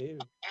 Dave.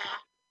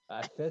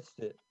 I fetched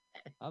it.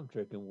 I'm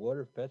drinking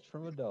water fetched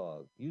from a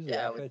dog. Usually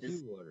I Yeah, with fetch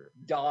this you water.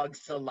 dog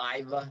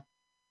saliva.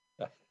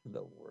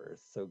 The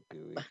worst. So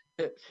gooey.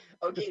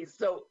 Okay,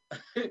 so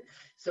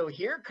so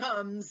here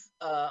comes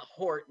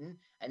Horton,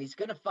 and he's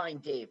gonna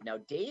find Dave. Now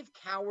Dave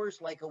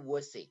cowers like a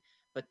wussy,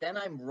 but then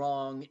I'm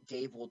wrong.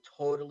 Dave will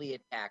totally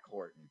attack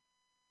Horton.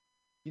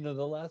 You know,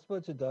 the last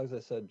bunch of dogs I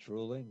saw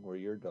drooling were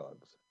your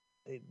dogs.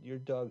 Your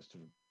dogs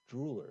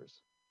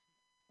droolers.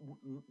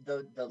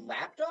 The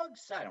lap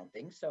dogs? I don't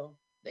think so.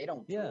 They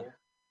don't Yeah. drool.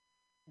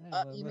 Yeah,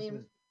 well, You must mean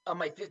have- on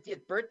my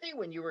 50th birthday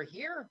when you were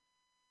here?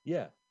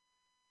 yeah.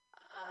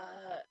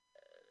 Uh,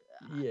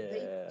 Yeah.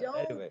 they don't.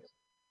 Anyway.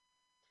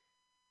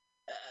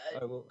 All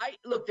right, well,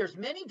 Look. There's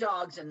many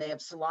dogs, and they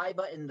have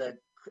saliva in the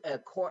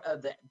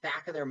the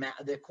back of their mouth,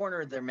 the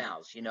corner of their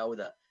mouths. You know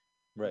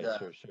right,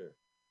 the sure.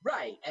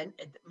 right. And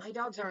my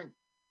dogs aren't.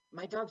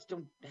 My dogs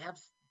don't have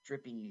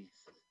drippy.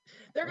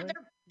 They're Right.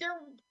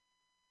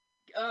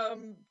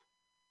 um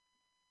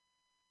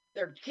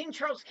they're King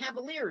Charles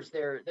Cavaliers.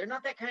 They're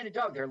not that kind of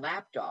dog. They're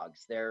lap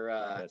dogs. They're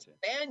Gotcha.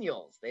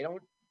 spaniels. They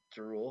don't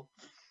drool.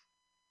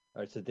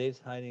 All right, so Dave's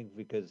hiding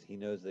because he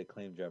knows the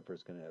claim jumper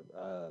is gonna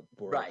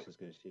Borax Right. is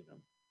gonna shoot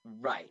him.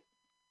 Right.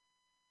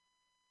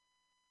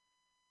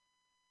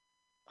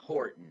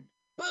 Horton.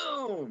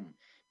 Boom.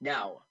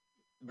 Now,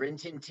 Rin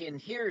Tin Tin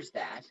hears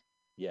that,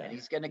 Yeah. and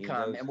he's going to he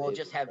come, knows and we'll Dave's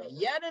just in have trouble.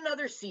 yet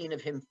another scene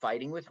of him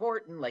fighting with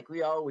Horton, like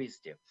we always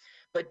do.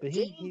 But But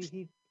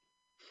Dave,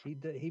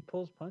 he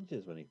pulls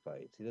punches when he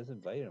fights. He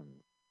doesn't bite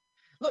him.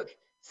 look,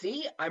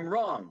 see, I'm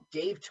wrong.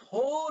 Dave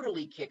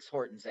totally kicks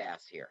Horton's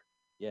ass here.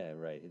 Yeah,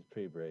 right. He's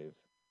pretty brave.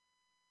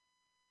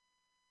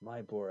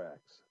 My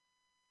Borax.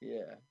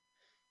 Yeah.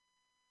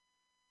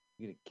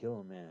 You gotta kill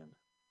a man.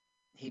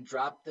 He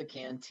dropped the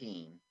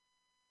canteen.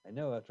 I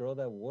know. After all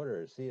that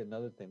water, see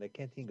another thing. That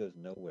canteen goes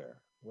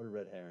nowhere. What a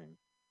red herring.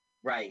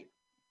 Right.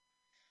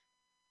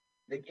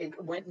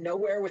 It went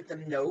nowhere with the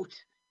note.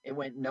 It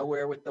went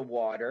nowhere with the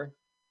water.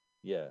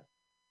 Yeah.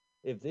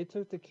 If they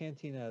took the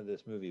canteen out of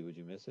this movie, would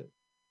you miss it?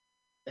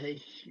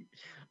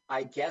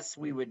 I guess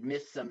we would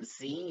miss some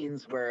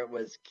scenes where it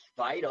was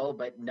vital,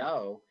 but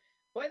no.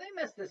 Boy, they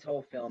messed this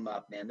whole film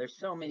up, man. There's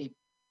so many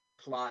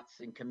plots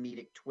and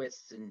comedic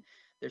twists, and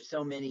there's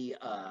so many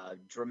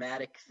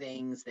dramatic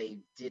things they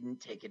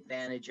didn't take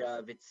advantage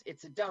of.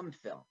 It's a dumb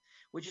film.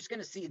 We're just going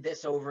to see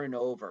this over and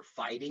over,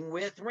 fighting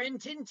with Rin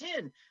Tin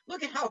Tin.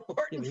 Look at how Yeah,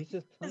 Horton but he's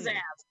just his playing.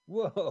 ass.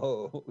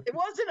 Whoa. It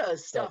wasn't a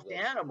stuffed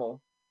that.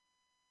 animal.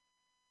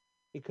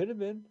 It could have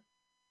been.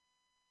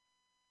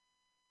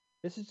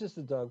 This is just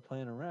a dog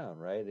playing around,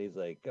 right? He's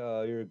like,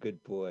 "Oh, you're a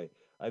good boy."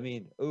 I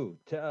mean, ooh,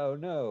 oh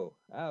no,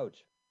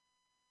 ouch.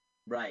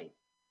 Right.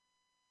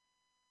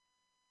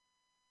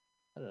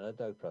 I don't know. That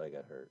dog probably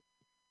got hurt.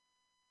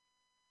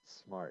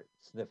 Smart,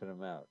 sniffing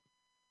him out.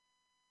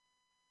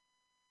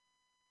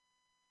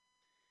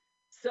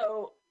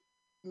 So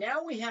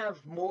now we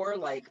have more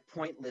like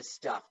pointless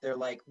stuff. They're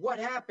like, what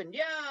happened?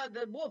 Yeah,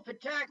 the wolf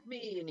attacked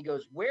me. And he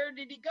goes, where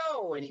did he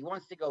go? And he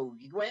wants to go,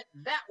 he went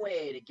that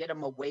way to get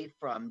him away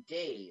from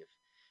Dave.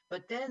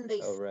 But then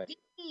they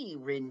see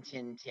Rin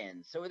Tin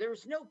Tin. So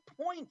there's no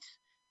point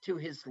to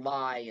his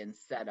lie and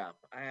setup.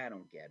 I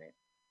don't get it.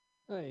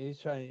 He's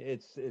trying.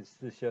 It's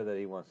to show that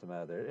he wants him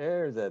out of there.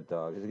 There's that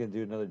dog. Is he gonna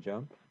do another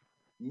jump?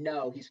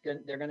 No,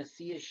 they're gonna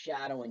see his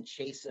shadow and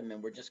chase him,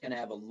 and we're just gonna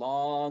have a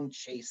long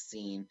chase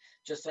scene,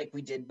 just like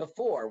we did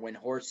before when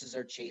horses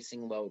are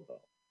chasing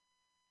Lobo.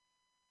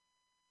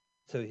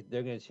 So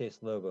they're gonna chase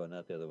Lobo,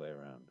 not the other way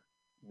around.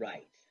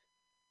 Right.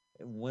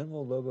 And when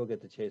will Lobo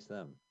get to chase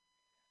them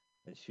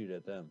and shoot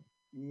at them?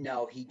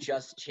 No, he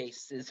just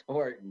chases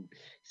Horton. He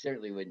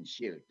certainly wouldn't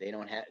shoot. They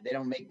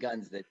don't make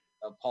guns that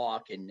a paw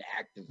can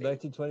activate.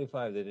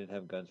 1925, they didn't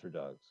have guns for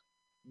dogs.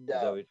 No.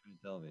 Is that what you're trying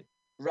to tell me?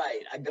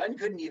 Right. A gun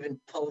couldn't even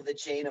pull the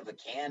chain of a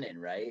cannon,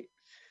 right?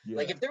 Yeah.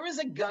 Like if there was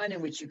a gun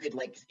in which you could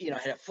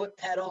had a foot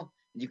pedal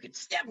and you could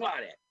step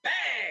on it,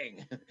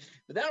 bang!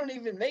 But they don't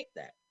even make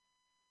that.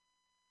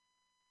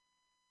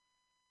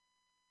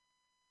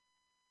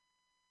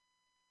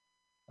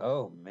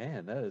 Oh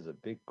man, that is a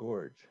big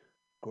gorge.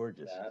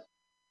 Gorgeous. Yeah.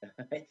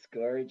 It's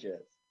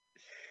gorgeous.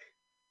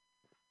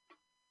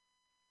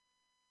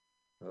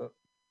 Oh.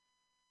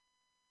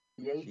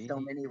 He ate so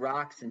many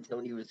rocks until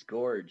he was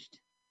gorged.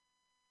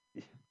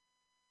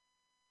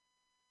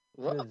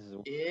 Well,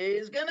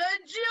 he's gonna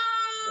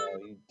jump! Oh,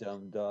 you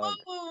dumb dog.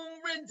 Boom!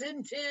 Rin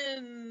Tin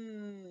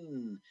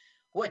Tin!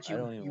 What, you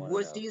know.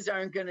 wussies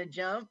aren't gonna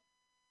jump?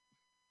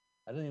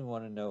 I don't even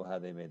want to know how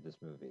they made this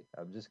movie.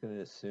 I'm just going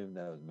to assume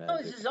that was No,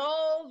 magic. this is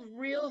all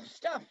real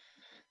stuff.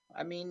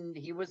 I mean,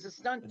 he was a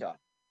stunt dog.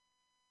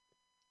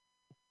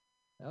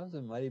 That was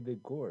a mighty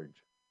big gorge.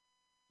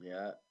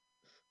 Yeah,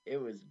 it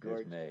was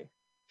gorgeous. May.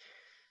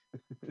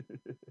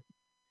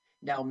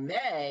 Now,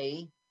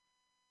 May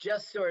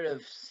just sort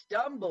of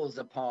stumbles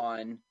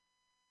upon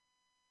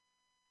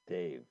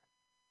Dave.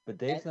 But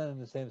Dave's not in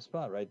the same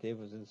spot, right? Dave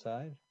was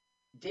inside.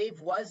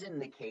 Dave was in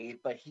the cave,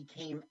 but he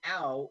came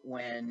out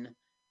when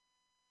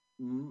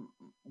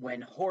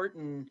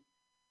Horton,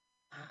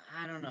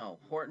 I don't know,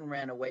 Horton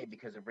ran away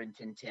because of Rin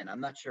Tin Tin.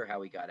 I'm not sure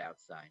how he got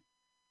outside.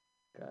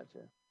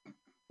 Gotcha.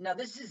 Now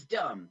this is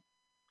dumb.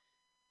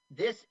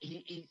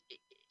 He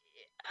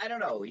I don't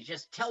know. He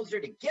just tells her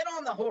to get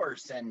on the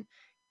horse and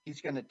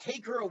he's going to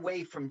take her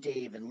away from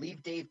Dave and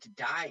leave Dave to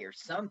die or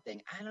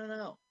something. I don't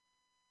know.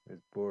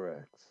 It's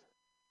borax.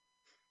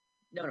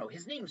 No,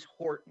 his name's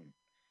Horton.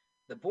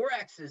 The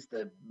borax is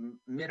the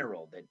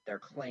mineral that they're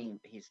claiming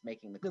he's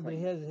making the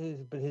claim. No,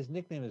 but his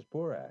nickname is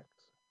Borax.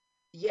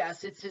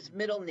 Yes, it's his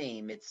middle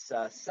name. It's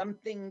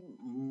something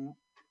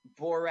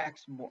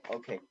borax.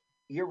 Okay,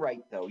 you're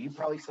right though. You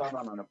probably saw it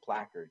on a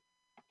placard.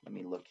 Let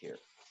me look here.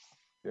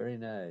 Very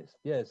nice.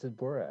 Yeah, it said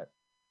Borat.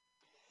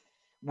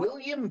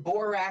 William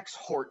Borax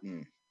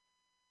Horton.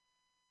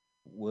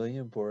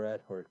 William Borat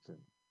Horton.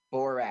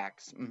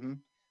 Borax.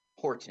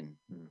 Horton.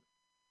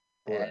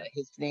 Borax.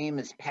 His name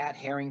is Pat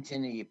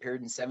Harrington. He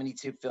appeared in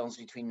 72 films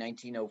between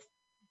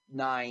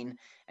 1909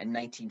 and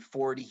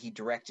 1940. He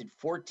directed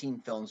 14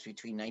 films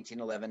between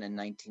 1911 and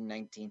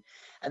 1919.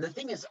 And the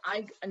thing is,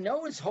 I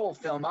know his whole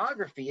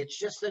filmography. It's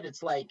just that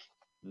it's like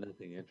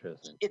nothing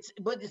interesting.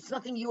 But it's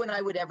nothing you and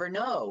I would ever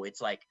know.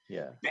 It's like,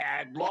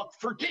 bad luck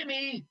for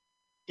Timmy.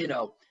 You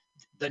know,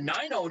 the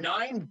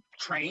 909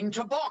 train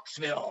to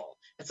Boxville.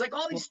 It's like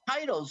all these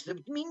titles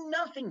that mean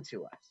nothing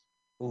to us.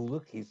 Oh,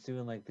 look, he's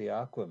doing like the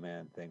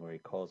Aquaman thing where he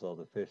calls all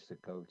the fish to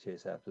go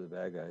chase after the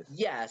bad guys.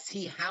 Yes,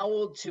 he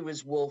howled to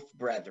his wolf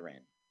brethren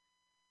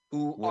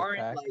who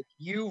aren't like,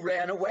 you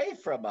ran away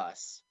from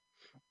us.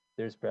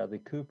 There's Bradley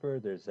Cooper,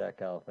 there's Zach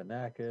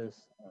Galifianakis,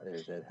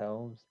 there's Ed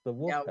Helms, the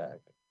wolf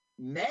pack.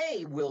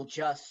 May will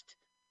just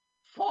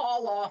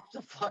fall off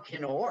the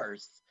fucking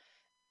horse,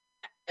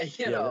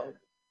 you know,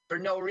 for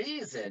no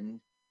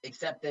reason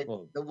except that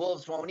the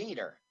wolves won't eat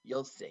her.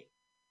 You'll see.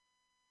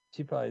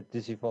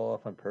 Did she fall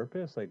off on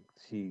purpose? Like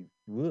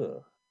Yeah,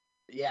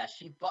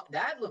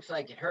 that looks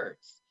like it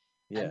hurts.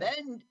 Yeah. And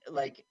then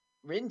like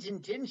Rin Tin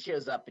Tin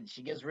shows up and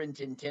she gives Rin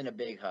Tin Tin a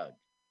big hug.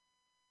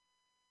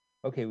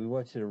 Okay, we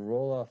want you to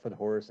roll off a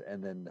horse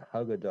and then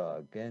hug a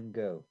dog and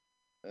go.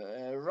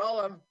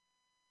 Roll him.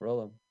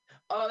 Roll him.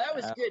 Oh, that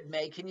was good,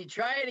 May. Can you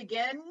try it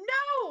again?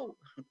 No.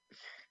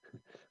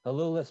 A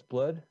little less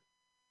blood.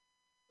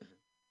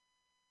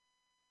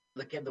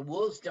 Look, the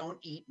wolves don't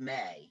eat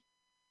May.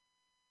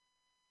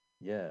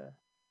 Yeah.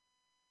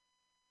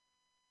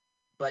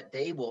 But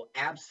they will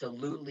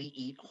absolutely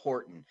eat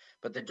Horton.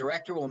 But the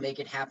director will make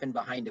it happen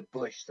behind a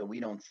bush so we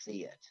don't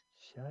see it.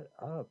 Shut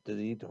up. Did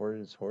he eat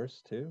Horton's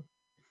horse too?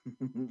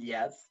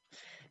 Yes.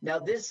 Now,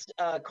 this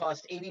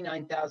cost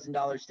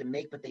 $89,000 to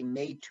make, but they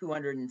made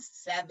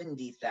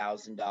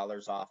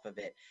 $270,000 off of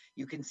it.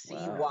 You can see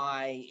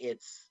why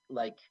it's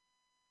like,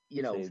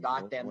 you know,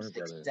 got them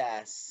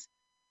success.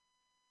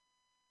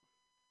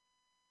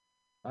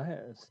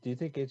 Do you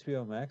think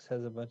HBO Max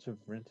has a bunch of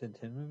Rin Tin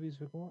Tin movies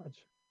we can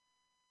watch?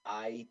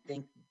 I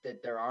think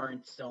that there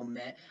aren't so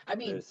many. I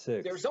mean,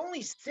 there's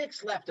only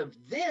 6 left of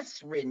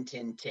this Rin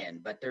Tin Tin,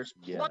 but there's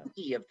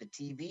plenty of the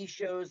TV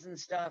shows and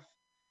stuff.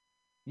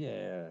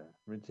 Yeah,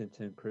 Rin Tin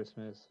Tin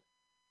Christmas.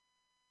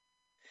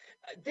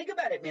 Think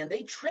about it, man.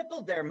 They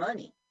tripled their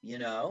money, you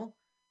know?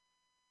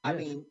 Yes. I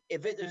mean,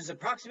 if there's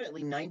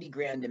approximately 90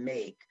 grand to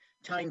make,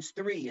 times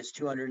 3 is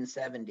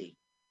 270.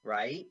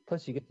 Right.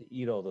 Plus, you get to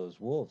eat all those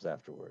wolves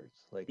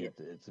afterwards. Like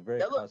it's a very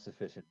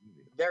cost-efficient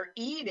movie. They're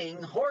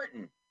eating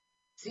Horton.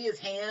 See his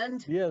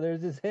hand? Yeah,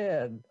 there's his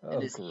hand.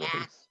 And his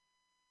hat.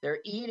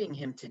 They're eating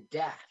him to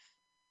death.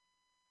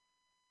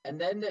 And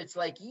then it's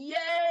like,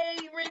 yay,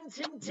 Rin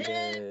Tin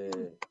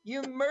Tin!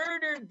 You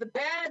murdered the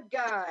bad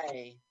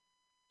guy.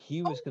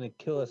 He was going to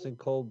kill us in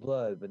cold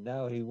blood, but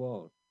now he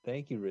won't.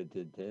 Thank you, Rin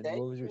Tin Tin.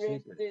 What was your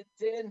secret? Rin Tin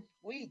Tin,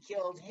 we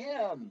killed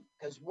him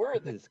because we're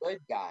the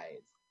good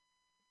guys.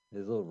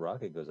 His little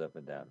rocket goes up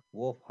and down.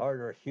 Wolf heart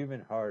or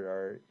human heart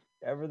are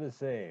ever the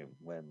same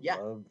when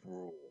love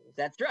rules.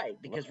 That's right,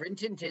 because Rin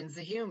Tin Tin's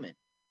a human.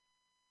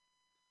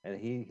 And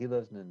he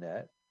loves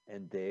Nanette,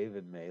 and Dave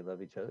and May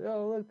love each other.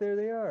 Oh, look, there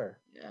they are.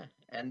 Yeah,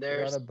 and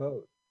they're on a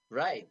boat.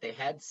 Right, they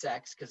had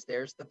sex because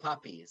there's the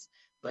puppies,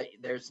 but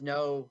there's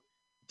no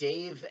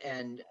Dave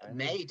and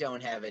May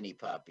don't have any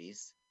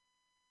puppies.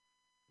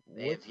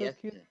 What's so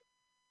cute?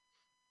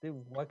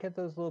 Why can't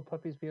those little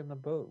puppies be on the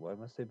boat? Why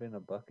must they be in a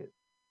bucket?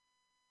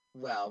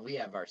 Well, we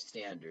have our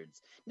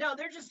standards. No,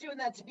 they're just doing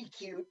that to be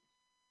cute.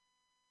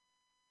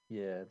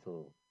 Yeah, it's a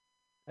little.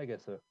 I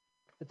guess so.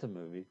 It's a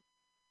movie.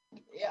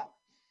 Yeah.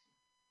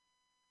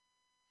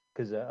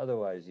 Because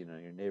otherwise, you know,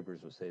 your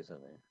neighbors will say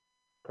something.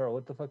 Carl,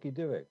 what the fuck are you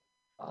doing?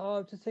 Oh,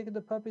 I'm just taking the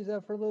puppies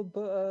out for a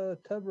little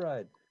tub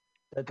ride.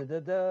 Da da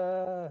da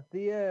da.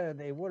 The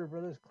end. A Warner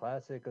Brothers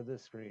classic of the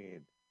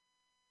screen.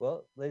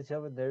 Well, ladies and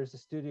gentlemen, there's the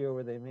studio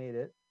where they made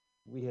it.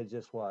 We had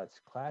just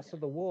watched Class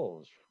of the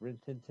Wolves, Rin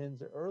Tin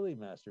Tin's early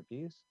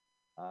masterpiece,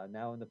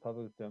 now in the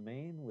public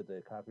domain with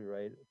the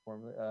copyright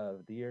formula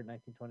of the year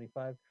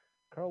 1925.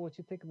 Carl, what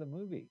you think of the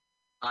movie?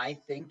 I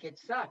think it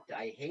sucked.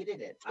 I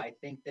hated it. I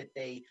think that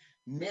they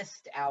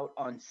missed out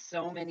on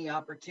so many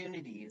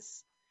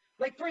opportunities.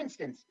 Like, for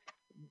instance,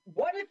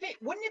 wouldn't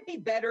it be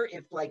better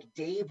if like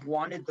Dave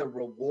wanted the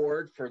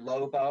reward for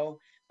Lobo,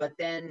 but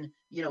then,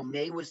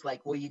 May was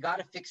like, well, you got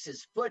to fix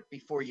his foot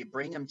before you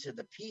bring him to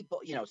the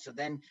people, so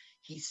then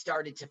he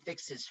started to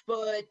fix his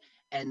foot,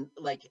 and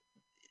like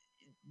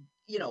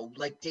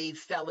Dave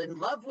fell in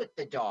love with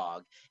the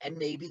dog, and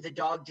maybe the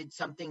dog did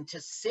something to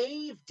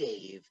save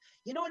Dave.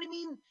 You know what I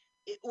mean?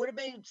 It would have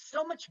been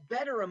so much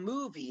better a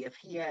movie if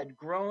he had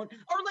grown,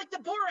 or like the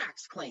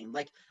Borax claim.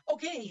 Like,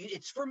 okay,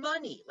 it's for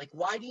money. Like,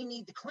 why do you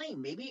need the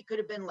claim? Maybe it could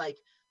have been like,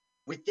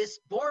 with this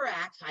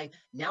Borax, I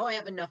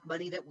have enough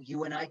money that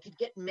you and I could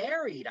get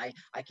married.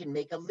 I can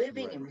make a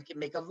living, Right. and we can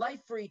make a life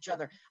for each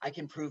other. I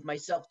can prove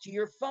myself to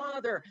your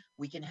father.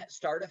 We can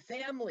start a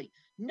family.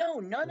 No,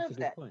 none That's a of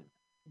good that. point.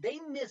 They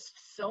missed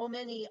so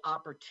many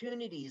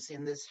opportunities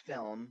in this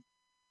film.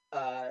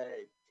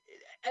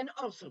 And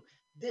also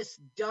this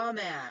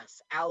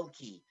dumbass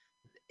Alki.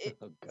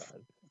 Oh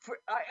God.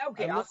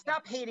 Okay, I'll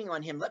stop hating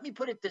on him. Let me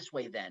put it this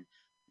way then.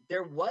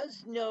 There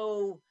was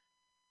no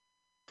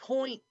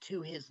point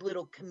to his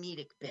little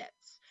comedic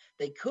bits.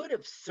 They could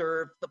have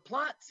served the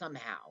plot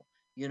somehow,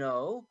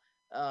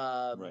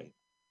 Right.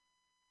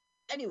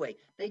 Anyway,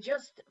 they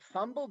just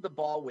fumbled the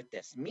ball with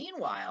this.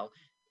 Meanwhile,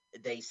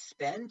 they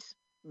spent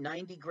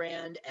 90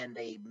 grand and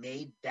they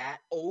made that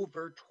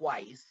over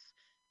twice.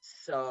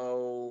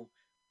 So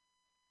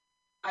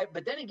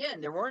but then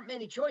again, there weren't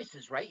many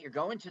choices, right? You're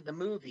going to the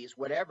movies,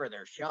 whatever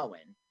they're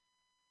showing.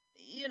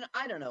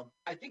 I don't know.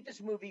 I think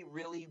this movie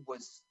really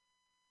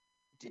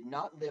did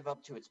not live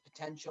up to its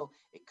potential.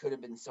 It could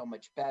have been so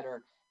much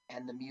better,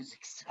 and the music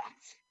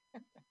sucked.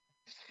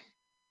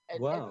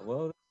 Wow.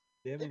 Well,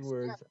 damning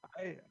words.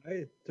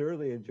 I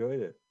thoroughly enjoyed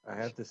it. I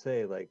have to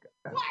say, like,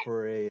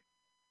 for a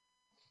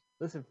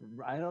listen,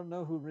 I don't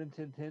know who Rin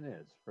Tin Tin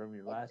is, from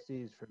your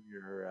Lassies, from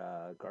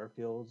your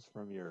Garfields,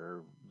 from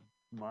your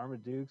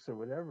Marmadukes, or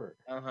whatever.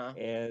 Uh-huh.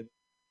 And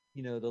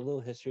the little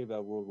history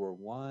about World War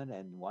One,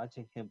 and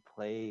watching him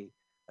play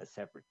a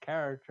separate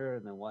character,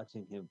 and then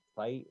watching him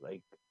fight,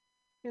 like,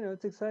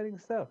 it's exciting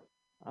stuff.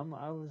 I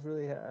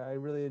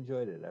really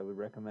enjoyed it. I would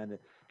recommend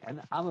it.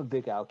 And I'm a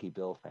big Alki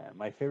Bill fan.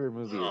 My favorite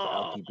movie is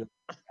Alki Bill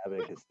and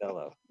Abbott and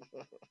Costello.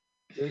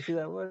 You ever see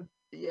that one?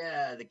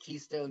 Yeah, the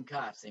Keystone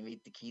Cops. They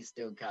meet the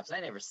Keystone Cops. I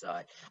never saw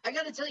it. I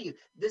got to tell you,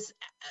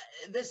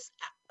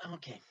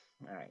 okay.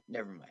 All right,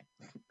 never mind.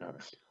 All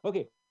right.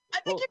 Okay. I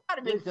think you're not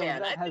a big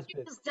fan. I think been...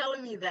 you're just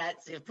telling me that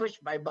to push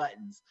my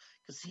buttons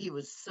because he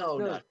was so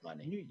not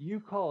funny. You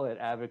call it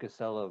Abbott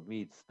Costello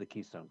meets the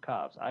Keystone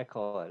Cops. I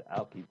call it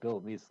Alki Bill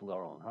meets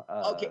Laurel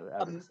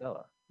Abbott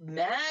Costello.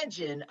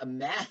 Imagine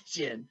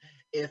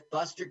if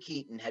Buster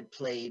Keaton had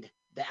played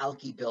the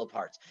Alki Bill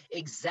parts.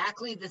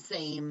 Exactly the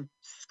same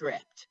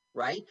script,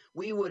 right?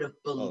 We would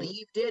have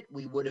believed it.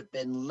 We would have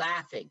been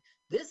laughing.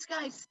 This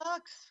guy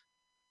sucks.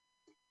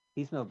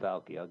 He's no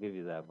Balky, I'll give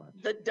you that one.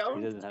 The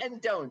don'ts and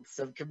don'ts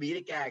of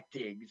comedic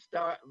acting.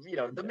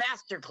 The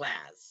master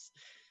class.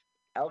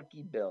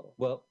 Alki Bill.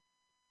 Well,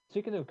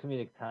 speaking of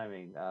comedic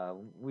timing,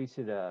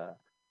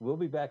 we'll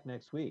be back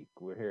next week.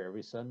 We're here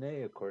every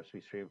Sunday. Of course,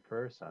 we stream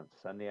first on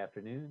Sunday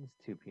afternoons,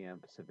 2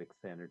 p.m. Pacific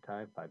Standard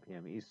Time, 5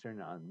 p.m.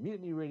 Eastern on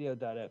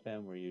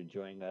MutinyRadio.fm, where you're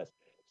joining us.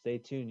 Stay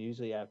tuned.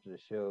 Usually after the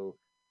show,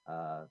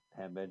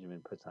 Pam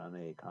Benjamin puts on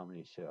a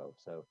comedy show.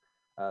 So,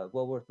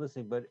 well worth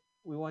listening. But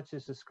we want you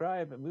to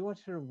subscribe, and we want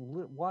you to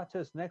watch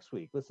us next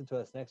week. Listen to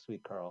us next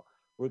week, Carl.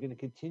 We're going to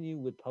continue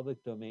with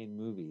public domain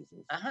movies.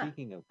 And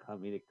speaking of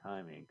comedic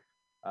timing,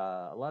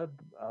 a lot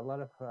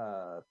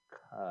of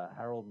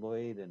Harold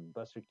Lloyd and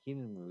Buster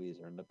Keaton movies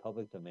are in the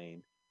public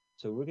domain.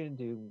 So we're going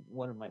to do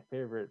one of my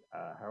favorite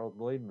Harold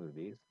Lloyd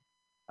movies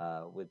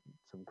with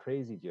some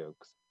crazy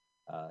jokes.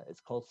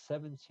 It's called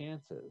Seven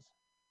Chances.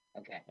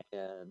 Okay.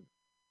 And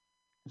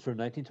it's from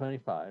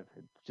 1925.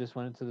 It just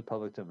went into the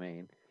public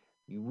domain.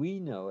 We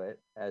know it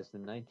as the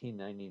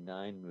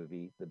 1999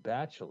 movie, The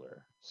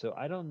Bachelor. So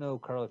I don't know,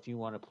 Carl, if you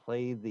want to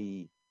play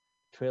the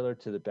trailer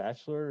to The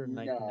Bachelor in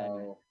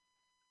 1999.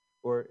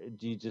 Or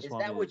do you just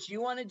want to... Is that what you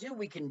want to do?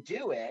 We can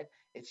do it.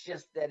 It's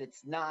just that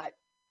it's not...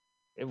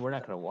 We're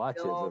not going to watch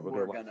it. But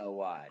we're going to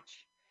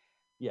watch.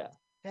 Yeah.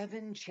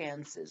 Seven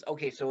Chances.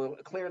 Okay, so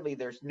clearly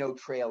there's no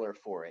trailer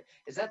for it.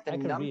 Is that the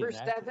number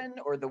 7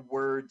 or the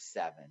word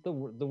 7? The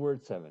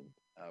word 7.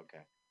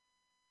 Okay.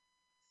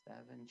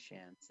 7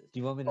 chances. Do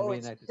you want me to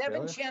reenact the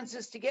trailer? 7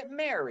 chances to get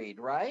married,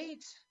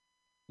 right?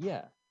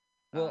 Yeah.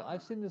 Well,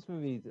 I've seen this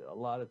movie a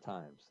lot of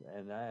times,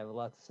 and I have a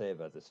lot to say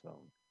about this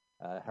film.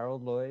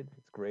 Harold Lloyd,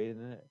 it's great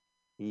in it.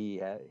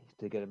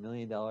 To get $1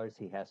 million,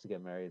 he has to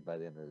get married by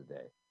the end of the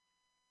day.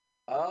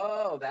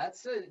 Oh,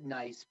 that's a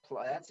nice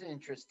that's an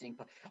interesting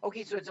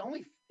Okay, so it's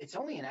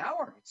only an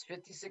hour. It's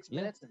 56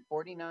 minutes and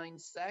 49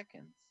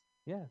 seconds.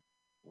 Yeah.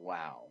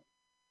 Wow.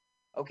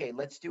 Okay,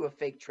 let's do a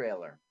fake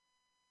trailer.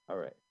 All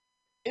right.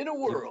 In a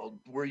world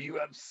where you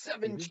have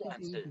 7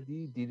 chances.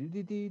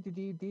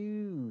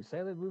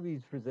 Silent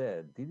movies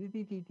present.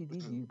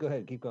 Go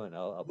ahead, keep going.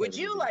 I'll play Would the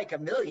you movie. like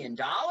 $1 million?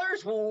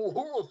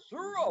 Oh,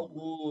 sure I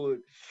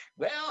would.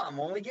 Well, I'm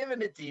only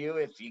giving it to you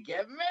if you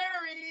get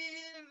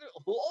married.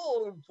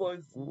 Oh,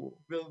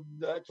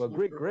 that's Well,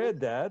 great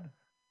granddad.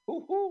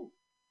 Woo-hoo.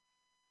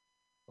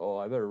 Oh,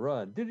 I better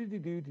run.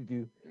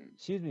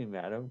 Excuse me,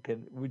 madam.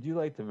 Would you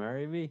like to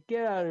marry me?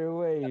 Get out of your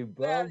way, you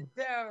bum.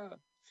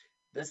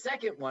 The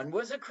second one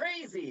was a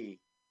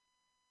crazy.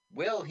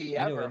 Will he You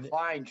know, ever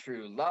find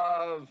true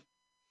love?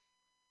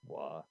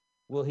 Wow.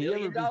 Will he $1 ever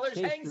million be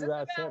chased hangs in the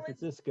throughout San balance.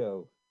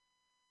 Francisco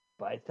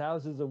by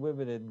thousands of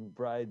women in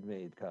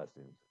bridesmaid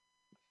costumes?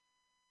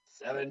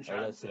 7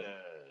 chances.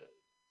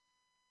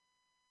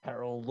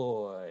 Harold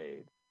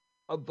Lloyd.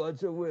 A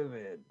bunch of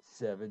women.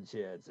 7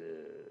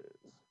 chances.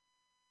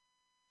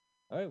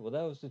 All right, well,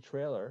 that was the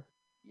trailer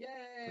for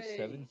Yay.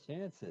 7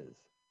 Chances.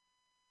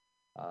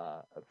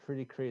 A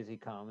pretty crazy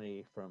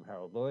comedy from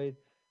Harold Lloyd.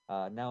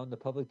 Now in the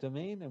public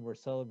domain, and we're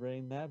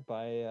celebrating that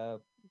by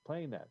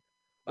playing that.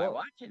 By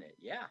watching it,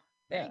 yeah.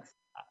 Thanks.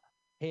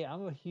 Hey,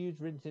 I'm a huge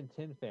Rin Tin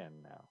Tin fan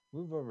now.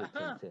 Move over,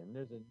 Tintin.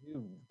 There's a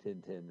new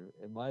Tintin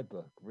in my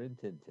book, Rin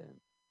Tin Tin.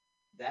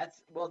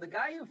 Well, the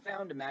guy who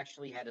found him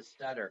actually had a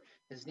stutter.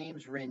 His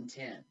name's Rin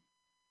Tin.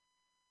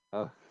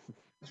 Oh.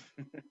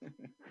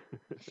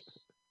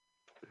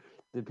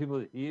 Did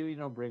people? You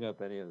don't bring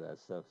up any of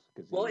that stuff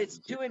Well, it's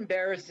too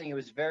embarrassing. It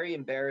was very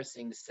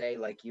embarrassing to say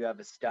like you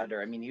have a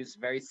stutter. I mean, he was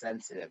very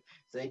sensitive,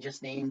 so they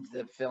just named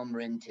the film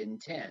Rin Tin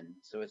Tin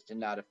so as to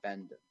not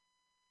offend him.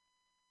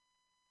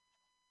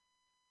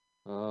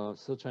 I'm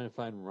still trying to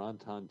find Ron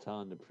Ton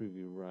Ton to prove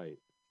you right.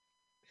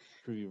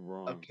 Prove you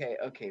wrong. Okay.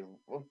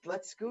 Well,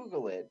 let's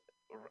Google it.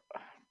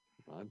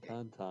 Ron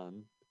Ton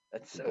Ton.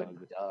 That's so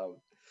dumb.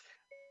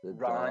 The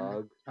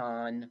Ron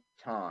Ton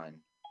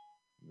Ton.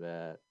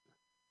 That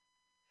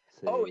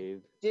saved. Oh,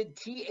 did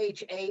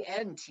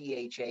THAN.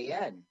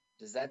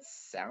 Does that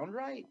sound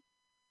right?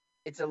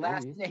 It's a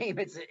last name.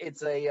 It's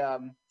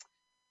a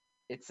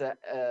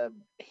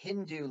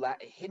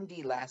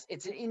Hindi last.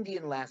 It's an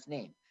Indian last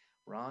name.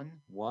 Ron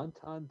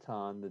Ton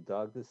Ton, the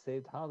dog that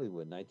saved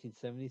Hollywood,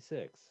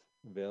 1976.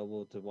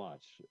 Available to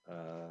watch.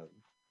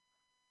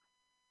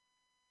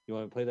 You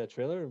want to play that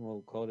trailer and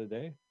we'll call it a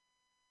day?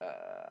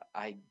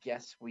 I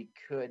guess we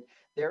could.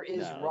 There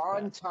is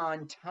Ron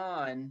Ton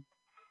Ton,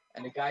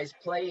 and the guy's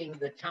playing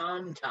the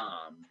tom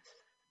tom.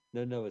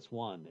 No, it's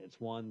one.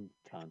 It's one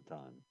Ton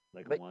Ton,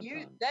 like but a one.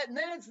 Then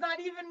it's not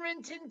even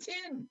Rin Tin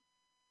Tin.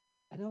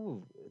 I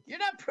know. You're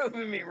not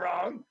proving me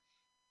wrong.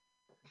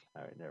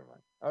 All right, never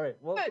mind. All right,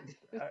 well.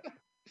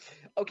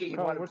 Okay, you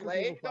want to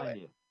play?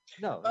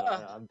 No,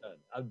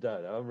 I'm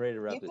done. I'm ready to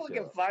wrap this show. People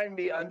can find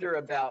me under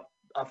about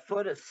a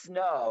foot of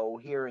snow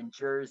here in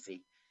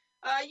Jersey.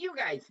 You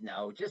guys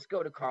know. Just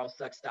go to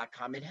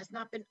carlsucks.com. It has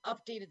not been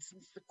updated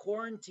since the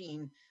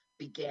quarantine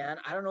began.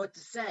 I don't know what to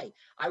say.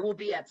 I will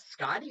be at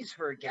Scotty's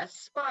for a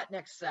guest spot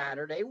next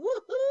Saturday.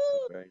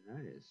 Woohoo! Very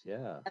nice.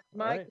 Yeah. That's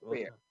my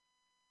career.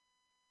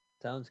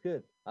 Sounds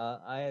good.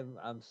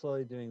 I'm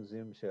slowly doing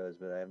Zoom shows,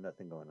 but I have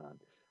nothing going on.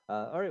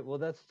 All right. Well,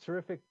 that's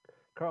terrific,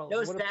 Carl.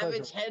 No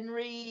Savage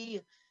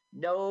Henry.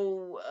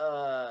 No.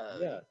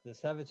 Yeah, the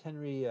Savage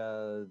Henry.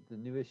 The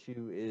new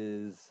issue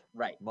is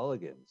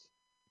Mulligans.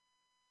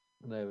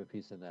 And I have a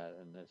piece in that,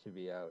 and that should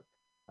be out.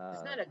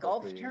 Isn't that a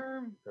golf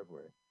term?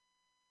 February.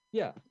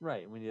 Yeah,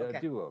 right. When you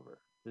do over,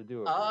 the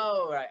do over.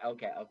 Oh, right.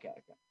 Okay.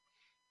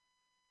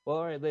 Well,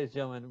 all right, ladies and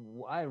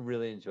gentlemen, I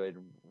really enjoyed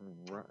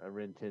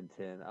Rin Tin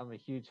Tin. I'm a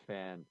huge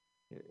fan.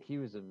 He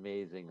was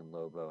amazing in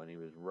Lobo, and he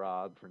was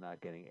robbed for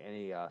not getting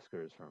any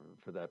Oscars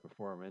for that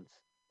performance.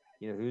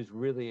 You know, he was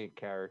really in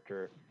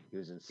character. He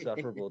was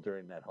insufferable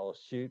during that whole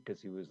shoot because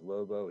he was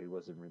Lobo. He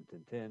wasn't Rin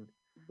Tin Tin.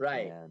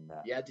 Right. And,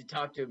 you had to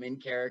talk to him in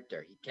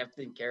character. He kept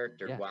in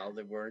character while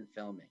they weren't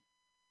filming.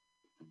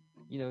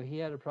 You know, he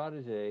had a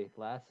protege,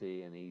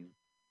 Lassie, and he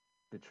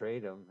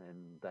betrayed him,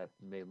 and that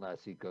made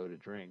Lassie go to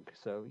drink.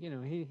 So, you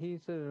know,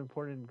 he's an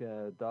important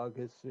dog,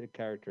 his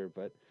character,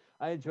 but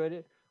I enjoyed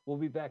it. We'll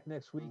be back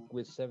next week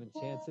with 7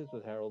 Chances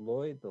with Harold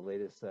Lloyd, the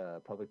latest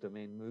public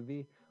domain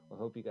movie. I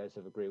hope you guys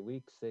have a great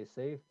week. Stay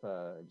safe.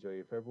 Enjoy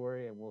your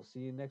February, and we'll see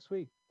you next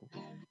week.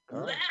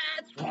 Carl?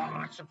 Let's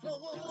watch a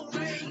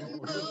full-length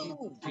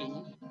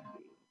movie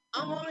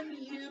on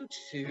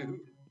YouTube.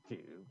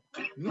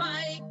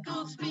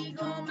 Michael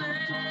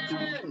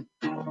Spiegelman.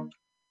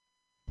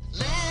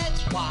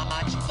 Let's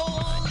watch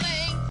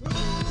full-length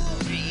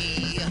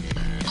movie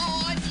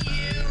on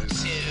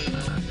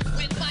YouTube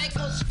with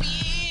Michael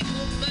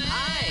Spiegelman.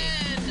 Hi.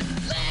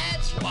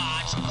 Let's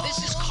watch. This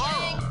is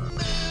Carl.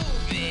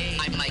 Movie.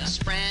 I'm Mike's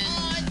friend.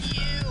 On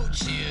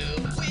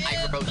YouTube.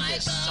 I wrote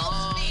this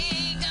song.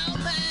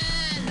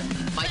 Spiegelman.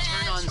 My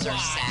turn-ons are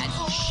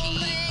satin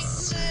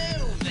sheets.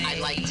 I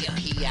like to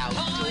pee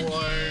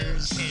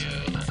outdoors.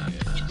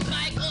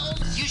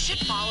 You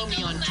should follow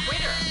me on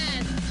Twitter.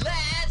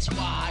 Let's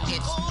watch.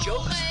 It's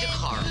Jokes to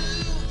Carl.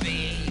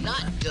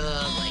 Not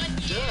duh like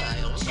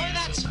duh. Or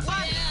that's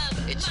funny.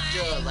 It's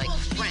duh like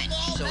French,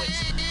 so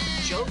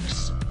it's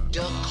Jokes de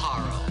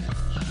Carl.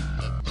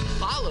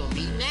 Follow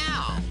me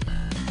now.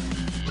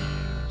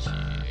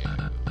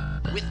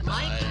 With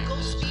Michael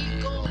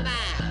Spiegelman.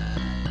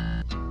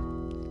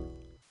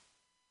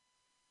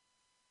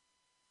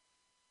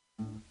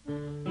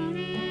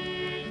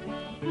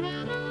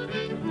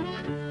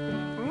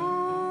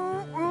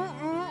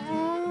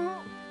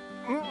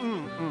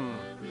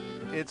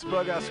 It's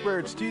Bug Out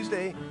Square. It's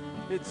Tuesday.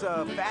 It's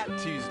Fat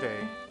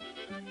Tuesday.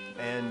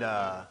 And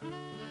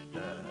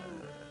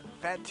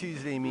Fat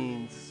Tuesday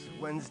means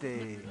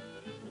Wednesday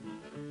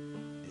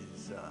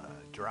is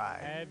dry.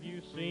 Have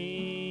you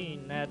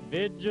seen that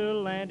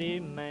vigilante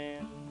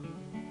man?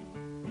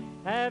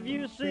 Have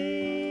you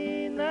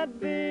seen that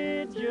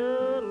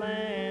vigilante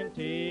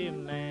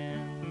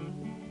man?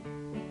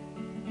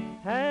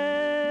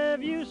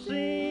 Have you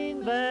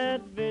seen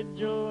that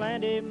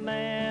vigilante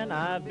man?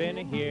 I've been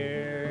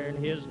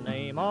hearing his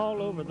name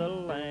all over the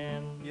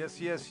land. Yes,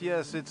 yes,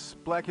 yes. It's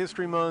Black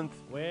History Month.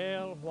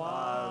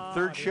 Well,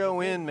 third show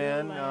in,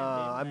 man.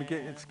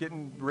 It's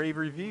getting rave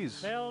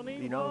reviews.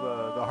 You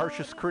know, the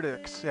harshest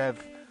critics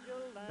have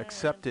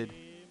accepted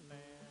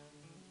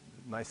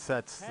my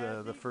sets,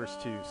 the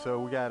first two.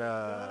 So I got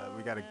a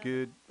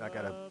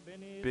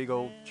big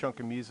old chunk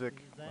of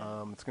music.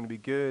 It's gonna be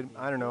good.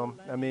 I don't know.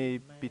 I may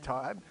be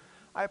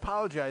I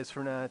apologize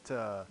for not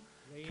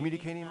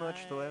communicating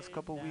much the last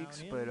couple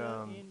weeks, but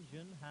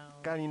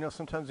God, you know,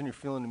 sometimes when you're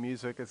feeling the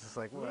music, it's just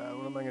like, well,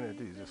 what am I gonna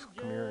do? Just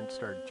come here and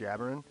start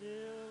jabbering?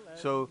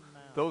 So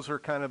those are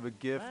kind of a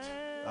gift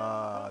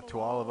to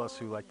all of us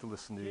who like to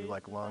listen to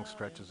like long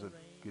stretches of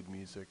good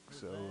music.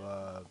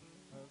 So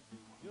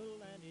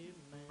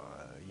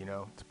you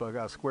know, it's Bug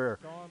Out Square.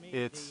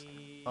 It's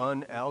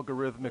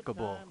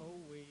unalgorithmicable.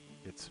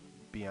 It's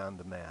beyond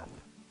the math.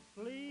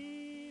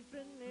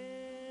 Sleeping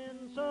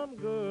in some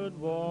good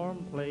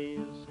warm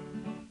place.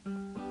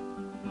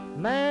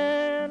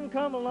 Man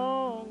come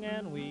along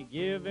and we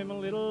give him a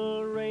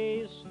little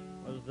race.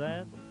 Was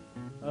that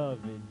a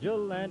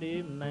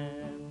vigilante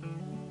man?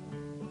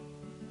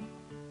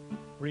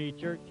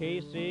 Preacher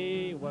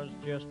Casey was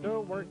just a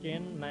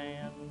working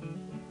man.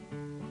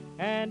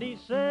 And he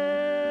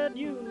said,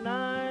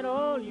 unite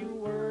all you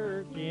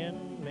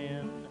working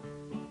men.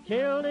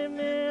 Killed him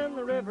in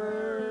the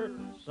river.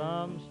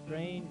 Some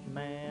strange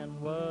man.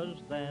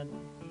 Was that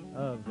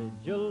a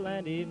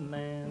vigilante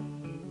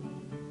man?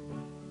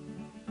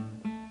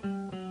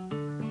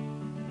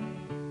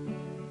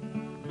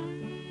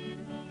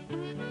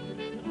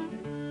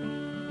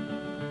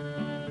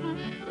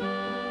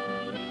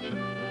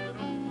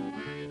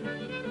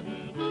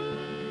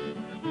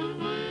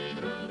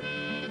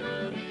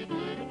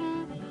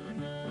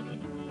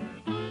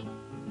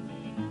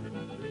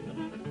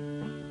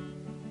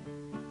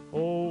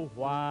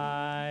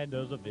 Why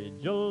does a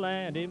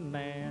vigilante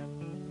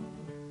man?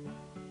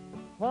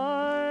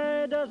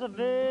 Why does a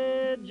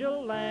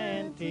vigilante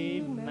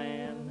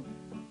man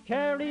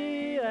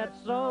carry that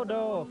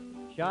sawed-off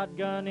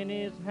shotgun in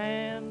his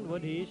hand?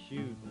 Would he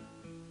shoot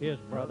his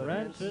brother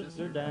and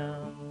sister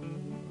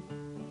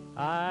down?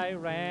 I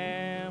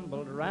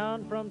rambled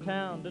around from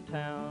town to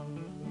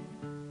town.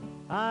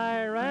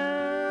 I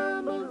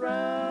rambled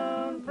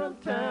around from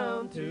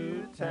town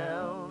to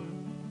town.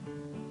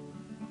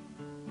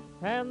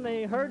 And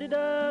they herded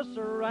us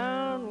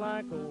around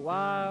like a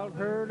wild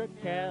herd of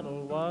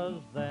cattle. Was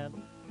that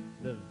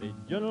the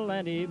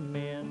vigilante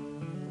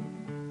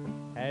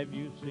men? Have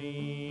you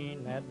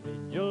seen that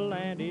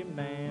vigilante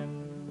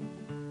man?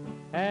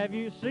 Have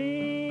you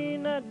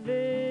seen that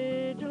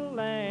vigilante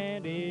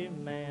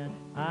man?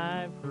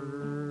 I've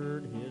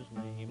heard his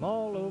name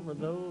all over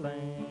the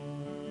land.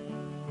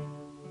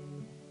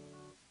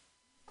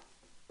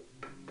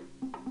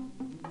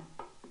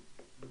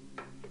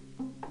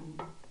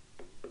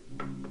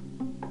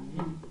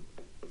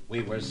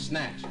 We were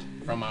snatched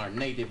from our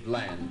native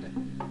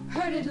land,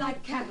 herded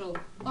like cattle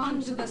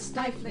onto the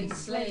stifling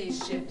slave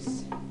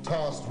ships,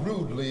 tossed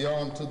rudely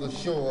onto the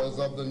shores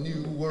of the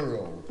new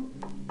world.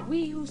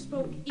 We who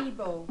spoke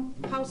Igbo,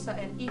 Hausa,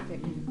 and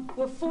Efik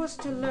were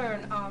forced to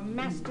learn our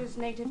master's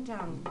native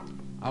tongue.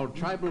 Our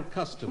tribal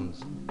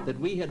customs that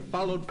we had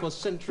followed for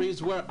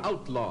centuries were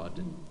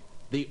outlawed.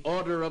 The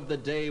order of the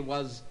day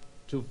was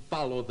to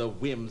follow the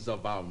whims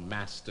of our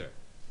master.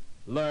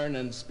 Learn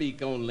and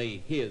speak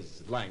only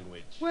his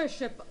language.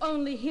 Worship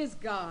only his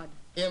God.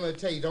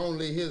 Imitate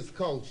only his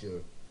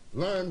culture.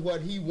 Learn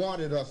what he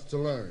wanted us to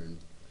learn.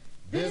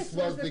 This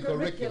was the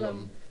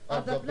curriculum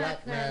of the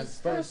black man's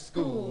first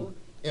school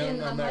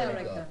in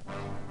America.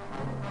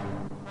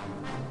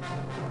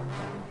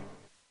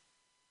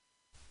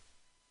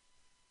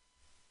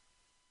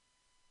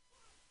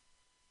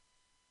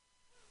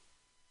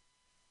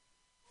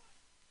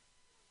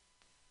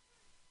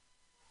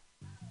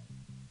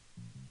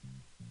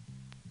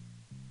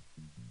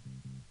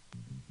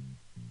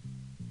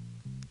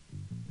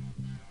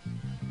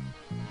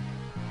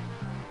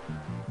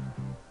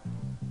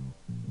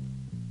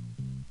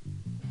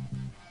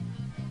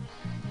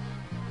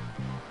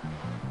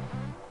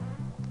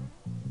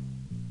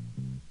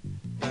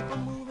 People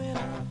moving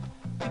out,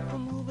 people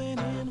moving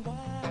in.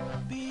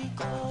 Why?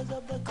 Because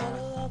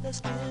belly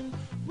spin.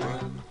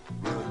 Run,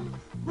 run,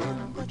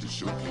 run, but you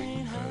sure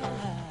can't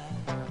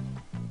hide.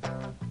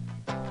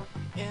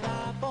 An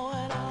eye for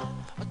an eye,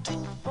 a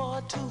tooth for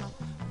a tooth,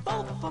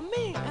 both for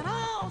me, and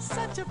I'll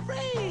set you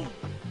free.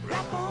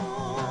 Rap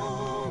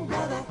on,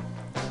 brother,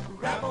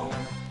 rap on.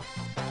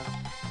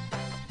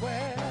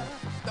 Well,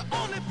 the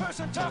only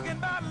person talking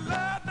about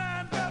love,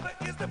 now, brother,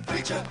 is the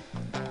preacher.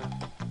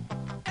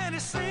 And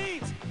it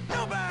seems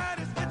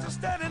nobody's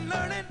interested in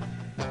learning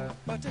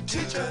but the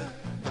teacher.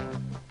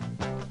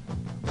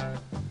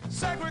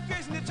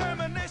 Segregation,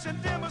 determination,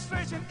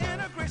 demonstration,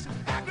 integration,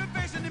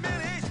 aggravation,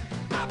 humiliation,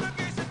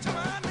 obligation to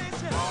my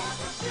nation. All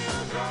the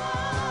children.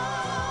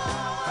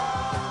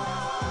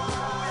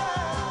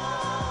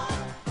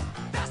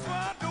 That's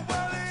what the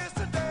world is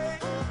today.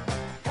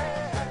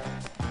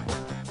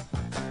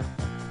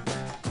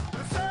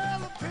 The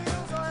sale of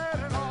pills are at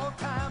an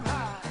all-time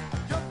high.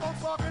 Young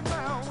folks walking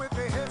around with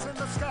their heads in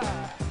the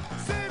sky.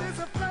 Cities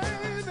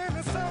aflame in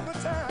the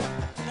summertime.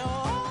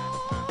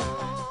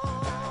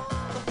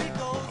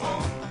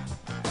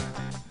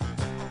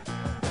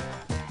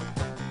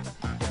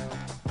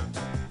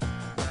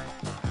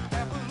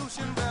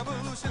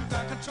 Revolution,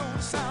 gun control,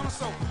 the sound of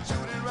soul.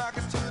 Shooting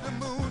rockets to the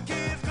moon,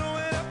 kids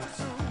growing up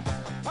too soon.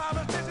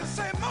 Politicians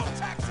say more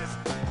taxes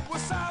will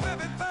solve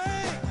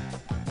everything.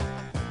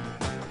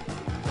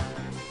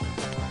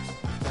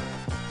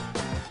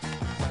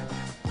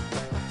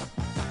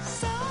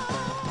 So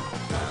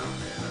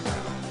round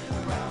and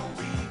around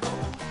we go.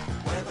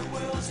 Where the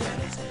world's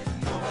headed,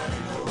 nobody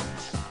knows.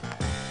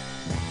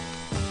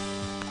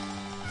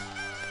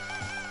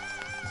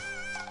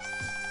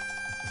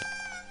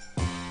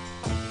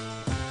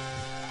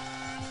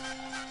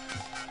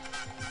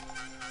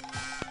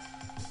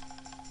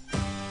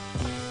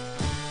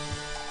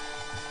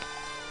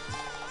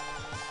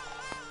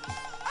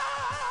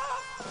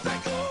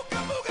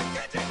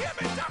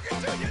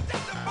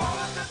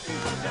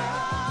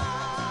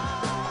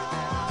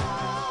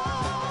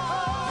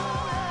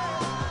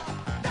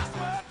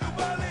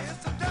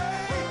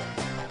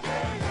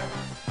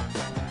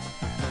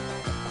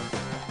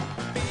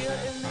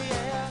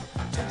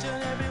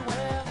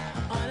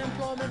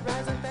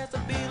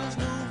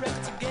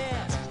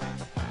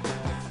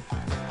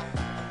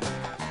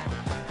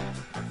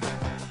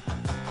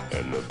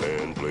 And the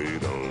band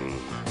played on.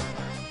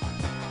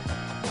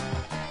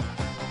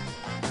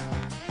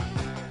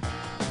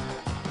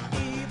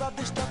 Eve of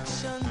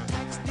destruction,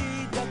 tax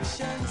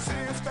deduction.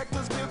 See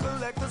inspectors, bill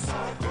collectors.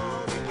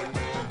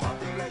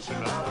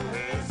 Population out of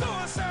hand.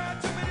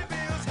 Suicide, too many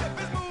bills.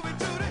 Hippies moving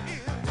to the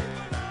hill.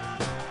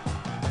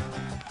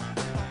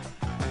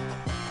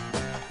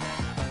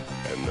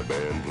 And the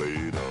band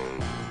played on.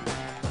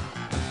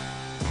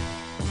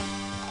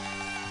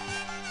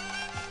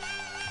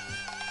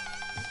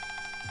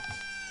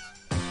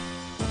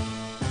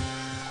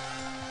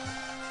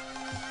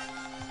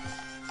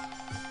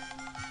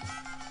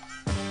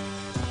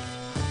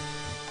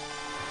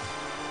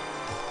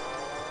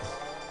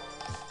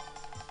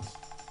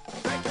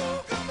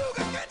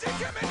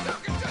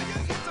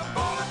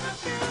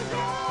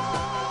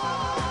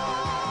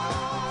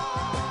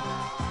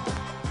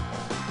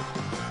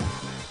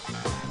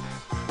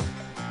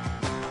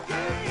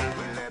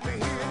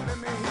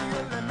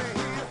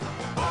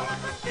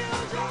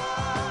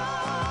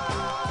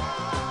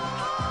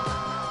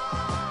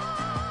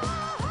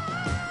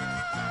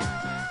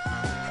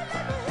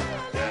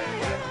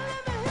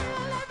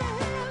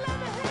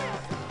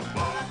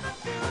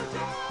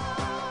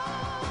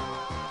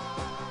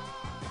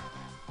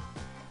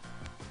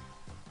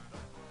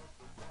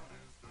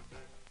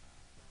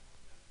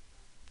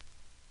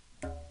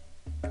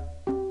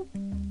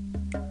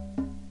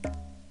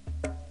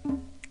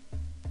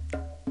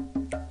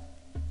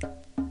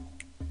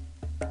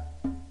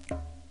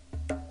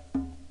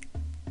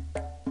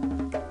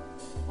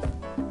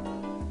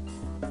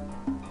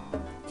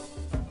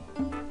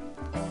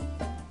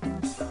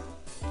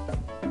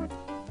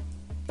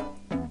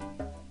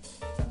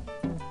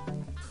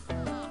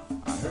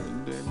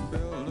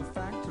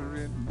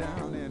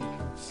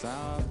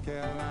 South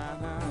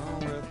Carolina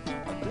with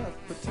a death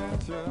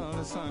potential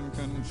is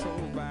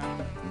uncontrolled by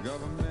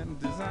government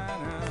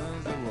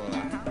designers. It will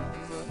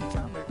house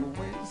atomic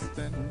waste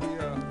and be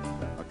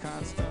a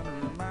constant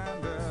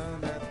reminder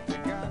that they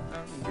got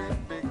a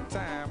great big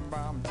time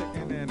bomb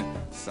ticking in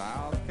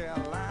South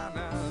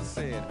Carolina.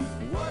 Said,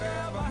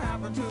 whatever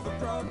happened to the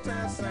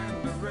protests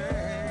and the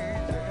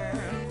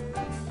raging?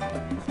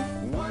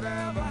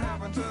 Whatever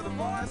happened to the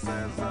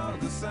voices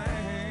of the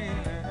same?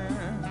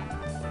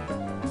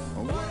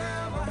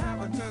 Whatever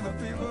happened to the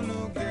people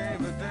who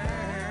gave a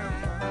damn?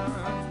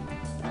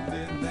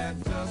 Did that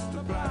just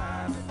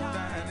apply to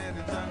dying in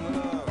the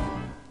jungle of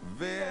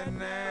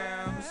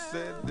Vietnam?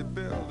 Said they're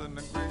building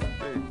a great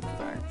big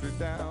factory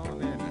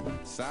down in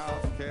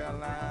South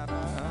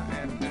Carolina,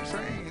 and the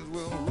trains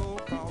will roll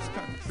cross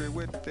country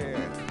with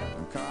their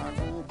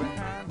cargo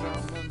behind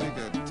them, and they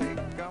could take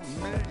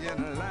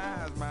 1,000,000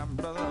 lives, my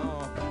brother.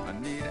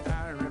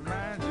 I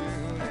remind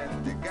you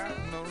that they got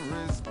no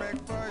respect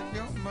for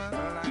human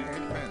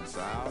life in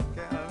South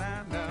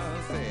Carolina.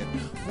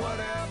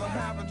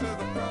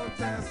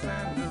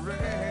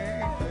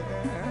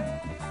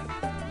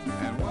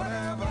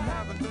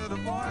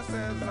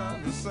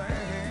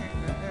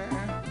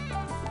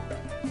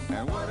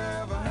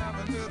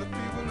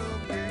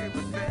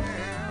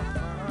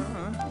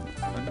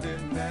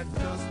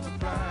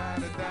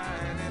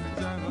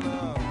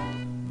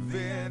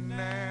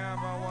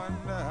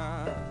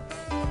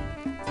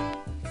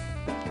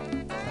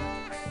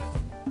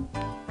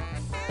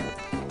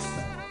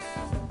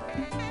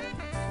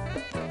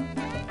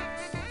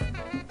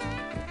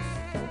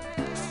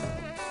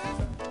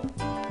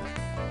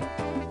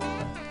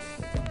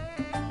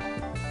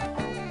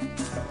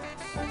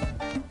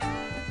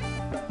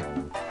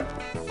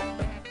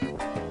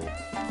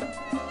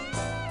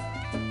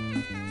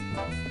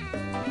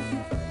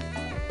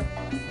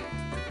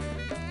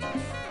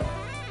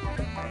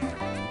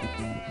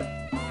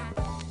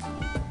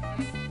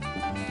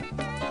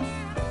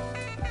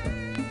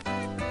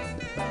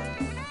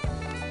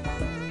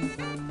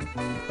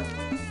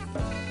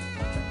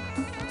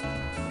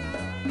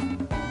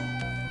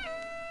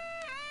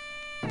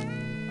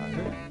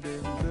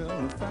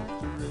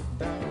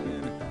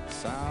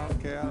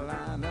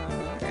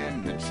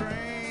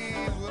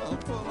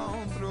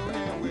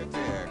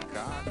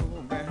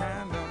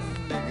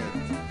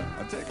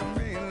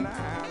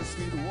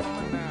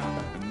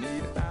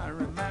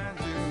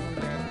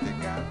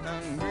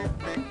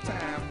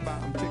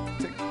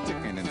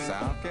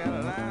 South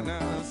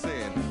Carolina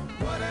said,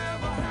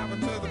 whatever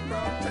happened to the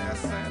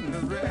protests and the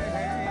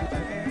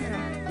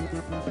raging?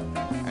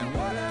 And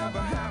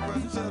whatever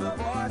happened to the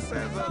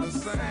voices of the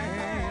saints?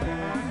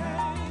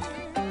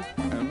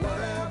 And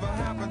whatever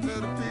happened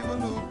to the people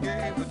who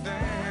gave a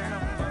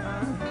damn?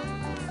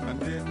 And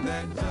did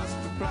that just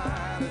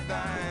apply to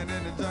dying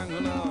in the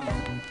jungle of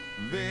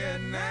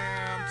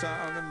Vietnam?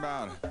 Talking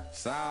about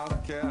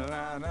South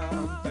Carolina,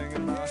 I'm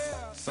thinking about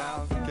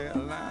South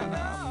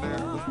Carolina. I'm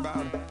nervous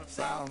about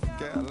South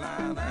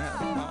Carolina.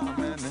 Had a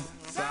mom in it.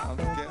 South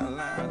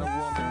Carolina,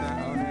 woman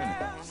down in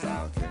it.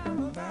 South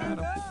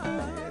Carolina, put my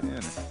head in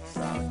it.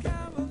 South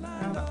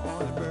Carolina,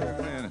 only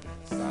burgers in it.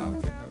 South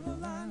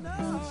Carolina,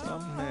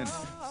 something in it.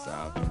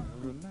 South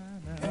Carolina.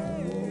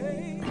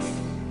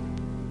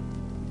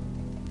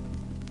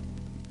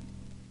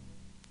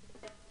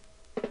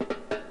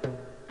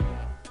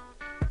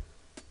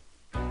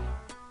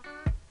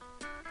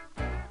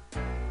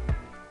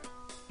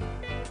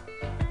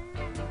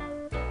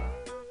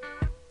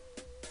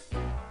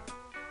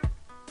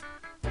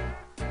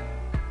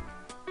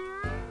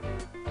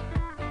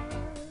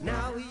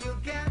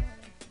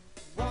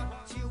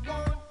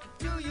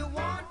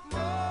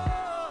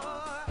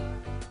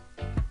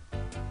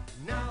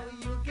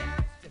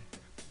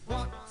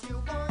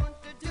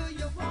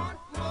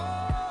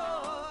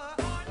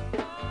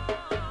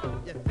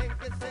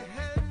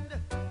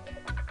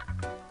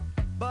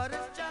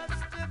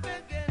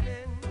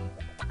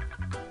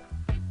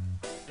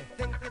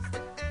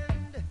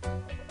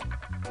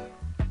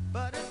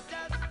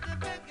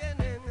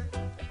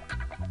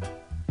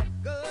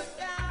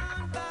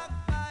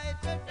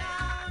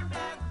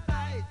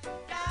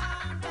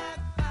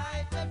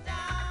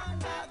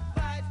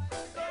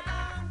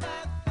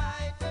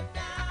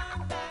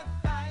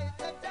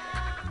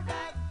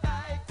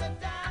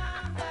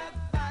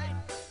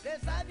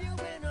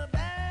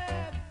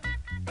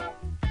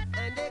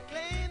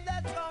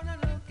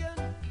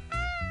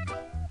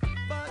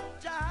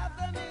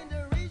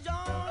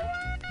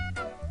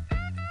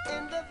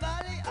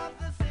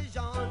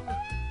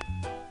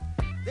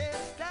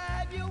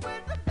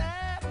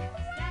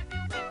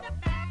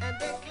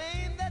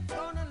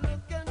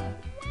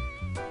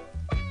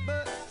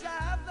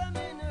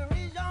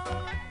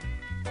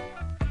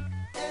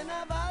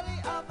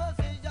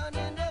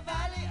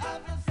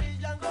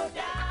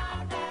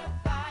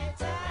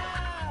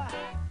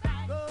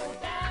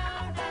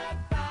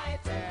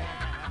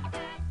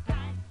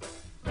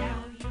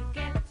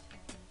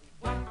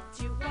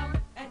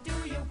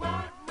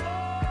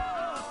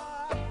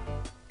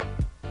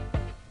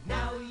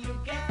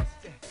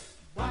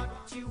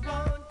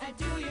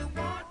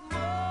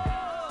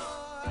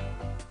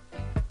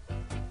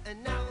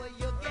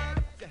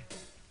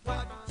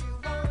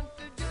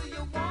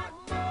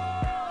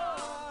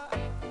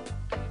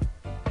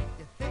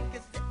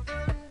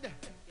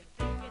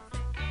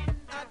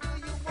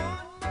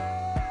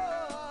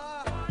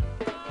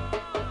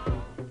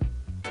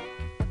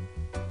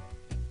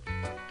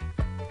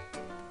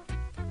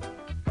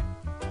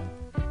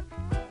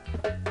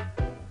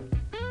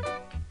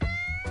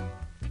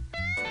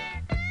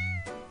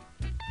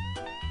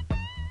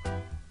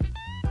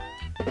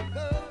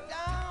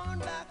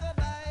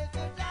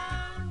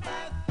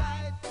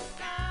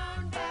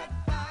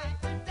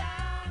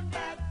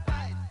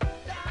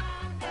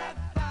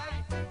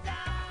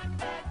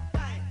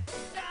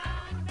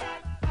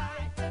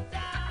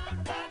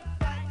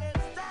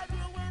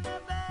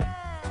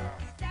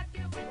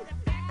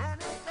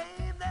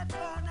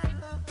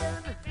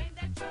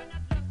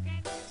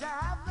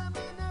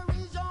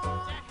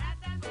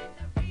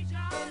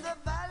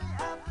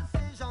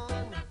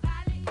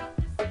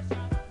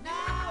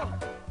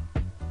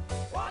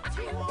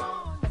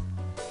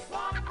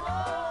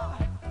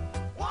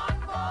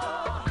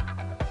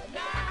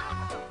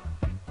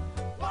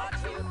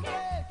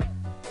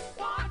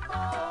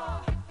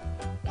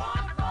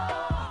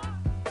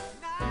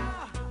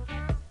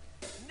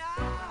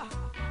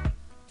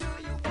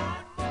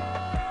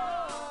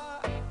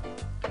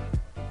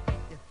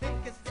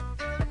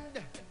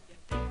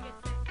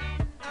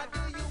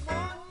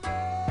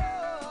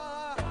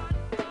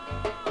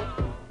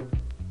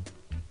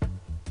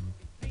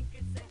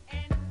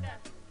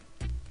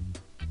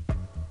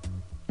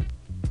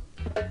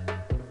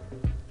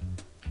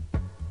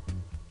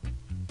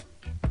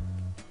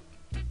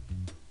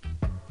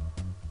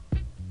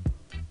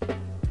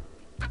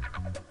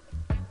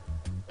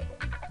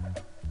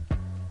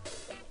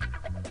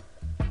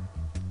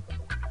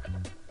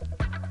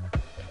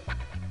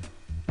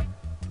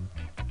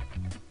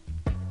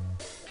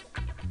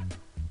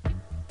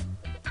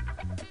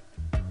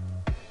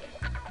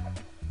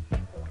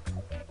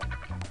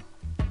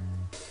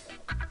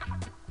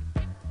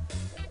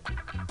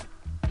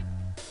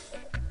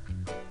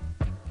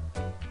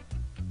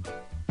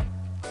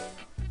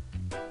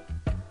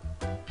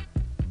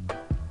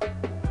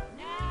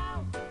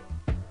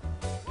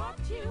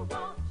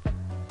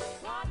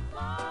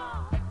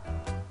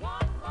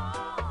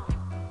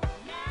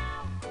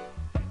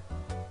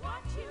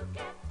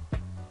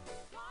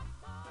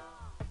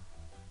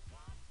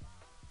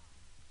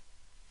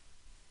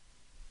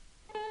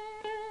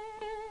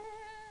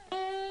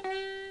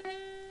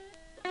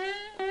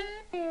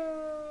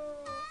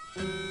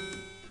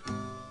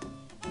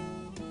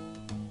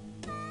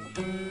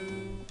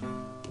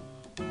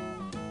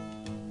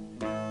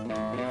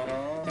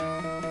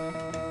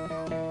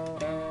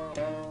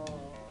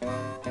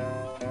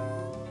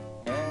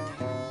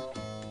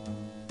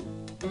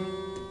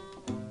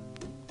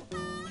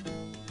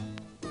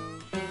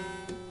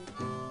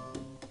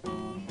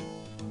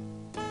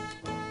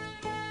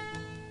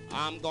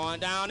 I'm going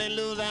down in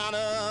Louisiana,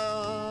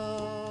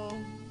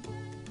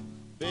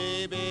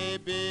 baby,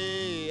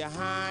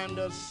 behind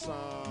the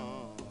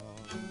sun.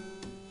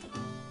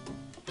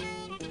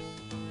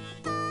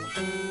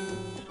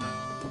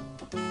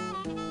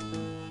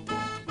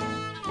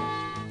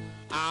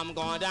 I'm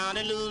going down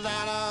in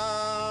Louisiana,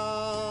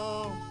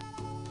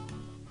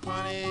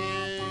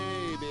 honey,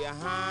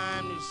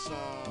 behind the sun.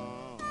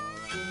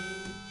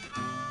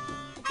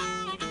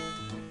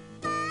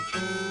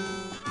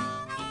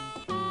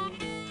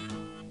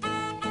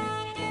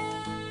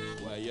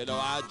 Well, you know,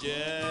 I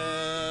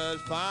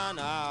just found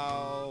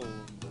out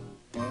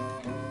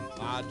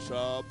my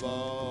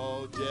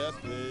trouble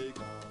just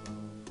begun.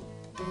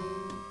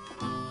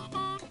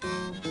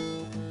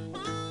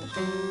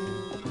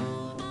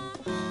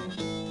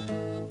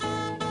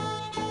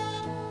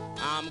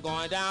 I'm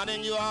going down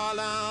in New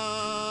Orleans,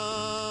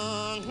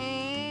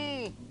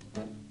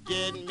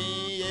 get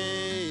me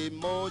a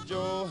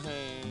mojo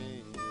hand.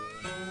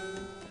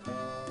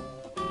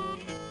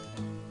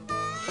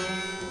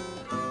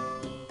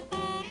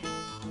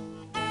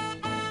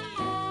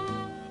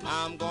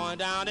 I'm going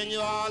down in New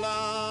Orleans,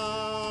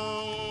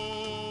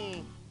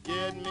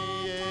 get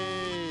me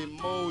a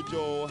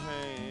mojo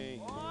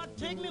hand. Oh,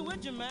 take me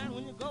with you, man,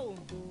 when you go.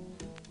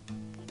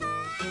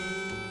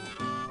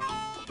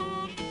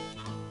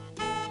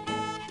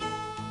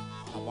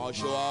 I'm gonna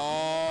show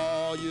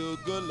all you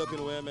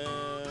good-looking women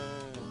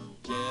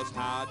just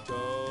how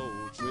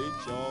to treat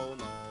your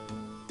man.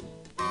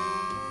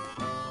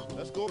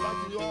 Let's go back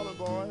to New Orleans,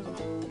 boys.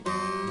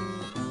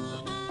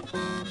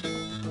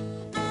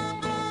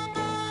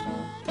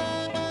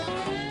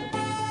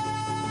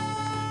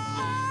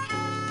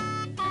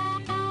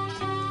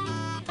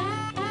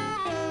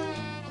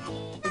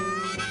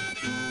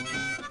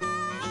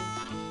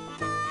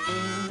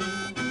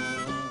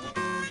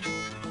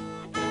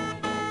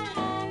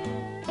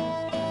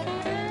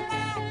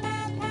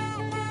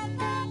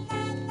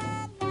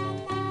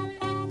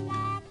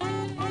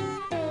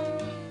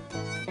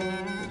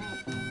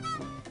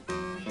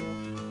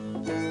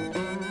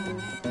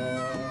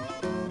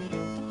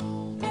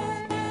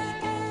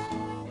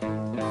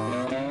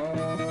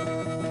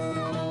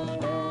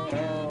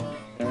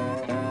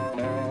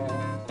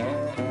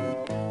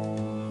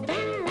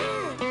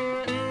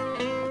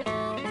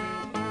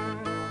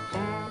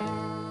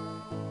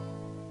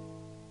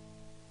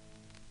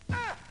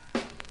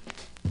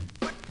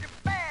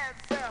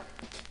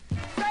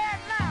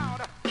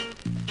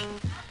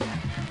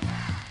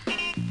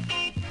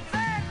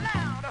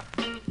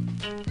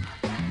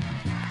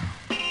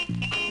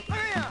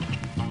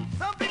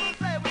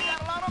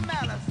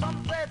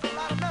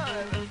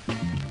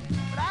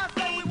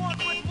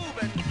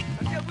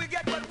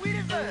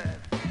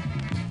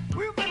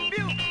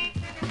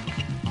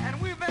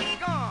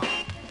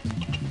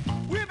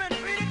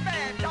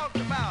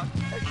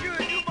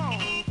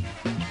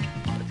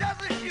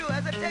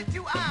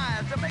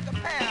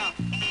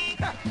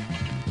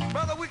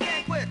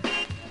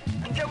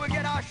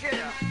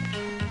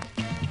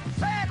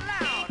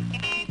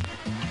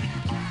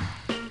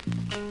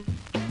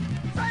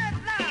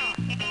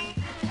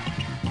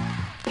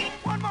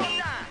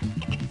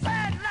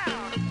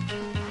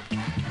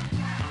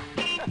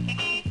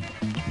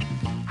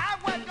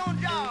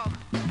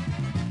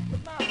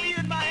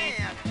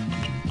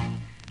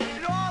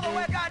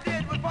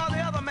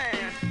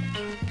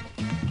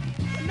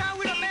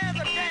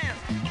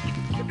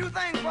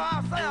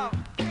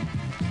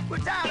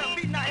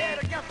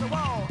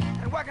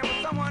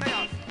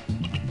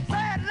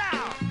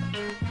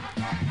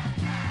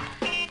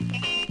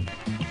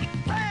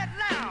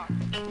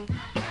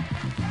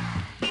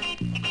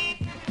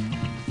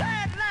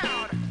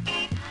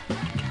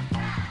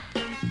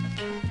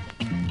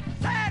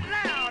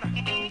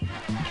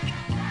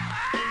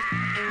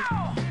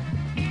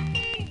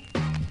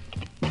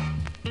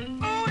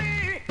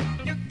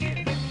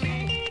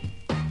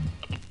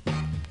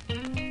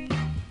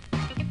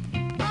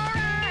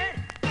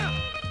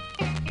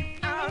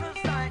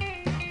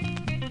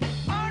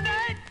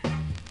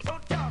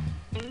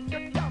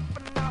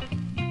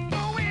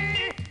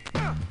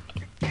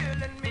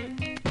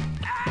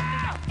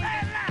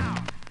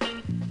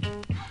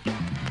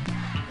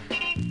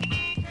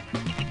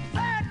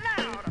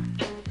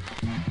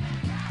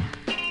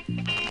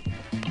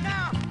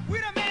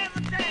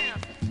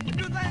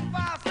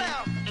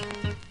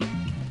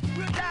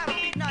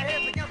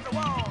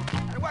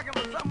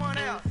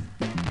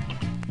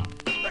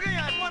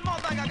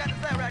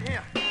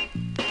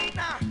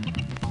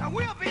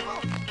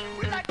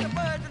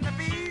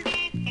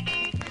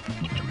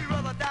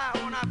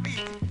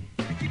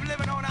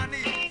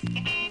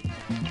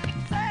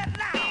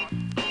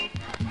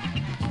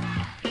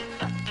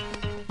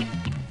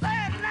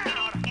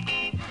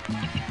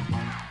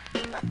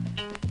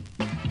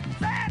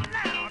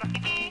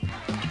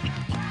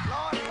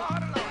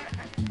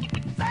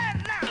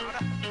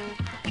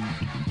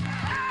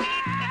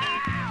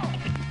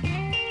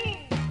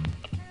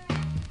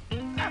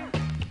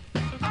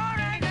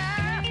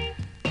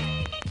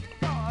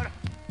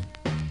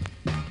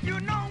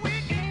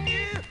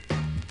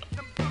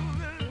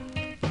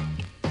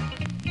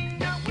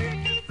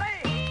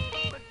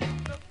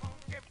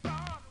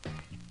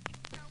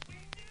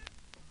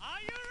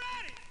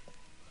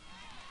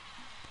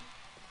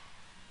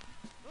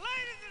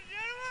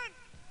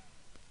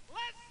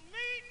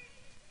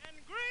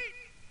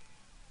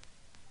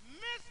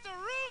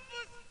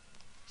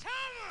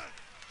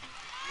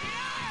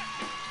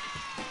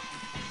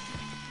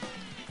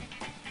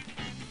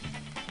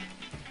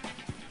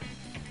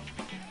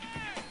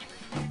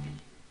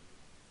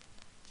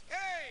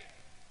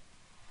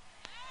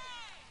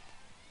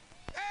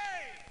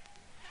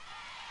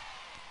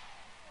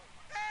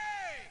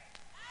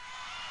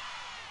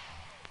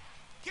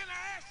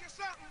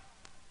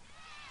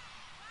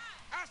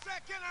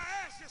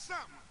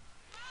 something?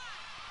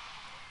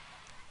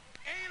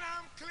 Ain't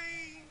I'm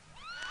clean?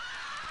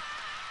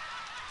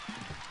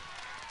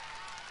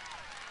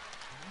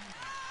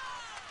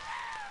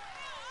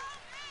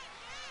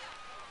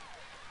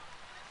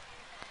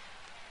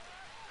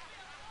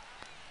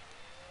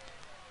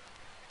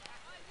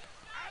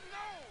 I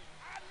know.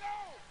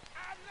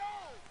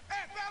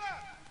 Hey, fella.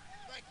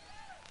 Thank you.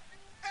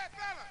 Hey,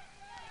 fella.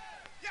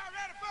 Y'all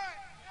ready for it?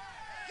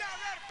 Y'all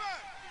ready for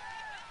it?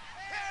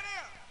 Here it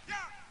is.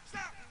 Y'all,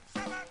 stop.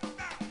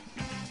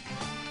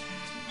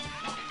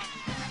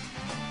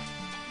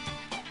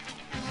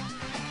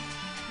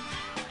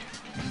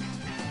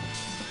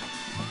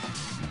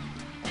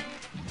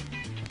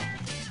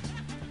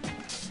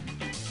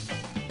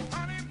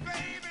 Honey,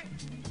 baby,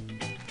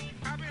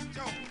 I've been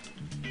told.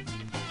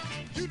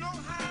 You know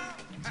how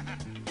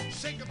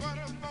shake a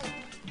buttermilk.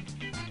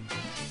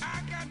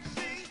 I got to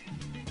see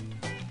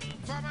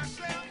for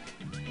myself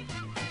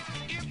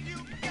if you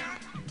got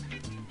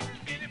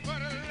any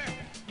butter left.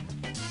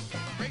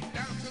 Break it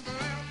down to the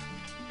left,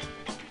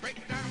 break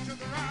it down to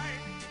the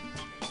right,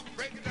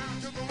 break it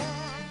down to the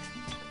one.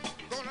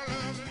 Gonna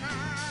love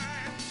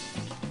tonight.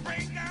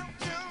 Break down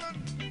children,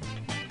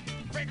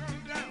 break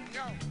them down,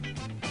 y'all.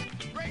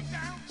 Break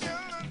down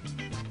children,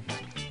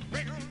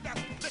 break them down.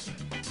 Listen,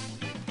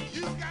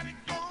 you got it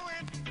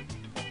going,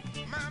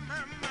 my.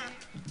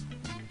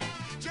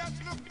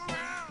 Just look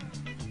around,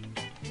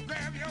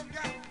 grab your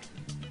gun,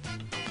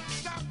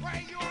 stop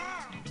where you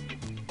are,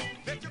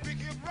 let your big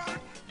hip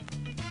rock,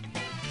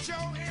 show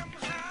him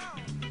how.